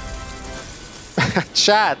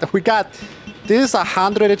 Chat, we got... This is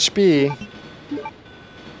 100 HP.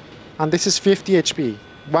 And this is 50 HP.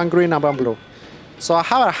 One green and one blue. So I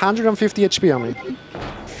have 150 HP on me.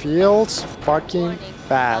 Feels fucking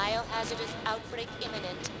bad.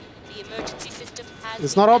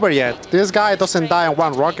 It's not over yet. This guy doesn't die in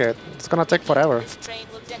one rocket. It's gonna take forever.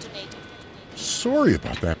 Sorry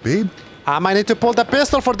about that, babe. I might need to pull the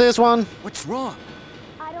pistol for this one. What's wrong?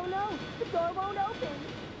 I don't know. The door won't open.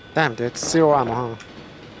 Damn, dude. Zero ammo, huh?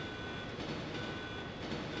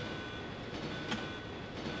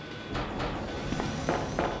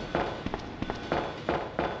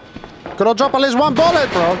 Could drop at least one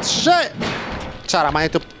bullet, bro. Shit. Chat, I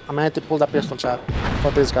might need to pull the pistol, chat,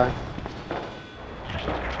 for this guy.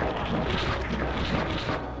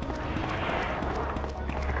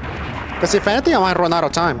 Because if anything, I might run out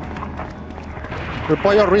of time. Will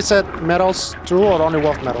Pollo reset medals too, or only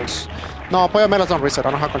Wolf medals? No, Pollo medals don't reset.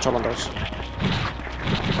 I don't have control on those.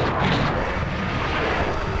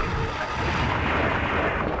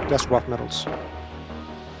 Just Wolf medals.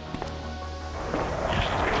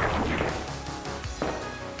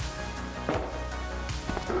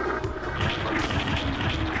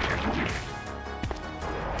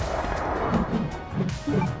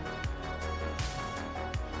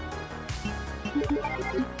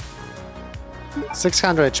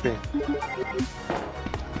 $600 HP.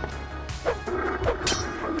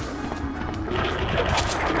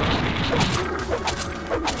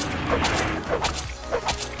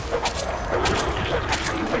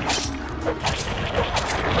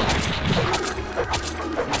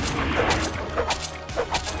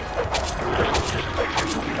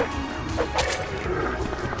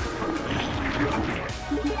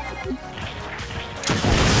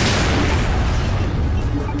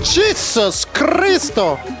 Jesus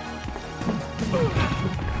Cristo!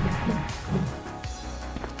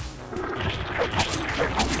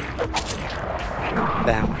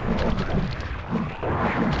 Damn.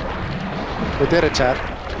 We did it, chat.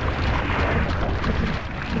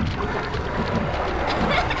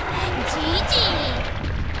 GG.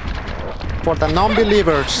 For the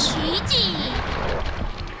non-believers. GG.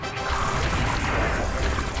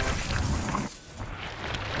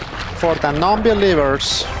 For the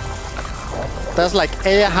non-believers. There's like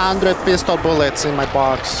 800 pistol bullets in my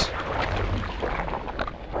box.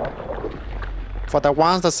 For the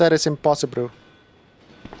ones that said it's impossible.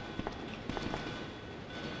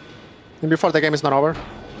 And before the game is not over.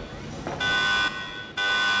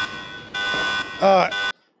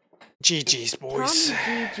 GG's, boys.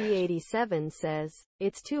 GG87 says,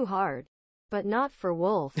 it's too hard. But not for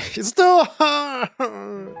Wolf. It's too hard.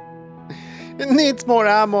 It needs more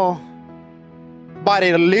ammo. But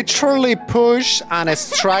it literally pushed and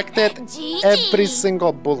extracted every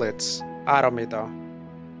single bullet out of me, though.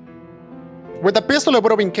 With the pistol, it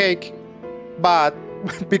would have been cake. But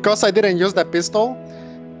because I didn't use the pistol,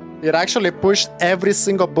 it actually pushed every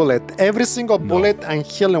single bullet. Every single bullet and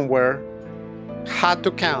healing word had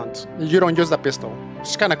to count. You don't use the pistol.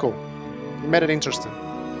 It's kind of cool. It made it interesting.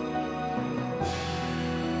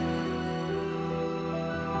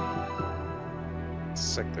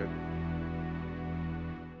 Sick, dude.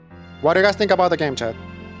 What do you guys think about the game, chat?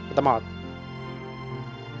 The mod.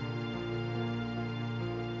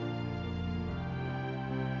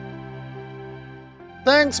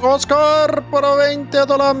 Thanks, Oscar, por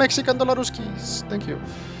 $20 Mexican dolaruskis. Thank you.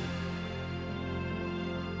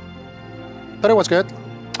 Thought it was good.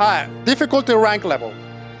 Difficulty rank level.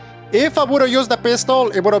 If I would have used the pistol,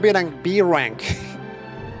 it would have been a B rank.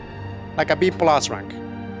 like a B+ rank.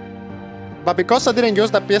 But because I didn't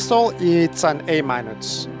use the pistol, it's an A-.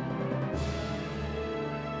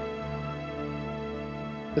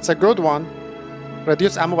 It's a good one.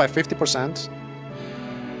 Reduce ammo by 50%.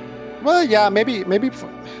 Well, yeah, maybe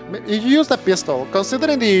you use the pistol.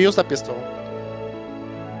 Considering that you use the pistol,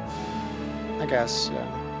 I guess, yeah.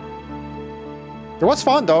 It was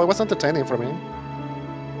fun though. It was entertaining for me.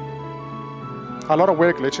 A lot of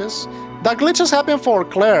weird glitches. The glitches happened for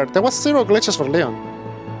Claire. There was 0 glitches for Leon.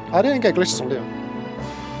 I didn't get glitches on Leon.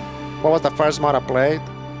 What was the first mod I played?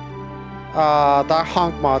 That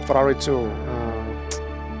hunk mod for RE2.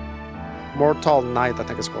 Mortal Knight, I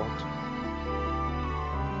think it's called.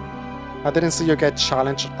 I didn't see you get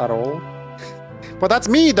challenged at all. But that's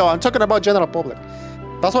me though. I'm talking about general public.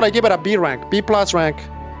 That's what I give it a B rank, B+ rank.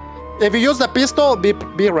 If you use the pistol, B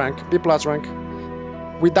rank, B+ rank.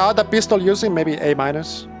 Without the pistol using, maybe A-.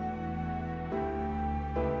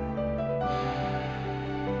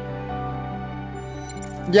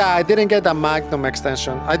 Yeah, I didn't get the Magnum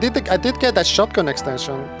extension. I did get the shotgun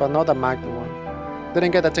extension, but not the Magnum one.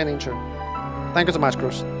 Didn't get the 10-incher. Thank you so much,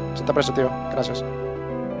 Cruz. Se te aprecio, tío. Gracias.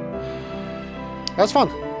 That's fun.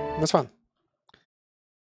 That's fun.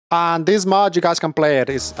 And this mod, you guys can play it.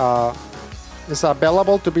 It's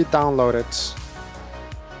available to be downloaded.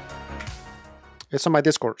 It's on my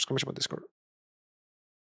Discord. It's coming on Discord.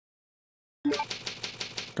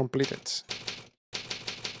 Completed.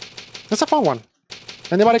 It's a fun one.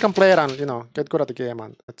 Anybody can play it and, you know, get good at the game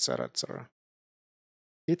and etc. etc.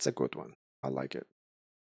 It's a good one. I like it.